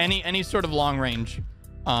rifles, any sort of long range.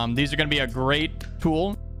 These are going to be a great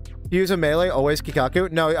tool. Use a melee, always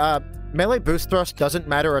Kikaku. No, melee boost thrust doesn't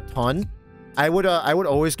matter a ton. I would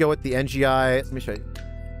always go with the NGI. Let me show you.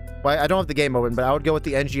 Well, I don't have the game open, but I would go with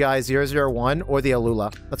the NGI 001 or the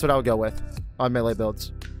Alula. That's what I would go with on melee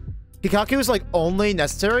builds. Kikaku is like only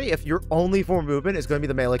necessary if your only form of movement is going to be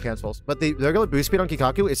the melee cancels. But the regular boost speed on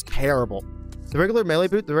Kikaku is terrible. The regular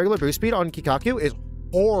boost speed on Kikaku is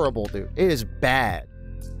horrible, dude. It is bad.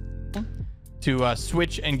 To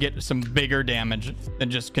switch and get some bigger damage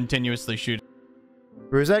than just continuously shooting.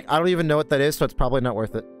 Ruzek, I don't even know what that is, so it's probably not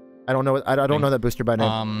worth it. I don't know. I don't know that booster by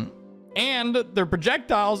name. And their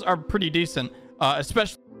projectiles are pretty decent,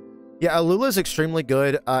 especially. Yeah, Alula is extremely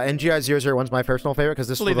good. NGI 001 is my personal favorite because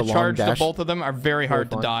this is for the long charge dash. Both of them are very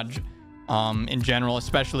hard to dodge, in general,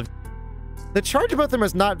 especially. The charge of both of them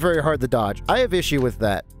is not very hard to dodge. I have issue with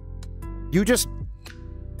that. You just,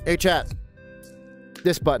 hey chat,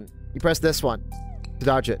 this button. You press this one to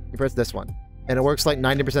dodge it. You press this one, and it works like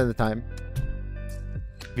 90% of the time.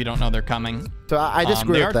 If you don't know they're coming. So I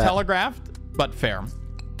disagree with that. They are telegraphed, but fair.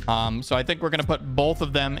 So I think we're going to put both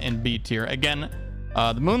of them in B tier. Again,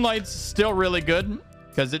 the Moonlight's still really good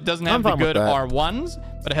because it doesn't have the good R1s,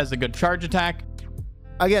 but it has a good charge attack.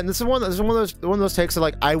 Again, this is one of those takes that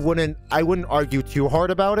like I wouldn't argue too hard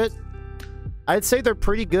about it. I'd say they're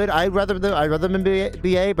pretty good. I'd rather them in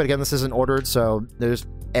BA, but again, this isn't ordered, so there's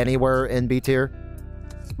anywhere in B tier.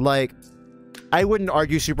 Like, I wouldn't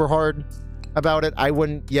argue super hard about it. I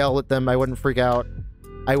wouldn't yell at them. I wouldn't freak out.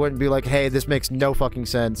 I wouldn't be like, hey, this makes no fucking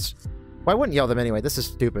sense. Well, I wouldn't yell at them anyway. This is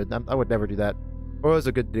stupid. I would never do that. Or was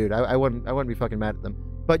a good dude. I wouldn't be fucking mad at them.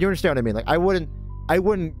 But you understand what I mean? Like, I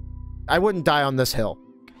wouldn't die on this hill.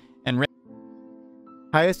 And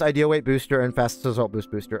highest ideal weight booster and fastest assault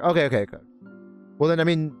booster. Okay. Well then, I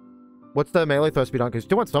mean, what's the melee throw speed on? Because you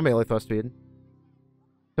do want some melee throw speed.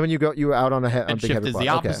 So when you out on a head, shift is the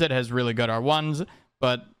opposite. Has really good R1s,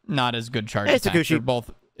 but not as good charge attacks. They're both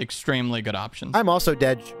extremely good options. I'm also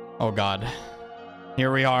dead. Oh god,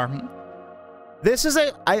 here we are. This is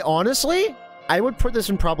I honestly would put this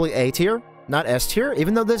in probably A tier, not S tier.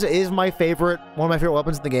 Even though this is my favorite, one of my favorite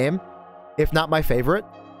weapons in the game, if not my favorite.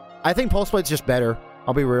 I think Pulse Blade's just better.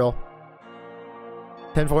 I'll be real.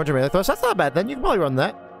 10-400 melee thrust. That's not bad. Then you can probably run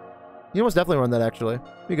that. You can almost definitely run that actually.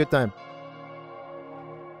 Be a good time.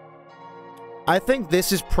 I think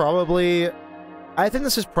this is probably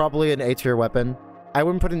an A tier weapon. I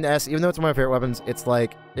wouldn't put it in S, even though it's one of my favorite weapons. It's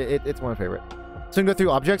like it's one of my favorite. So we can go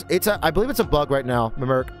through objects. I believe it's a bug right now,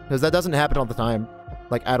 Mamerk, because that doesn't happen all the time,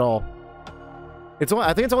 like at all.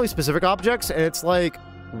 I think it's only specific objects, and it's like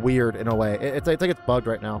weird in a way. It's like it's bugged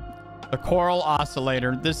right now. The Coral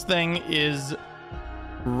Oscillator. This thing is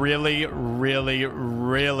really, really,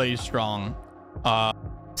 really strong.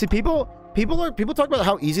 See, people talk about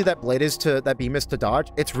how easy that beam is to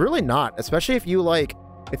dodge. It's really not, especially if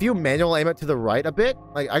you manual aim it to the right a bit.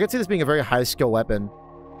 Like, I could see this being a very high skill weapon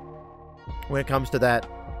when it comes to that,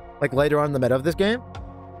 like later on in the meta of this game.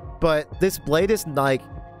 But this blade is like,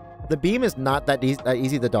 the beam is not that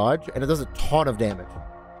easy to dodge, and it does a ton of damage.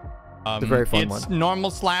 It's a very fun one. Normal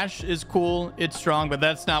slash is cool. It's strong, but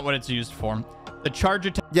that's not what it's used for. The charge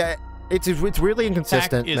attack. Yeah, it's really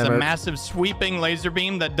inconsistent. Is a massive sweeping laser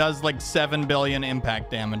beam that does like 7 billion impact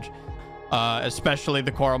damage, especially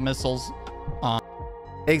the coral missiles.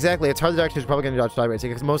 Exactly, it's hard to dodge because you're probably going to dodge sideways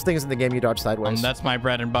because most things in the game you dodge sideways. That's my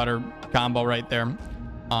bread and butter combo right there.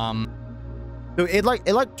 Dude, it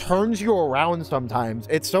like turns you around sometimes.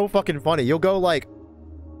 It's so fucking funny. You'll go like.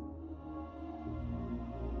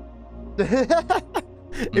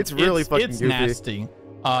 It's really fucking goofy. It's nasty.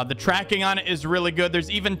 The tracking on it is really good.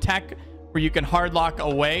 There's even tech where you can hard lock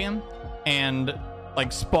away and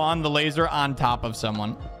like spawn the laser on top of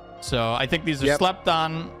someone. So I think these are slept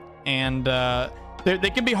on and they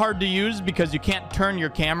can be hard to use because you can't turn your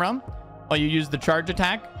camera while you use the charge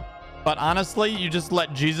attack. But honestly, you just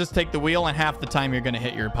let Jesus take the wheel, and half the time you're going to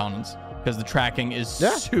hit your opponents because the tracking is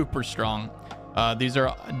super strong. These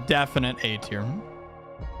are definite A tier.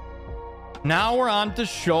 Now we're on to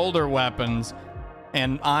shoulder weapons,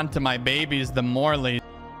 and on to my babies, the Morley.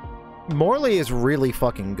 Morley is really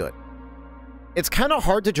fucking good. It's kind of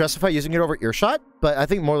hard to justify using it over Earshot, but I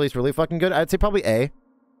think Morley's really fucking good. I'd say probably A.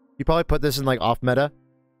 You probably put this in like off meta.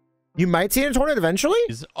 You might see it in tournament eventually.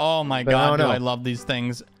 Oh my god, do I love these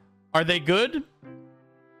things. Are they good?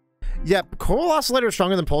 Yeah, Coral Oscillator is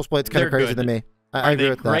stronger than Pulse Blade's kind of crazy to me. I agree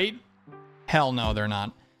with that. Are they great? Hell no, they're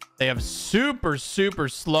not. They have super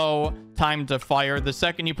slow time to fire. The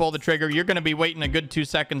second you pull the trigger, you're going to be waiting a good 2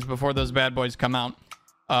 seconds before those bad boys come out.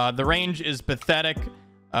 The range is pathetic.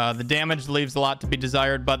 The damage leaves a lot to be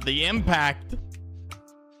desired, but the impact...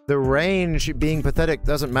 The range being pathetic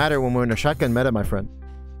doesn't matter when we're in a shotgun meta, my friend.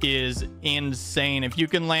 Is insane. If you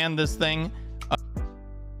can land this thing...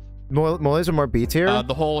 Morleys are more B tier.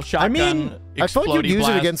 The whole shotgun. I mean, I feel like you'd use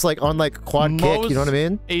it against like on like quad kick. You know what I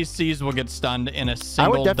mean? ACs will get stunned in a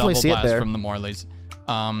single double blast from the Morleys.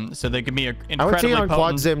 So they can be incredibly I would see it on potent,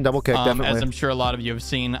 quad zim double kick, definitely. As I'm sure a lot of you have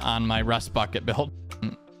seen on my rust bucket build.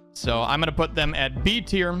 So I'm gonna put them at B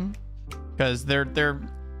tier because they're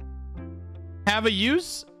have a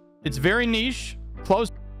use. It's very niche, close.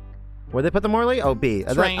 Where they put the Morley? Oh, B.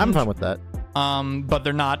 I'm fine with that. But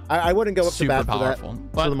they're not. I wouldn't go up to bat powerful,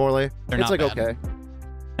 for the Morley. It's like bad. okay.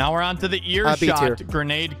 Now we're on to the Earshot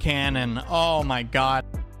grenade cannon. Oh my god.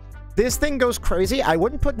 This thing goes crazy. I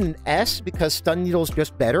wouldn't put an S because stun needle's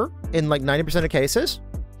just better in like 90% of cases.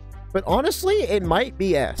 But honestly, it might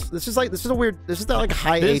be S. This is not like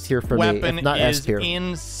high A tier for me, if not S tier. This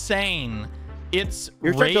weapon is insane. Its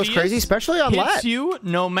Earshot goes crazy, especially on lat. Hits you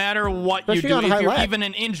no matter what you do. If you're even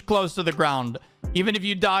an inch close to the ground, even if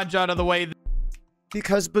you dodge out of the way.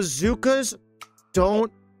 Because bazookas don't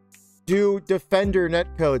do defender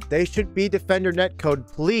netcode. They should be defender netcode.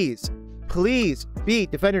 Please. Please be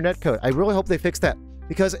defender netcode. I really hope they fix that.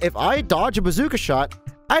 Because if I dodge a bazooka shot,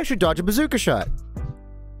 I should dodge a bazooka shot.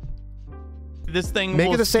 This thing Make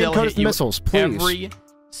will it the same code as the missiles, please. Every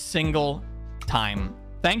single time.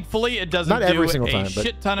 Thankfully, it doesn't do a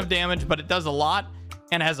shit ton of damage, but it does a lot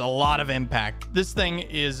and has a lot of impact. This thing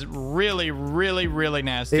is really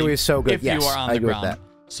nasty. It was so good. If you are on the ground.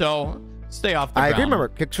 So stay off the ground. I agree. Remember,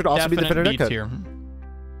 kick should also be defender netcode.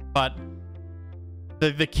 But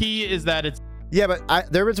the key is that it's... Yeah, but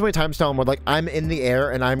there have been so many times, Tom, where like I'm in the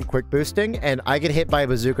air and I'm quick boosting and I get hit by a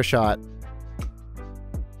bazooka shot.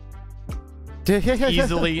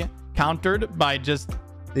 Easily countered by just...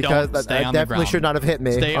 Because that definitely should not have hit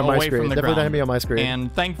me on my screen. Definitely not hit me on my screen.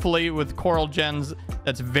 And thankfully, with Coral Gens,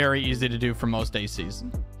 that's very easy to do for most ACs.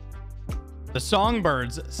 The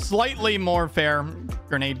Songbirds, slightly more fair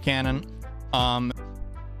grenade cannon.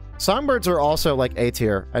 Songbirds are also like A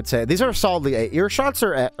tier, I'd say. These are solidly A.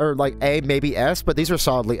 Earshots are like A, maybe S, but these are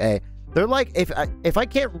solidly A. They're like, if I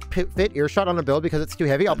can't fit Earshot on a build because it's too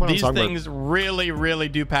heavy, I'll put on Songbird. These things really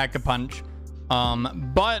do pack a punch.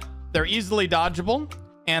 But they're easily dodgeable.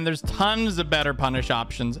 And there's tons of better punish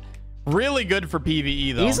options. Really good for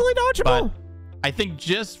PvE, though. Easily dodgeable. But I think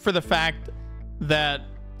just for the fact that,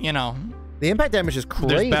 you know... The impact damage is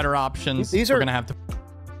crazy. There's better options. We're going to have to...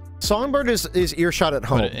 Songbird is Earshot at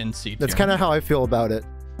home. Put it in C tier. That's kind of how I feel about it.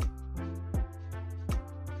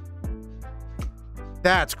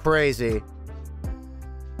 That's crazy.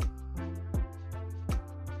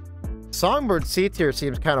 Songbird C tier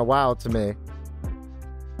seems kind of wild to me.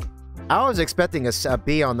 I was expecting a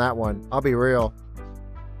B on that one. I'll be real.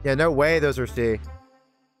 Yeah, no way those are C.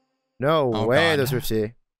 No way those are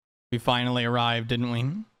C. We finally arrived, didn't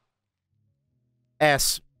we?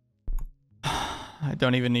 S. I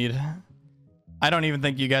don't even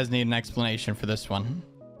think you guys need an explanation for this one.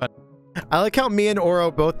 But I like how me and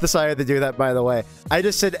Oro both decided to do that, by the way. I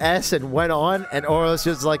just said S and went on, and Oro's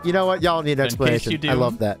just like, you know what? Y'all need an explanation. I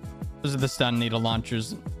love that. Those are the stun needle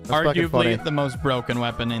launchers. Arguably the most broken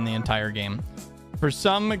weapon in the entire game. For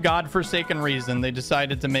some godforsaken reason, they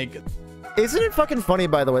decided to make... Isn't it fucking funny,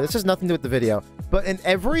 by the way? This has nothing to do with the video. But in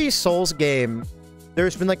every Souls game,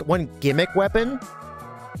 there's been like one gimmick weapon.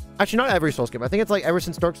 Actually, not every Souls game. I think it's like ever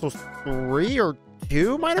since Dark Souls 3 or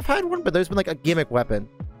 2 might have had one, but there's been like a gimmick weapon.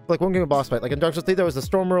 Like one game of boss fight. Like in Dark Souls 3, there was the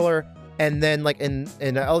Storm Ruler. And then like in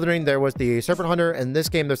Elden Ring, there was the Serpent Hunter. And in this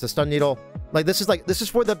game, there's the Stun Needle. Like this is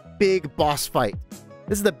for the big boss fight.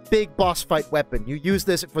 This is the big boss fight weapon. You use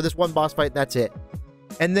this for this one boss fight, that's it.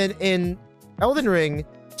 And then in Elden Ring,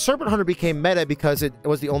 Serpent Hunter became meta because it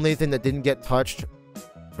was the only thing that didn't get touched.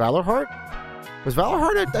 Valorheart? Was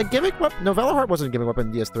Valorheart a gimmick weapon? No, Valorheart wasn't a gimmick weapon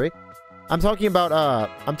in DS3. I'm talking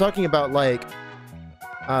about like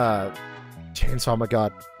chainsaw. Oh my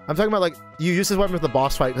god. I'm talking about like you use this weapon with the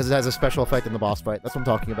boss fight because it has a special effect in the boss fight. That's what I'm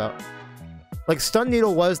talking about. Like Stun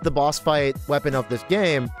Needle was the boss fight weapon of this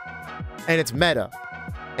game, and it's meta.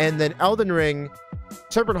 And then Elden Ring,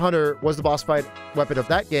 Serpent Hunter was the boss fight weapon of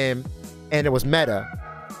that game, and it was meta.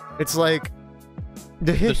 It's like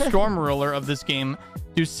the Storm Ruler of this game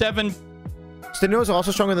do 7 Stun Needles are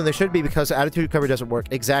also stronger than they should be because attitude recovery doesn't work.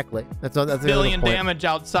 Exactly. That's billion damage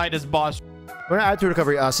outside his boss. We're not attitude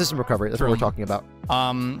recovery, system recovery. That's what we're talking about.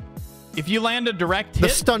 If you land a direct hit, the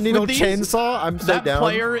Stun Needle chainsaw, I'm so down. That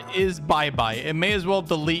player is bye-bye. It may as well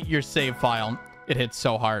delete your save file. It hits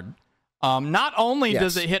so hard. Not only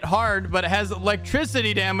does it hit hard, but it has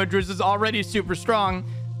electricity damage, which is already super strong.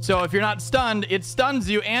 So if you're not stunned, it stuns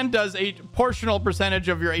you and does a portional percentage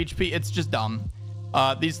of your HP. It's just dumb.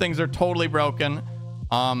 These things are totally broken.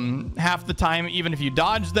 Half the time, even if you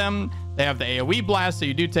dodge them, they have the AoE blast, so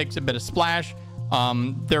you do take a bit of splash.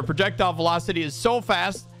 Their projectile velocity is so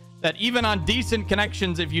fast that even on decent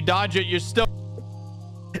connections, if you dodge it, you're still...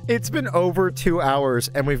 It's been over 2 hours,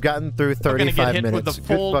 and we've gotten through 35 minutes. With the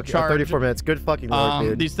full charge. 34 minutes. Good fucking work,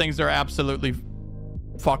 dude. These things are absolutely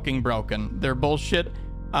fucking broken. They're bullshit.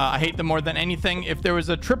 I hate them more than anything. If there was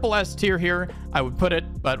a triple S tier here, I would put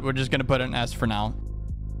it, but we're just going to put it in S for now.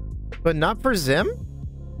 But not for Zim?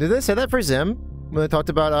 Did they say that for Zim when they talked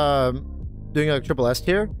about doing a triple S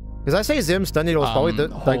tier? Because I say Zim Stun Needle is probably the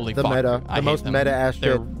meta, the most meta ass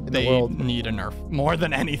shit in the world. They need a nerf more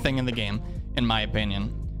than anything in the game, in my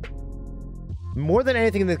opinion. More than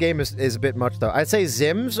anything in the game is a bit much though. I'd say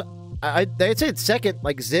Zim's. I'd say it's second.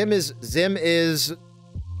 Like Zim is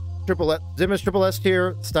triple S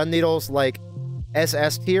tier. Stun Needles like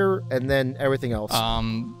SS tier, and then everything else.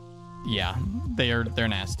 Yeah, they're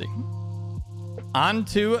nasty. On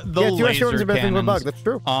to the laser cannons. Bug. That's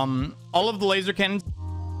true. All of the laser cannons.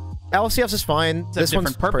 LCS is fine. This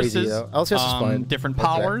one's purposes. Crazy, though. LCS is fine. Different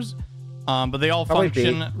powers, but they all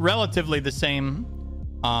function relatively the same.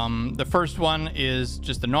 The first one is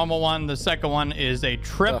just a normal one. The second one is a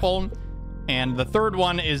triple, and the third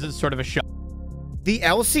one is sort of a shot. The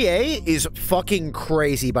LCA is fucking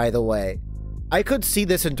crazy, by the way. I could see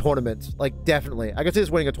this in tournaments, like definitely. I could see this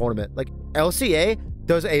winning a tournament. Like LCA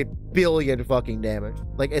does a billion fucking damage.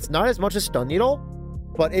 Like it's not as much as Stun Needle,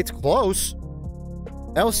 but it's close.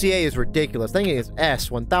 LCA is ridiculous. Thinking it's S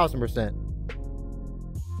 1000%.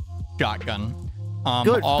 Shotgun.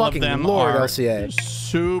 Good all fucking of them Lord, are LCA.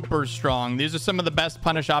 Super strong. These are some of the best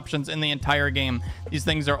punish options in the entire game. These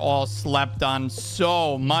things are all slept on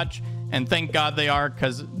so much, and thank God they are,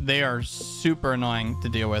 because they are super annoying to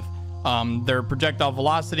deal with. Their projectile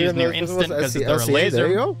velocity is near instant because they're a laser. There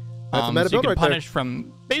you go. That's a meta so you build can punish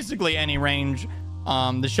from basically any range.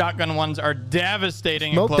 The shotgun ones are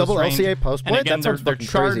devastating in close double range. LCA post and again, that their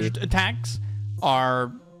charged crazy. Attacks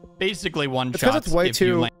are basically one shots. Because it's way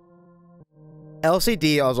too.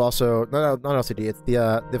 LCD is also not LCD. It's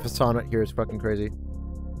the facade here is fucking crazy.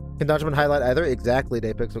 Can Dodgeman highlight either? Exactly,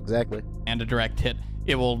 Daypixel, exactly. And a direct hit,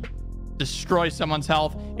 it will destroy someone's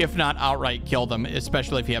health, if not outright kill them.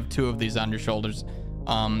 Especially if you have two of these on your shoulders.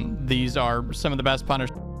 These are some of the best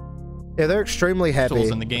punishers. Yeah, they're extremely heavy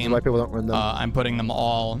in the game. Why people don't run them. I'm putting them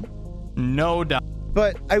all, no doubt.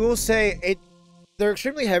 But I will say they're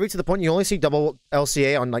extremely heavy to the point you only see double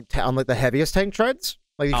LCA on like the heaviest tank treads.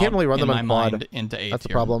 Like you can't really run them on quad. Into That's the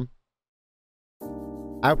problem.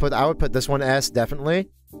 I would put this one S definitely.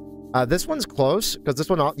 This one's close because this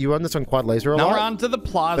one you run this on quad laser a lot. Now we're on to the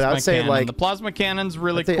plasma cannon. Say, like, the plasma cannon's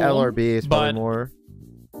really cool. LRB is probably more.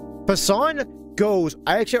 Fasan goes.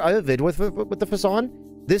 I have a vid with the Fasan.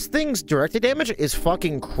 This thing's directed damage is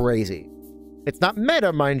fucking crazy. It's not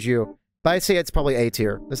meta, mind you, but I'd say it's probably A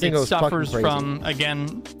tier. This thing goes fucking crazy. It suffers from,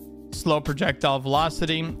 again, slow projectile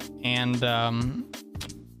velocity and, you know,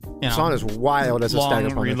 Fasan is wild as a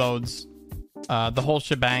stagger punish. Reloads. The whole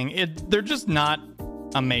shebang. They're just not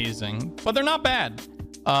amazing, but they're not bad.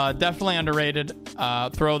 Definitely underrated.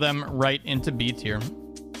 Throw them right into B tier.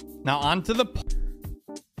 Now on to the...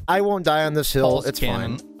 I won't die on this hill. It's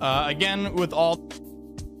fine. Again, with all...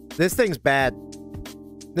 This thing's bad.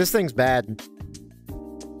 This thing's bad.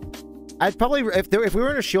 I'd probably, if we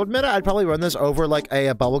were in a shield meta, I'd probably run this over like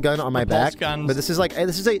a bubble gun on my back. But this is like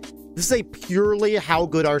this is a purely how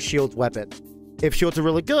good are shields weapon. If shields are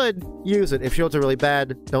really good, use it. If shields are really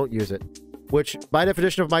bad, don't use it. Which, by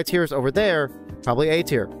definition of my tiers over there, probably A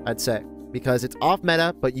tier, I'd say, because it's off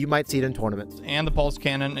meta, but you might see it in tournaments. And the pulse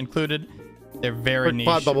cannon included. They're very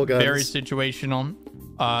niche, very situational.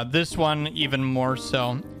 This one even more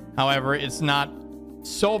so. However, it's not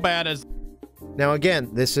so bad as... Now again,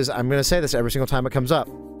 I'm going to say this every single time it comes up.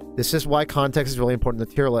 This is why context is really important in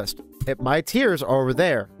the tier list. My tiers are over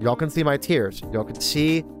there. Y'all can see my tiers. Y'all can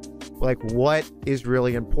see like what is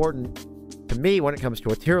really important to me when it comes to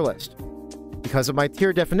a tier list. Because of my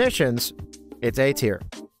tier definitions, it's A tier.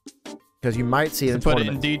 Because you might see it in put it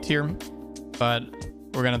tournaments. in D tier, but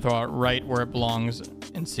we're going to throw it right where it belongs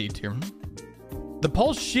in C tier. The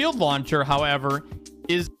Pulse Shield Launcher, however,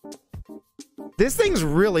 is... This thing's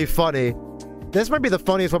really funny. This might be the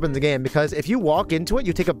funniest weapon in the game, because if you walk into it,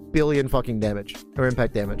 you take 1 billion fucking damage, or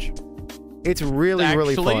impact damage. It's really,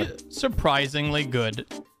 really fun. Surprisingly good.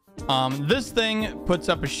 This thing puts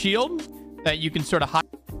up a shield that you can sort of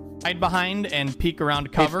hide behind and peek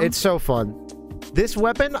around cover. It's so fun. This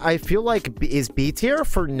weapon, I feel like, is B tier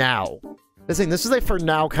for now. This is a for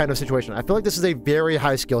now kind of situation. I feel like this is a very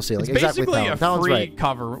high skill ceiling. It's basically exactly, a free right.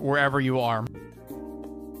 cover wherever you are.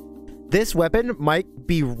 This weapon might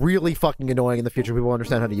be really fucking annoying in the future. People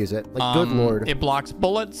understand how to use it. Like, good lord. It blocks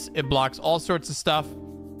bullets. It blocks all sorts of stuff.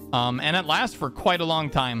 And it lasts for quite a long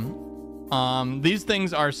time. These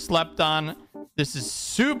things are slept on. This is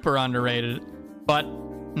super underrated, but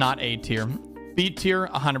not A tier. B tier,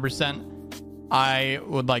 100%. I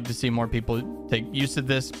would like to see more people take use of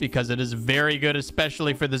this because it is very good,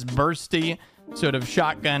 especially for this bursty sort of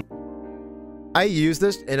shotgun. I use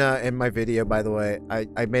this in my video, by the way.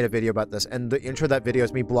 I made a video about this, and the intro of that video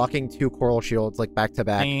is me blocking 2 coral shields like back to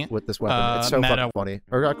back with this weapon. It's so fucking funny.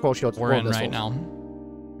 Or not coral shields, we're in missiles. right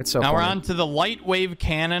now. It's so now funny. We're on to the light wave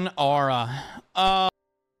cannon Aura.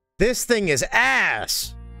 This thing is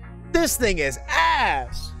ass. This thing is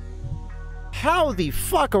ass. How the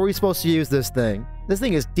fuck are we supposed to use this thing? This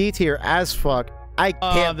thing is D tier as fuck. I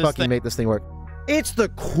can't fucking make this thing work. It's the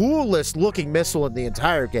coolest looking missile in the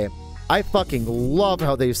entire game. I fucking love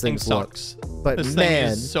how these things look. But this man, thing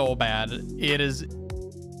is so bad. It is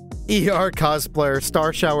ER cosplayer,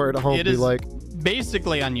 Star Shower at home be like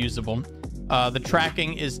basically unusable. The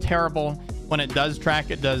tracking is terrible. When it does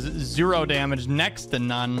track, it does 0 damage, next to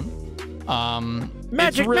none.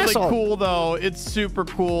 Magic it's really missile. Cool though. It's super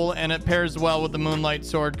cool, and it pairs well with the Moonlight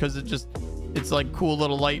Sword because it's like cool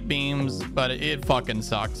little light beams, but it fucking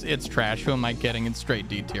sucks. It's trash. Who am I kidding? It's straight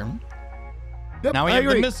D tier. Yep, now we have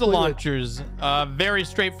the missile launchers. Very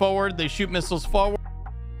straightforward. They shoot missiles forward.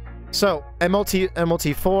 So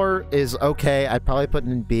MLT4 is okay. I'd probably put it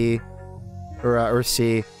in B or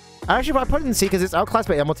C. Actually, I put it in C because it's outclassed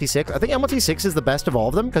by MLT6. I think MLT6 is the best of all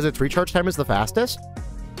of them because its recharge time is the fastest.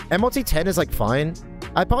 MLT10 is like fine.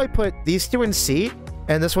 I'd probably put these 2 in C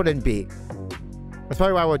and this one in B. That's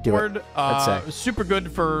probably why I would do it. I'd say. Super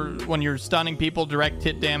good for when you're stunning people, direct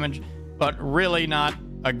hit damage, but really not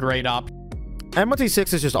a great option.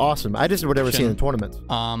 MLT6 is just awesome. I just would never see it in tournaments.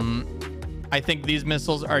 I think these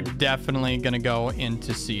missiles are definitely going to go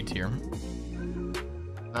into C tier. And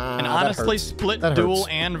honestly, split dual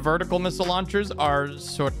and vertical missile launchers are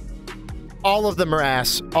sort of... All of them are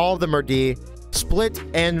ass. All of them are D. Split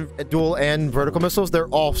and dual and vertical missiles, they're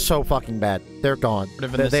all so fucking bad. They're gone.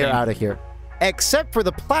 They're out of here. Except for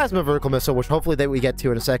the plasma vertical missile, which hopefully we get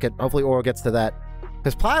to in a second. Hopefully Oro gets to that.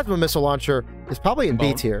 Because plasma missile launcher is probably in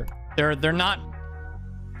B tier. They're not...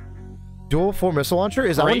 Dual 4 missile launcher?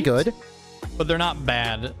 Is that one good? But they're not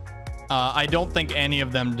bad. I don't think any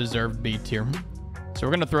of them deserve B tier. So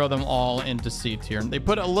we're going to throw them all into C tier. They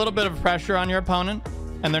put a little bit of pressure on your opponent,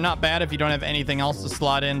 and they're not bad if you don't have anything else to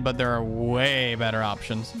slot in, but there are way better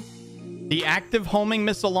options. The active homing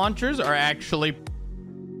missile launchers are actually...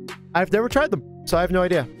 I've never tried them, so I have no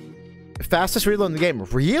idea. Fastest reload in the game.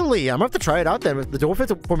 Really? I'm going to have to try it out then. The dual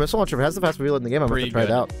 4 missile launcher has the fastest reload in the game. I'm going to try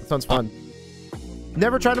it out. That sounds fun.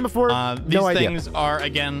 Never tried them before. No idea. These things are,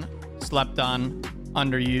 again, slept on,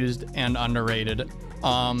 underused, and underrated.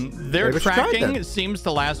 Their tracking seems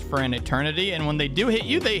to last for an eternity, and when they do hit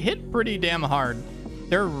you, they hit pretty damn hard.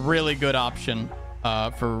 They're a really good option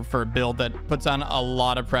for a build that puts on a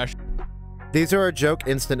lot of pressure. These are a joke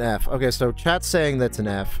instant F. Okay, so chat's saying that's an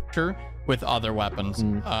F. Sure, with other weapons.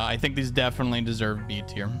 I think these definitely deserve B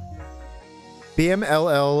tier.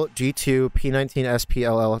 BMLL G2 P19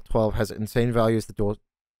 SPLL 12 has insane values. The dual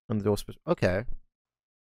on the dual. Okay,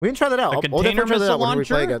 we can try that out. The container missile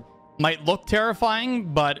launcher might look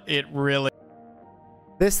terrifying, but it really...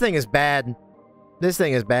 This thing is bad. This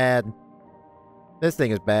thing is bad. This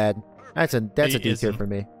thing is bad. That's a D tier for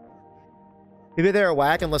me. Maybe they're a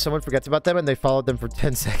whack unless someone forgets about them and they followed them for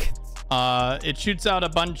 10 seconds. It shoots out a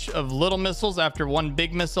bunch of little missiles after one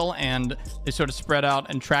big missile, and they sort of spread out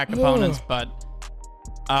and track opponents, but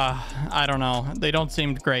I don't know. They don't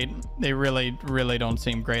seem great. They really, really don't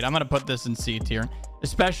seem great. I'm going to put this in C tier,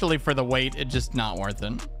 especially for the weight. It's just not worth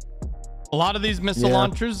it. A lot of these missile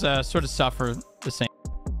launchers sort of suffer the same.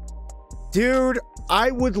 Dude, I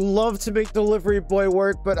would love to make Delivery Boy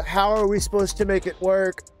work, but how are we supposed to make it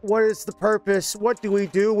work? What is the purpose? What do we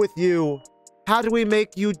do with you? How do we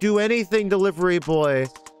make you do anything, Delivery Boy?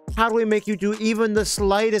 How do we make you do even the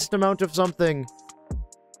slightest amount of something?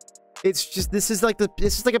 It's just, this is like a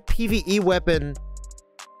PvE weapon.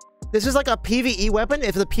 This is like a PvE weapon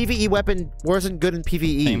if the PvE weapon wasn't good in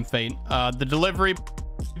PvE. Same fate. The Delivery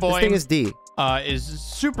Boy. This thing is D. Is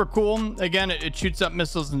super cool. Again, it shoots up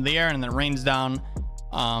missiles in the air and then rains down.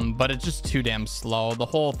 But it's just too damn slow. The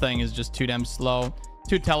whole thing is just too damn slow.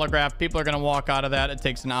 Too telegraphed. People are gonna walk out of that. It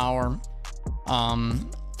takes an hour.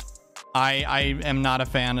 I am not a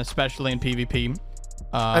fan, especially in PvP.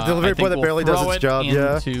 A Delivery Boy that barely does its job.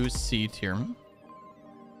 Into C tier.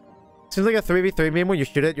 Seems like a 3v3 meme when you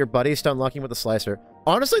shoot it, your buddies start unlocking with a slicer.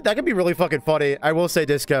 Honestly, that could be really fucking funny. I will say,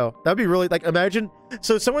 Disco. That'd be really, like, imagine...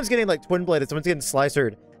 So someone's getting, like, twin-bladed, someone's getting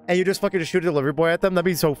slicered, and you just fucking just shoot a Delivery Boy at them? That'd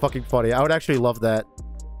be so fucking funny. I would actually love that.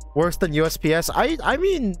 Worse than USPS? I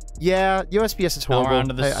mean, yeah, USPS is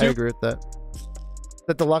horrible. I agree with that.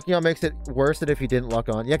 That the locking on makes it worse than if you didn't lock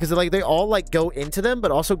on. Yeah, because, like, they all, like, go into them,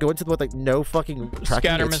 but also go into them with, like, no fucking tracking.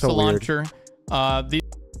 Scatter missile launcher.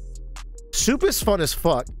 Soup is fun as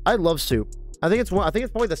fuck. I love Soup. I think it's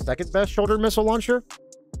probably the second best shoulder missile launcher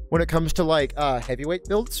when it comes to like heavyweight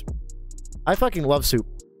builds. I fucking love Soup.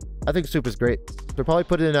 I think Soup is great. So probably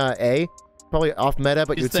put it in A, probably off meta,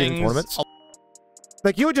 but you would see it in tournaments.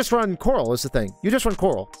 Like you would just run Coral is the thing. You just run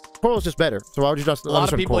Coral. Coral is just better. So why would you just? A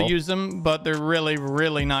lot of people use them, but they're really,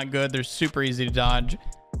 really not good. They're super easy to dodge.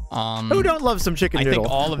 Who don't love some chicken noodle? I think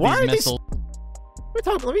all of these missiles.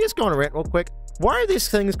 Let me just go on a rant real quick. Why are these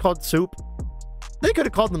things called Soup? They could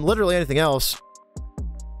have called them literally anything else.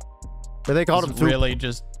 But they called them Soup. Really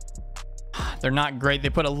just... They're not great. They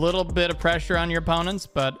put a little bit of pressure on your opponents,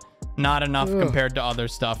 but not enough compared to other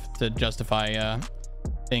stuff to justify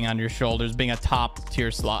being on your shoulders, being a top tier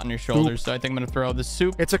slot on your shoulders. So I think I'm going to throw the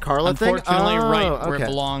Soup. It's a Carla thing? Unfortunately, right where it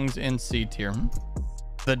belongs in C tier.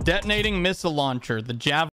 The detonating missile launcher, the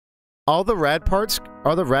Javelin. All the rad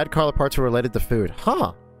Carla parts are related to food.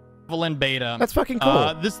 Huh. JVLN Beta. That's fucking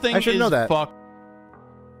cool. This thing I should know that.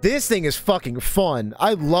 This thing is fucking fun.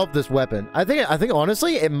 I love this weapon. I think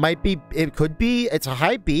honestly, it's a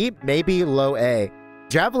high B, maybe low A.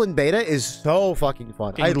 JVLN Beta is so fucking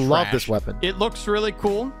fun. I love this weapon. It looks really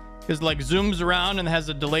cool because like zooms around and has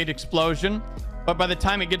a delayed explosion, but by the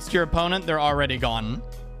time it gets to your opponent, they're already gone.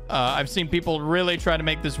 I've seen people really try to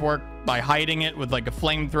make this work by hiding it with like a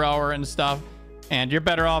flamethrower and stuff, and you're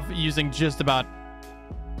better off using just about.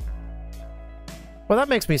 Well, that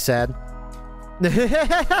makes me sad.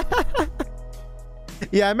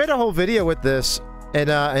 Yeah, I made a whole video with this, and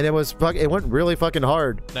it went really fucking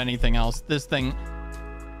hard. Anything else? This thing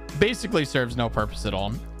basically serves no purpose at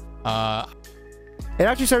all. It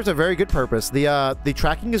actually serves a very good purpose. The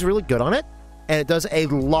tracking is really good on it, and it does a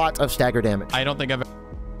lot of stagger damage. I don't think I've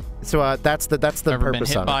that's the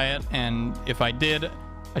purpose been hit by it, and if I did,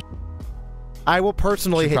 I will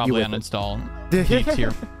personally hit you with uninstall it.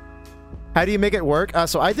 Tier. How do you make it work?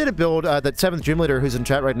 So I did a build that 7th Gym Leader, who's in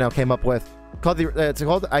chat right now, came up with. I called it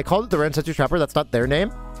the Ransetsu Trapper. That's not their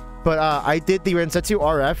name, but I did the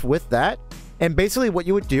Ransetsu-RF with that. And basically, what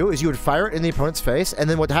you would do is you would fire it in the opponent's face, and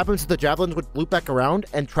then what happens is the javelins would loop back around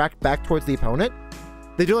and track back towards the opponent.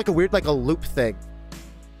 They do like a weird, like a loop thing,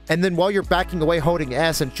 and then while you're backing away, holding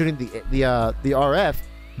S and shooting the RF,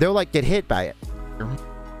 they'll like get hit by it.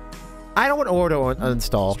 I don't want Aurora to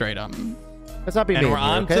uninstall. Straight up. Let's not be mean. And we're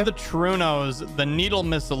on to the Trunos, the needle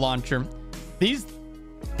missile launcher. These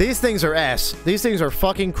things are S. These things are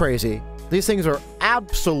fucking crazy. These things are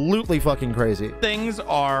absolutely fucking crazy. Things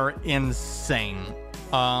are insane.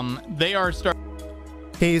 They are Can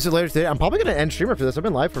you use it later today? I'm probably going to end stream after this. I've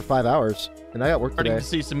been live for 5 hours, and I got work today. Starting to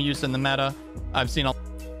see some use in the meta. I've seen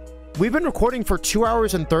We've been recording for 2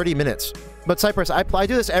 hours and 30 minutes. But Cypress, I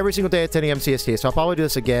do this every single day at 10 a.m. CST, so I'll probably do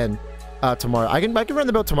this again tomorrow. I can run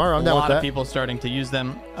the build tomorrow. I'm down with that. A lot of people starting to use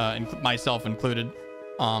them, myself included.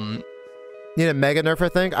 Need a mega nerf, I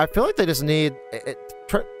think. I feel like they just need...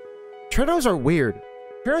 Trinos are weird.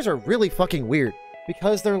 Trinos are really fucking weird.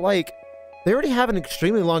 Because they're like... They already have an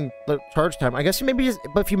extremely long charge time. I guess but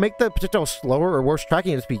if you make the projectile slower or worse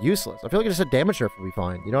tracking, it'd just be useless. I feel like just a damage nerf would be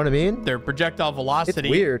fine. You know what I mean? Their projectile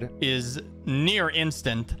velocity is near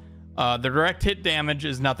instant. The direct hit damage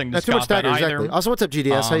is nothing to scoff at either. Exactly. Also, what's up,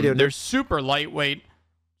 GDS? How you doing? They're super lightweight.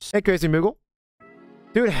 Hey, Crazy Moogle.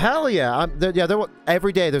 Dude, hell yeah.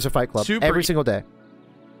 Every day there's a fight club. Every single day.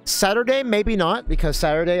 Saturday, maybe not, because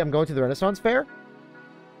Saturday I'm going to the Renaissance Fair.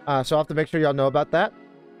 So I'll have to make sure y'all know about that.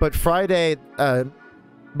 But Friday,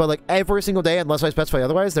 But like every single day, unless I specify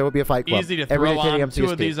otherwise, there will be a fight club. Easy to every throw day on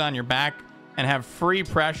 2 of these on your back and have free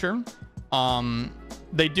pressure.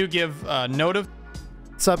 They do give note of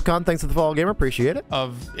Subcon, thanks to the follow gamer, appreciate it.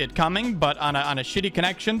 Of it coming, but on a shitty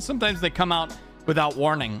connection, sometimes they come out without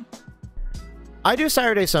warning. I do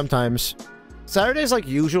Saturday sometimes. Saturday's like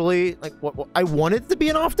usually like what I wanted to be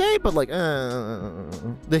an off day, but like the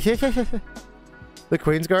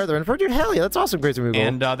Queen's Guard, they're in for, dude. Hell yeah, that's awesome, Crazy Moogle.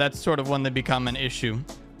 And that's sort of when they become an issue.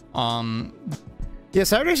 Yeah,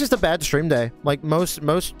 Saturday's just a bad stream day. Like most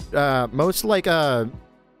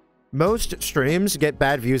streams get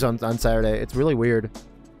bad views on Saturday. It's really weird.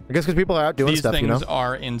 I guess because people are out doing stuff, you know? These things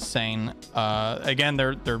are insane. Again,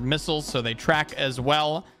 they're missiles, so they track as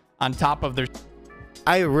well on top of their...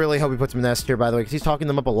 I really hope he puts them in S tier, by the way, because he's talking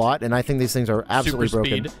them up a lot, and I think these things are absolutely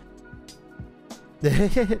broken.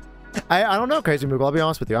 I don't know, Crazy Moogle, I'll be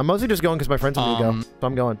honest with you. I'm mostly just going because my friends want me to go, so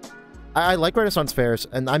I'm going. I like Renaissance fairs,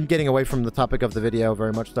 and I'm getting away from the topic of the video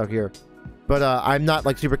very much so here. But I'm not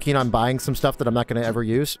like super keen on buying some stuff that I'm not going to ever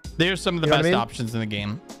use. There's some of the best options in the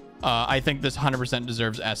game. I think this 100%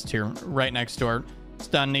 deserves S tier, right next to our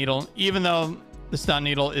stun needle. Even though the stun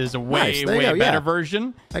needle is a way better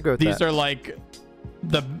version, I agree with these that. are like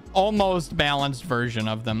the almost balanced version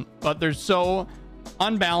of them, but they're so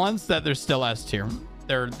unbalanced that they're still S tier.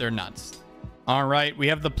 They're nuts. All right, we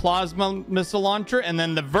have the plasma missile launcher, and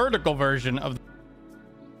then the vertical version of.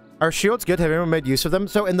 Our shields good. Have anyone made use of them?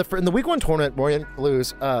 So in the week 1 tournament, Morian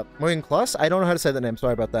Klus, I don't know how to say the name.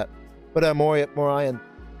 Sorry about that. But Morian.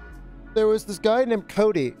 There was this guy named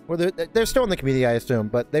Cody. Well, they're still in the community, I assume,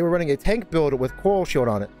 but they were running a tank build with coral shield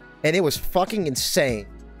on it, and it was fucking insane.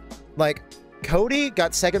 Like, Cody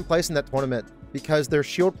got 2nd place in that tournament because their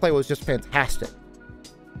shield play was just fantastic.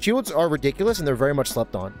 Shields are ridiculous, and they're very much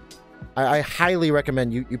slept on. I highly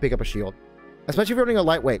recommend you pick up a shield, especially if you're running a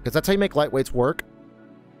lightweight, because that's how you make lightweights work.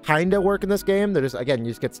 Kinda work in this game. They're just, again,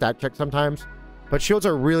 you just get stat checked sometimes, but shields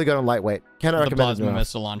are really good on lightweight. Cannot recommend it enough. The plasma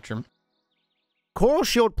missile launcher. Coral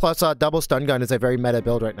Shield plus double stun gun is a very meta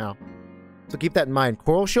build right now. So keep that in mind.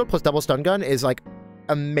 Coral Shield plus double stun gun is like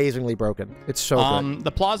amazingly broken. It's so good.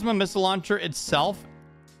 The plasma missile launcher itself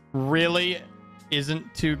really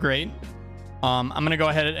isn't too great. I'm going to go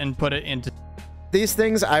ahead and put it into... These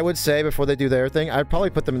things, I would say, before they do their thing, I'd probably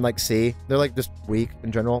put them in like C. They're like just weak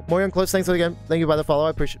in general. Morian Close, thanks again. Thank you by the follow. I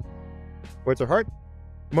appreciate it. Words are heart.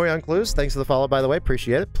 Morian Clues, thanks for the follow, by the way.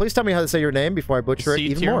 Appreciate it. Please tell me how to say your name before I butcher it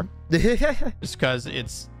even more. Just because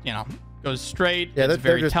it's, you know, goes straight. Yeah, it's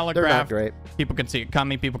very telegraphed. They're not great. People can see it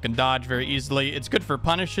coming. People can dodge very easily. It's good for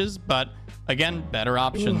punishes, but again, better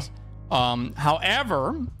options.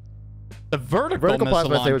 However, the vertical missile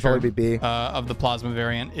launcher of the plasma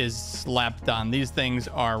variant is slapped on. These things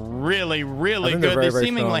are really, really good. They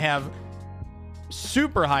seemingly have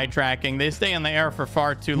super high tracking. They stay in the air for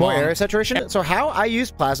far too long. More area saturation. So how I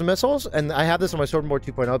use plasma missiles, and I have this on my Swordboard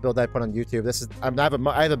 2.0 build that I put on YouTube. This is I have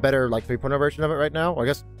a better like 3.0 version of it right now, or I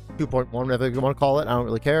guess 2.1, whatever you want to call it. I don't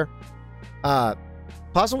really care.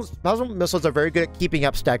 Plasma missiles are very good at keeping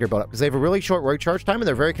up stagger build up because they have a really short recharge time and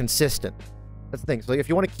they're very consistent. That's the thing. So like, if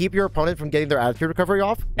you want to keep your opponent from getting their attitude recovery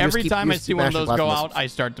off, every time I see one of those go out, I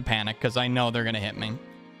start to panic because I know they're gonna hit me.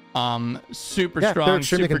 Super strong,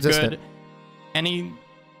 super good. Any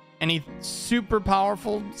super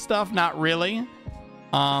powerful stuff? Not really.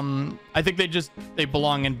 I think they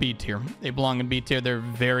belong in B tier. They belong in B tier. They're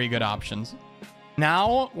very good options.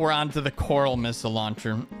 Now we're on to the Coral missile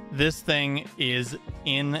launcher. This thing is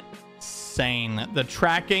insane. The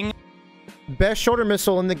tracking. Best shoulder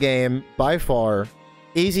missile in the game by far.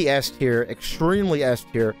 Easy S tier, extremely S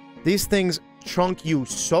tier. These things chunk you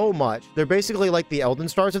so much. They're basically like the Elden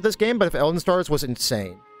Stars of this game, but if Elden Stars was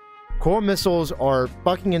insane. Coral missiles are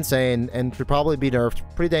fucking insane and should probably be nerfed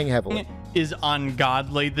pretty dang heavily. Is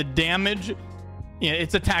ungodly. The damage, yeah,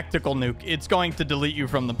 it's a tactical nuke. It's going to delete you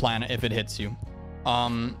from the planet if it hits you.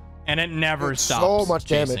 And it never stops so much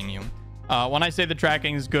chasing damage. you. When I say the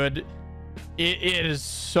tracking is good, it is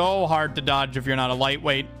so hard to dodge if you're not a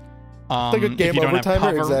lightweight. Like a game if you don't have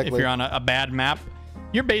cover, exactly. If you're on a bad map,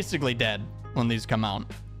 you're basically dead when these come out.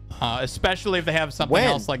 Especially if they have something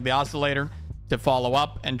else like the Oscilator to follow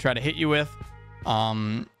up and try to hit you with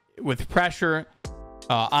pressure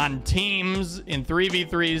on teams, in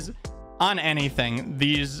 3v3s, on anything.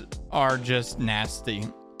 These are just nasty.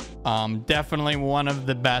 Definitely one of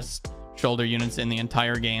the best shoulder units in the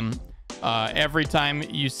entire game. Every time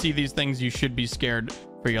you see these things, you should be scared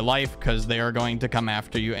for your life because they are going to come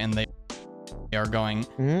after you and they are going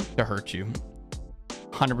to hurt you.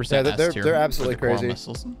 100% yeah, they're absolutely crazy.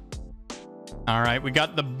 Missiles. All right, we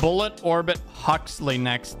got the Bullet Orbit Huxley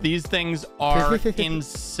next. These things are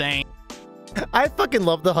insane. I fucking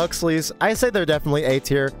love the Huxleys. I say they're definitely A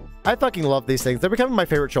tier. I fucking love these things. They're becoming my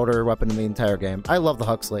favorite shoulder weapon in the entire game. I love the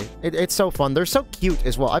Huxley. It's so fun. They're so cute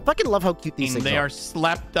as well. I fucking love how cute these things are. They are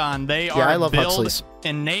slept on. They are I love build Huxleys.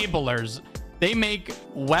 enablers. They make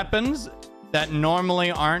weapons that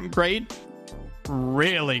normally aren't great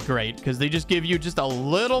really great because they just give you just a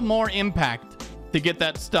little more impact to get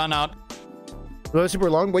that stun out. Really super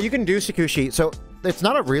long. What you can do, Sakushi, so it's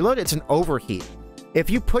not a reload, it's an overheat. If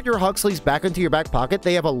you put your Huxleys back into your back pocket,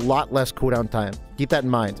 they have a lot less cooldown time. Keep that in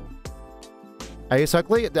mind. I use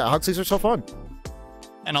Huxley. The Huxleys are so fun.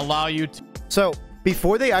 And allow you to... So,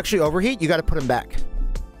 before they actually overheat, you got to put them back.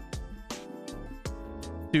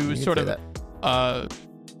 To sort of...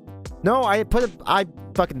 No, I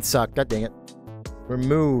fucking suck. God dang it.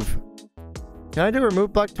 Remove. Can I do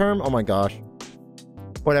remove black term? Oh my gosh.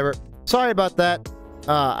 Whatever. Sorry about that.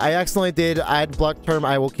 I accidentally did add block term,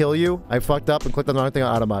 I will kill you. I fucked up and clicked on the wrong thing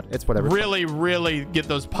on automod. It's whatever. Really get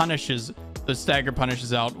those punishes, those stagger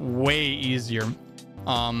punishes out way easier.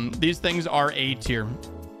 These things are A tier.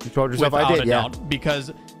 You told yourself I did, yeah.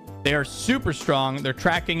 Because they are super strong. Their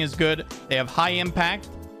tracking is good. They have high impact.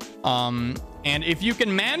 And if you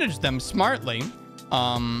can manage them smartly,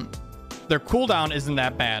 their cooldown isn't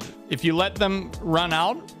that bad. If you let them run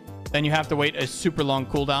out, then you have to wait a super long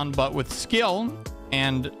cooldown. But with skill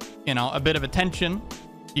and, you know, a bit of attention,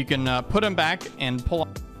 you can put them back and pull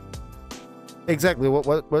up. Exactly. What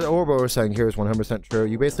Aurora was saying here is 100% true.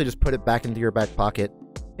 You basically just put it back into your back pocket.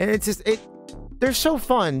 And it's just, they're so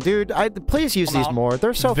fun, dude. Please use these more.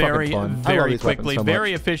 They're so fucking fun. Very quickly,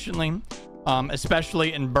 very efficiently,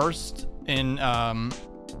 especially in bursts, in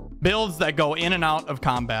builds that go in and out of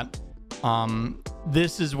combat.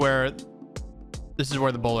 This is where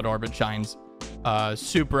the bullet orbit shines.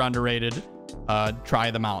 Super underrated.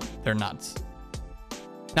 Try them out. They're nuts.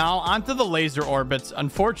 Now onto the laser orbits.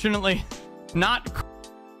 Unfortunately, not.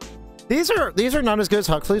 These are not as good as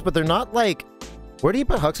Huxleys, but they're not like. Where do you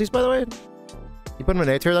put Huxleys, by the way? You put them in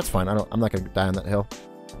A tier. That's fine. I'm not gonna die on that hill.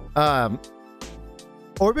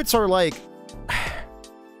 Orbits are like.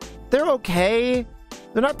 They're okay.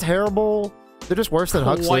 They're not terrible. They're just worse than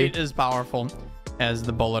Huxley. Quite as powerful as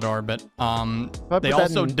the bullet orbit. They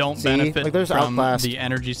also don't benefit from the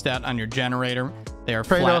energy stat on your generator. They are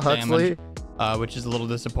flat damage, which is a little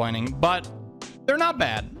disappointing, but they're not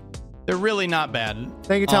bad. They're really not bad.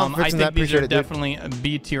 Thank you, Tom. I think these are definitely a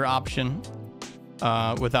B tier option,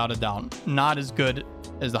 without a doubt. Not as good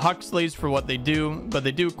as the Huxleys for what they do, but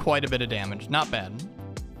they do quite a bit of damage. Not bad.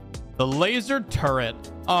 The laser turret.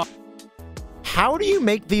 How do you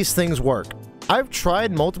make these things work? I've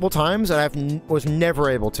tried multiple times and I was never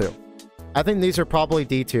able to. I think these are probably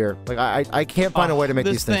D tier. Like I can't find a way to make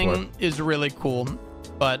these things work. This thing is really cool,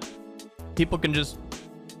 but people can just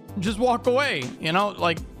walk away. You know,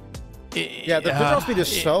 like. Yeah, the control speed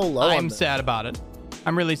is so low. I'm sad about it.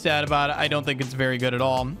 I'm really sad about it. I don't think it's very good at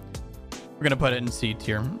all. We're gonna put it in C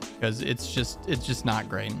tier because it's just not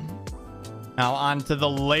great. Now on to the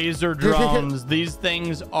laser drones. These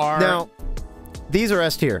things are. Now, these are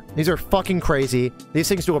S tier. These are fucking crazy. These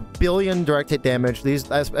things do 1 billion direct hit damage.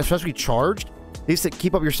 These, especially charged, these that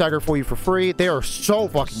keep up your stagger for you for free. They are so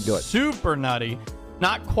fucking good. Super nutty.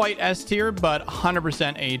 Not quite S tier, but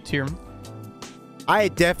 100% A tier. I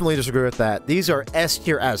definitely disagree with that. These are S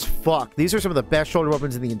tier as fuck. These are some of the best shoulder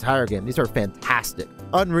weapons in the entire game. These are fantastic.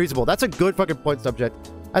 Unreasonable. That's a good fucking point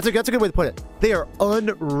subject. That's a good way to put it. They are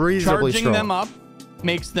unreasonably strong. Charging them up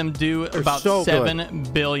makes them do about 7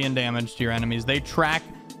 billion damage to your enemies. They track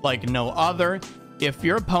like no other. If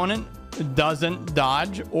your opponent doesn't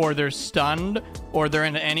dodge, or they're stunned, or they're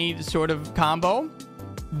in any sort of combo,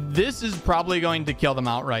 this is probably going to kill them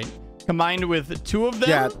outright. Combined with 2 of them.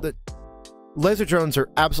 Yeah, the laser drones are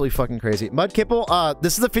absolutely fucking crazy. Mudkipple,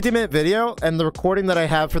 this is a 50-minute video, and the recording that I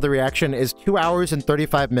have for the reaction is 2 hours and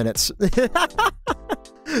 35 minutes.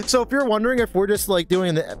 So if you're wondering if we're just like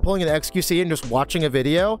pulling an XQC and just watching a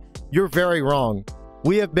video, you're very wrong.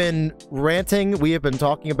 We have been ranting. We have been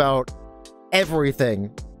talking about everything,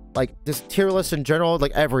 like just tier lists in general,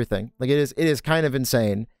 like everything. Like it is kind of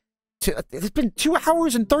insane. It's been 2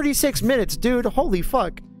 hours and 36 minutes, dude. Holy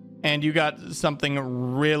fuck. And you got something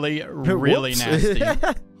really nasty.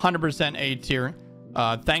 100% A tier.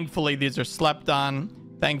 Thankfully, these are slept on.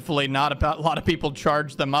 Thankfully, not a lot of people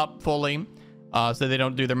charge them up fully, so they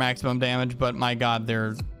don't do their maximum damage. But my god,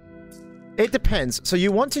 they're... It depends. So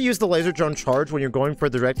you want to use the laser drone charge when you're going for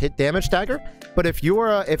direct hit damage stagger. But if you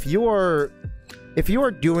are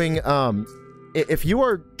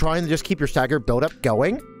trying to just keep your stagger build up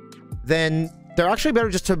going, then they're actually better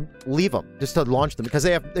just to leave them, just to launch them, because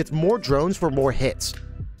it's more drones for more hits.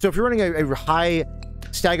 So if you're running a high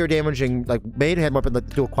stagger damaging, like main hand weapon, like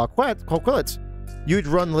the dual Coquillets, you'd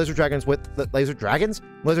run laser drones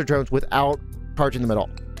without charging them at all.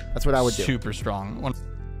 That's what I would do. Super strong. One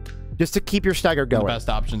just to keep your stagger going. of the best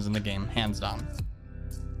options in the game, hands down.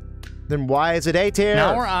 Then why is it A tier?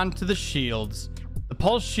 Now we're on to the shields. The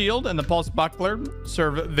Pulse Shield and the Pulse Buckler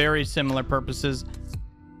serve very similar purposes.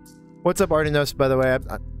 What's up, Artinos, by the way?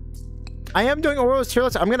 I am doing Aurora's tier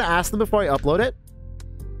list. I'm going to ask them before I upload it.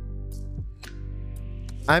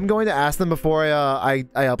 I'm going to ask them before I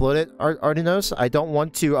upload it, Artinos. I don't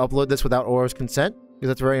want to upload this without Aurora's consent, because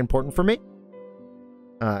that's very important for me.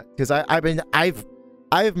 Because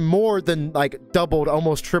I've more than like doubled,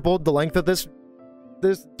 almost tripled the length of this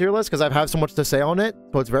tier list because I've had so much to say on it.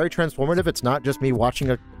 So it's very transformative. It's not just me watching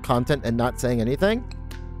a content and not saying anything.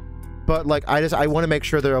 But like I want to make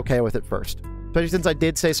sure they're okay with it first. Especially since I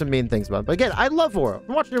did say some mean things about him. But again, I love Aurora. I've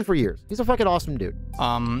been watching him for years. He's a fucking awesome dude.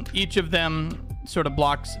 Each of them sort of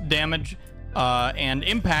blocks damage and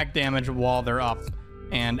impact damage while they're up,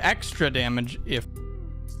 and extra damage if.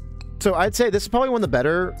 So I'd say this is probably one of the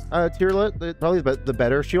better tier list, probably the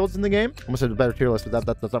better shields in the game. I almost said the better tier list, but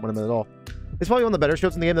that's not what I meant at all. It's probably one of the better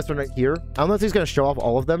shields in the game. This one right here. I don't know if he's going to show off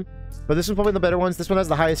all of them, but this one's probably the better ones. This one has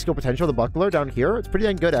the highest skill potential. The Buckler down here, it's pretty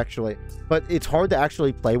dang good actually, but it's hard to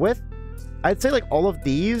actually play with. I'd say like all of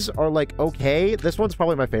these are like okay. This one's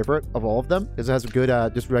probably my favorite of all of them because it has a good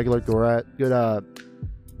just regular good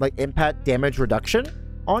like impact damage reduction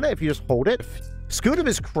on it if you just hold it. Scudder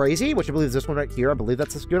is crazy, which I believe is this one right here. I believe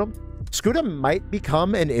that's the Scudder. Scudder might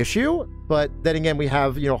become an issue, but then again, we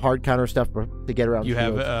have, you know, hard counter stuff to get around. You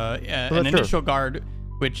have an initial guard,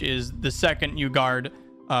 which is the second you guard,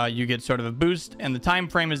 you get sort of a boost, and the time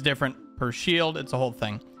frame is different per shield. It's a whole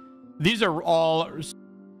thing. These are all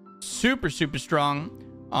super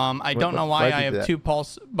strong. I don't know why I have two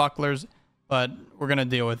pulse bucklers, but we're gonna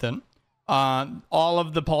deal with it. All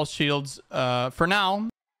of the pulse shields for now.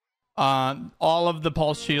 All of the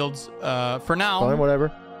pulse shields for now. Fine,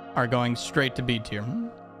 whatever. Are going straight to B tier.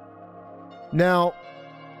 Now,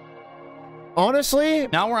 honestly,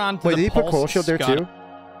 now we're on to wait, the did he put coral shield there too?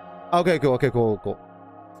 Okay, cool. Okay, cool.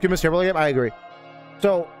 Excuse me, terrible game. I agree.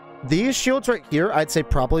 So these shields right here, I'd say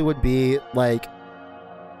probably would be like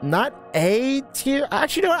not A tier.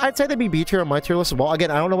 Actually, you know what? I'd say they'd be B tier on my tier list as well.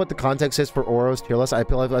 Again, I don't know what the context is for Aurora's tier list. I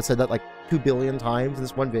feel like I said that like 2 billion times in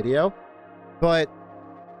this one video, but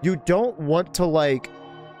you don't want to like.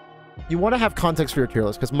 You want to have context for your tier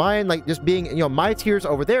list, because mine, like, just being, you know, my tiers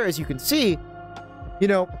over there, as you can see, you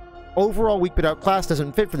know, overall weak but outclassed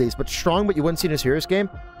doesn't fit for these, but strong but you wouldn't see in a serious game,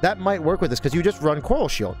 that might work with this, because you just run Coral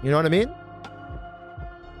Shield, you know what I mean?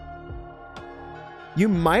 You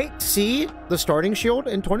might see the starting shield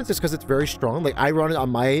in tournaments just because it's very strong. Like, I run it on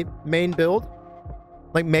my main build.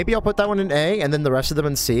 Like, maybe I'll put that one in A, and then the rest of them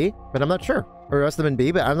in C, but I'm not sure. Or the rest of them in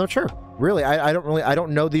B, but I'm not sure. Really, I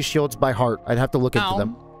don't know these shields by heart. I'd have to look into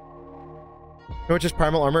them. No, it's just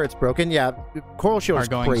primal armor. It's broken. Yeah, Coral Shield is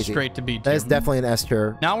going crazy. Straight to B tier. That is definitely an S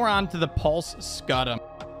tier. Now we're on to the Pulse Scudder.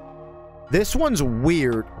 This one's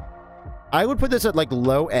weird. I would put this at like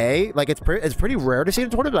low A. Like it's pretty rare to see in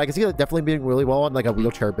a tournament, but I can see it definitely being really well on like a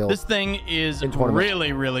wheelchair build. This thing is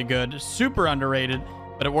really good. Super underrated,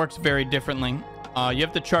 but it works very differently. You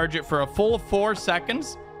have to charge it for a full 4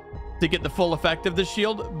 seconds to get the full effect of the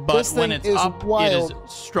shield, but when it's up, it is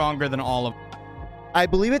stronger than all of them. I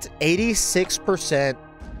believe it's 86%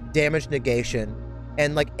 damage negation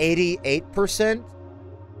and like 88%,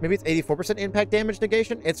 maybe it's 84% impact damage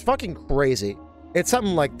negation. It's fucking crazy. It's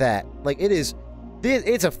something like that. Like it's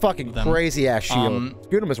a fucking crazy ass shield.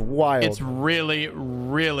 Scudder is wild. It's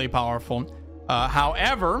really powerful.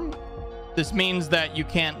 However, this means that you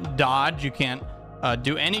can't dodge, you can't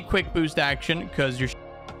do any quick boost action because your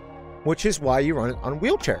which is why you run it on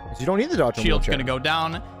wheelchair, because you don't need the dodge on shield's wheelchair. Gonna go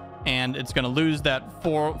down, and it's going to lose that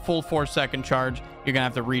full 4 second charge. You're going to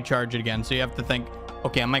have to recharge it again. So you have to think,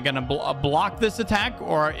 okay, am I going to block this attack,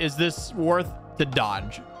 or is this worth to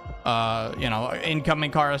dodge? You know,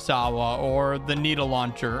 incoming Karasawa or the needle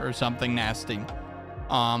launcher or something nasty.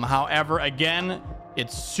 However, again,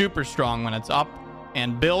 it's super strong when it's up,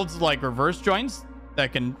 and builds like reverse joints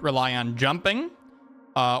that can rely on jumping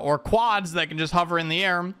or quads that can just hover in the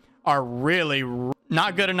air are really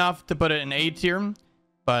not good enough to put it in A tier.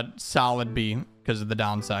 But solid B because of the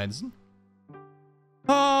downsides.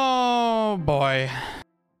 Oh boy.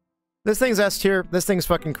 This thing's S tier. This thing's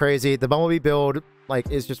fucking crazy. The Bumblebee build,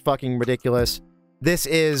 like, is just fucking ridiculous. This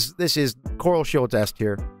is Coral Shield's S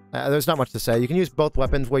tier. There's not much to say. You can use both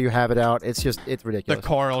weapons where you have it out. It's ridiculous. The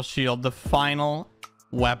Coral Shield, the final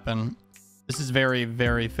weapon. This is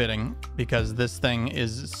very fitting because this thing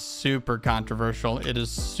is super controversial. It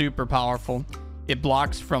is super powerful. It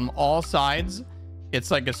blocks from all sides.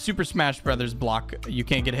 It's like a Super Smash Brothers block. You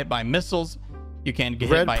can't get hit by missiles. You can't get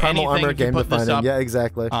hit by anything if you put this up. Yeah,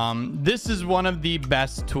 exactly. This is one of the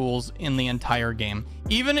best tools in the entire game.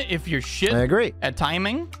 Even if you're shit at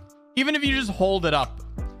timing, even if you just hold it up,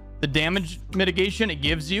 the damage mitigation it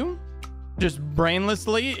gives you just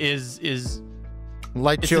brainlessly is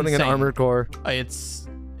light shielding an armored core. It's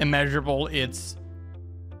immeasurable. It's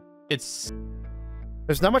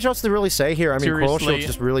there's not much else to really say here. I mean, Coral Shield's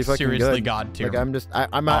just really fucking good. God tier. Like,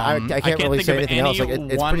 I can't really say anything else. Like,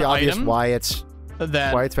 it's pretty obvious why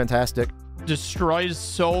it's fantastic. Destroys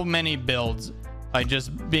so many builds by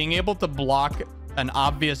just being able to block an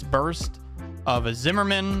obvious burst of a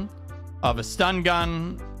Zimmerman, of a stun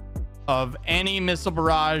gun, of any missile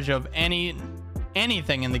barrage, of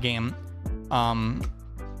anything in the game,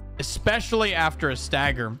 especially after a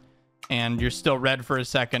stagger and you're still red for a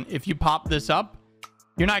second. If you pop this up,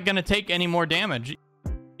 you're not going to take any more damage,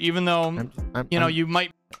 even though you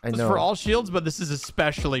might for all shields, but this is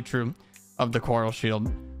especially true of the Coral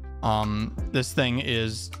Shield. This thing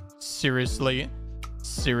is seriously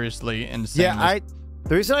insane. Yeah,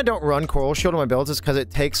 the reason I don't run Coral Shield on my builds is because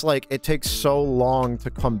it takes so long to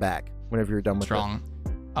come back whenever you're done with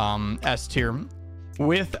it. S tier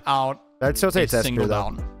without I'd still say it's S tier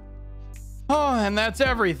though. Oh, and that's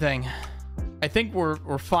everything. I think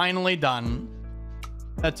we're finally done.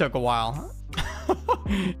 That took a while.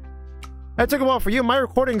 That took a while for you. My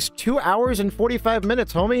recording's 2 hours and 45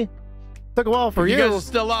 minutes, homie. Took a while for you. You guys are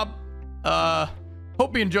still up.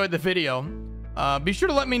 Hope you enjoyed the video. Be sure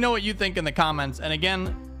to let me know what you think in the comments. And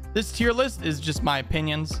again, this tier list is just my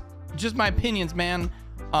opinions. Just my opinions, man.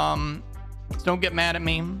 So don't get mad at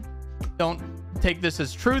me. Don't take this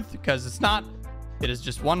as truth, because it's not. It is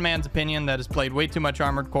just one man's opinion that has played way too much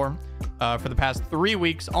Armored Core for the past 3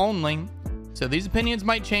 weeks only. So these opinions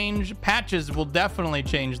might change. Patches will definitely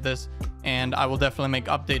change this, and I will definitely make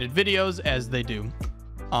updated videos as they do.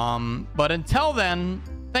 But until then,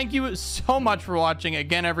 thank you so much for watching.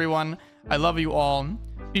 Again, everyone, I love you all.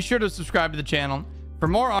 Be sure to subscribe to the channel for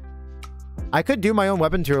more. I could do my own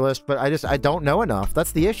weapon tier list, but I don't know enough.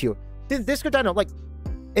 That's the issue. This could like,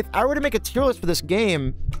 if I were to make a tier list for this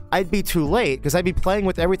game, I'd be too late, because I'd be playing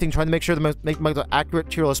with everything, trying to make sure to make the accurate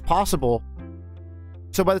tier list possible.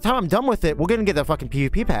 So by the time I'm done with it, we're gonna get that fucking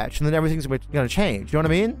PvP patch, and then everything's gonna change. You know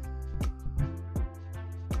what I mean?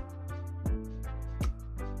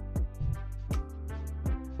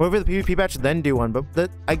 Whatever the PvP patch, then do one.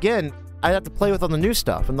 But again, I have to play with all the new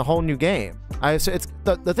stuff and the whole new game. So it's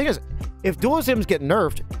the thing is, if dualisms get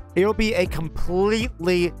nerfed, it'll be a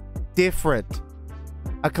completely different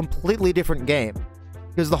game,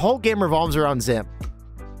 because the whole game revolves around Zim.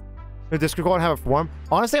 This could go and have a form.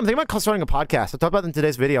 Honestly, I'm thinking about starting a podcast. I talked about it in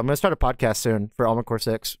today's video. I'm going to start a podcast soon for Armored Core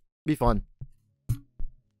 6. Be fun.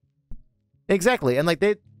 Exactly. And like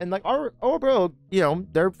our bro,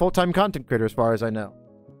 they're full-time content creators as far as I know.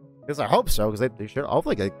 Because I hope so, because they should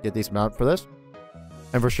hopefully get a decent amount for this.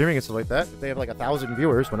 And for streaming and stuff like that. If they have like 1,000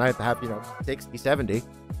 viewers when I have to have, 60, 70.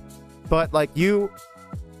 But like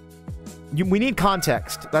we need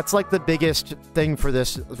context. That's like the biggest thing for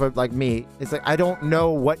this, for like me. It's like, I don't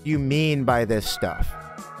know what you mean by this stuff.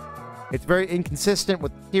 It's very inconsistent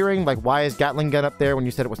with hearing, like, why is Gatling gun up there when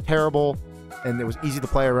you said it was terrible and it was easy to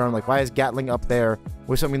play around? Like, why is Gatling up there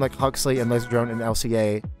with something like Huxley and Laser Drone and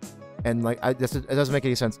LCA? And like, it doesn't make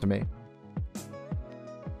any sense to me.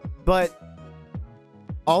 But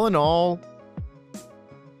all in all,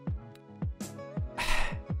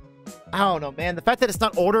 I don't know, man. The fact that it's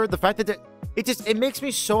not ordered, the fact that it makes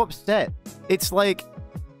me so upset. It's like,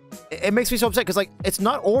 it makes me so upset because like, it's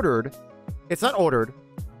not ordered. It's not ordered.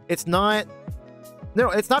 It's not, no,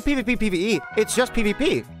 it's not PvP, PvE. It's just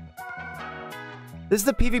PvP. This is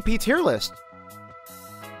the PvP tier list.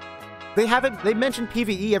 They mention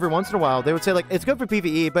PvE every once in a while. They would say like, it's good for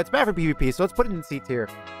PvE, but it's bad for PvP, so let's put it in C tier.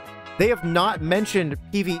 They have not mentioned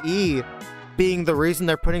PvE being the reason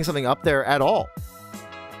they're putting something up there at all.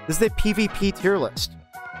 This is the PvP tier list.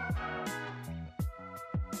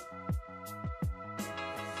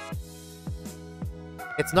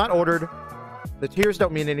 It's not ordered. The tiers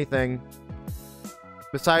don't mean anything.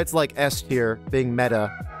 Besides, like, S tier being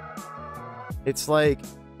meta. It's like...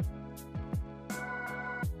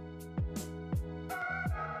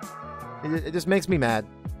 It just makes me mad.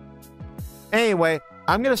 Anyway,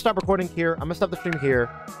 I'm gonna stop recording here. I'm gonna stop the stream here.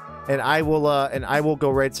 And I will go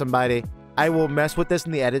raid somebody. I will mess with this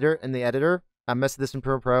in the editor. I mess with this in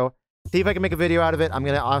Pro. See if I can make a video out of it. I'm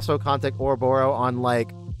gonna also contact Ouroboros on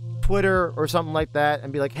like Twitter or something like that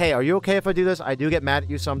and be like, hey, are you okay if I do this? I do get mad at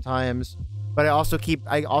you sometimes, but I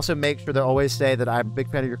also make sure to always say that I'm a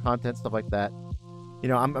big fan of your content, stuff like that. You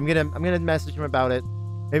know, I'm gonna message him about it.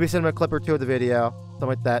 Maybe send him a clip or two of the video, something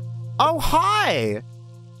like that. Oh, hi!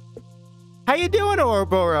 How you doing,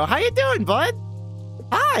 Ouroboros? How you doing, bud?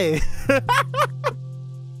 Hi!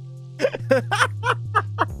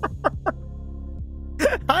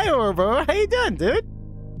 Hi, Ouroboros. How you doing, dude?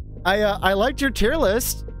 I liked your tier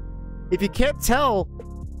list. If you can't tell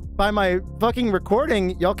by my fucking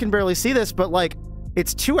recording, y'all can barely see this, but like,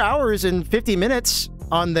 it's 2 hours and 50 minutes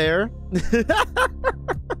on there.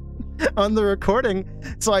 On the recording.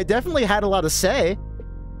 So I definitely had a lot to say.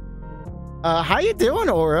 How you doing,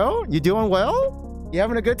 Oro? You doing well? You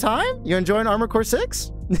having a good time? You enjoying Armored Core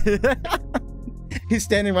 6? He's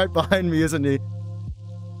standing right behind me, isn't he?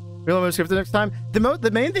 Real I'm gonna skip the next time.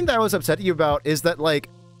 The main thing that I was upset at you about is that, like,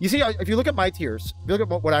 you see, if you look at my tiers, if you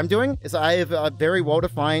look at what I'm doing, is I have very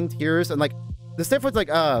well-defined tiers, and like the stuff with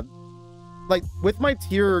like with my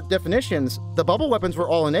tier definitions, the bubble weapons were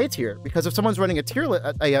all in A tier, because if someone's running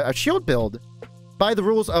a shield build, by the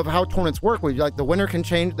rules of how tournaments work, where like the winner can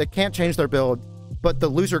change, they can't change their build, but the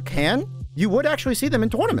loser can, you would actually see them in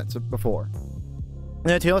tournaments before. And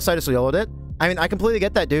the tier list side just yellowed it. I mean, I completely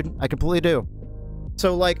get that, dude. I completely do.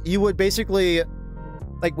 So like, you would basically,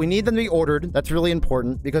 like, we need them to be ordered. That's really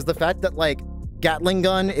important, because the fact that like Gatling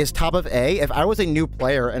gun is top of A, if I was a new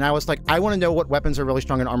player and I was like, I want to know what weapons are really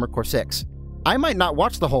strong in Armored Core 6, I might not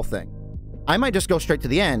watch the whole thing. I might just go straight to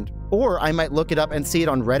the end, or I might look it up and see it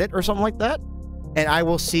on Reddit or something like that, and I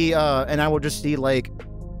will see, and I will just see, like,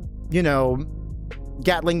 you know,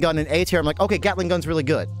 Gatling gun in A tier. I'm like, okay, Gatling gun's really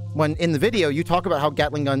good. When in the video, you talk about how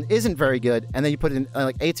Gatling gun isn't very good, and then you put it in,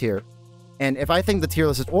 like, A tier. And if I think the tier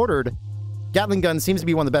list is ordered, Gatling gun seems to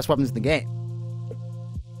be one of the best weapons in the game.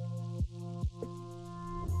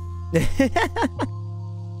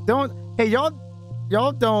 Hey,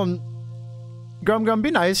 y'all don't... Gum, be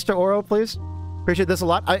nice to Oro, please. Appreciate this a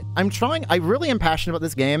lot. I'm trying, I really am passionate about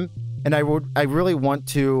this game, and I really want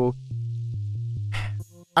to...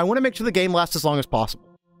 I want to make sure the game lasts as long as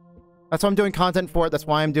possible. That's why I'm doing content for it. That's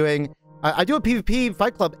why I'm doing... I do a PvP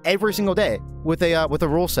Fight Club every single day with a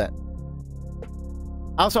rule set.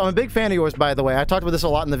 Also, I'm a big fan of yours, by the way. I talked about this a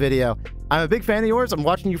lot in the video. I'm a big fan of yours. I'm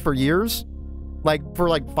watching you for years. Like, for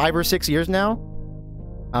like 5 or 6 years now.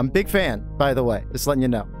 I'm a big fan, by the way. Just letting you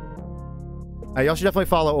know. Y'all should definitely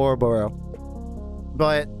follow Ouroboros.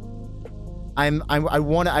 But I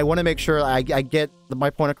want to make sure I get my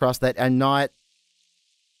point across that I'm not...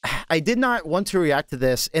 I did not want to react to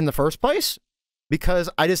this in the first place because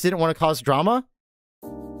I just didn't want to cause drama.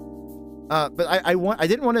 But I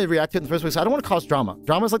didn't want to react to it in the first place. I don't want to cause drama.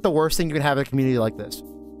 Drama is like the worst thing you can have in a community like this.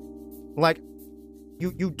 Like,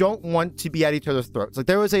 you don't want to be at each other's throats. Like,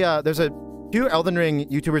 there's a few Elden Ring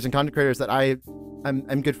YouTubers and content creators that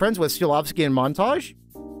I'm good friends with, Stilovsky and Montage.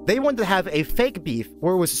 They wanted to have a fake beef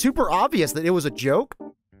where it was super obvious that it was a joke,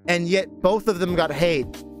 and yet both of them got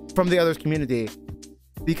hate from the other's community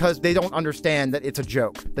because they don't understand that it's a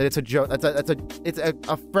joke. That it's a joke. It's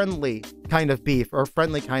a friendly kind of beef, or a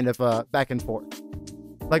friendly kind of back and forth.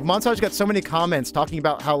 Like, Montage got so many comments talking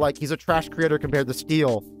about how, like, he's a trash creator compared to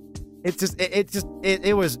Steel.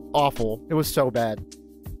 It was awful. It was so bad.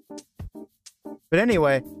 But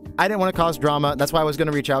anyway, I didn't want to cause drama. That's why I was going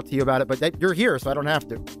to reach out to you about it, but you're here, so I don't have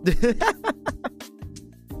to.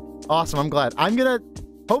 Awesome, I'm glad. I'm going to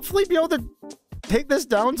hopefully be able to take this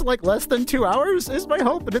down to like less than 2 hours, is my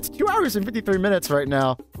hope, but it's 2 hours and 53 minutes right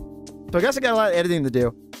now. So I guess I got a lot of editing to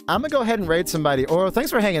do. I'm going to go ahead and raid somebody. Oro, thanks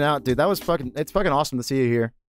for hanging out, dude. That was it's fucking awesome to see you here.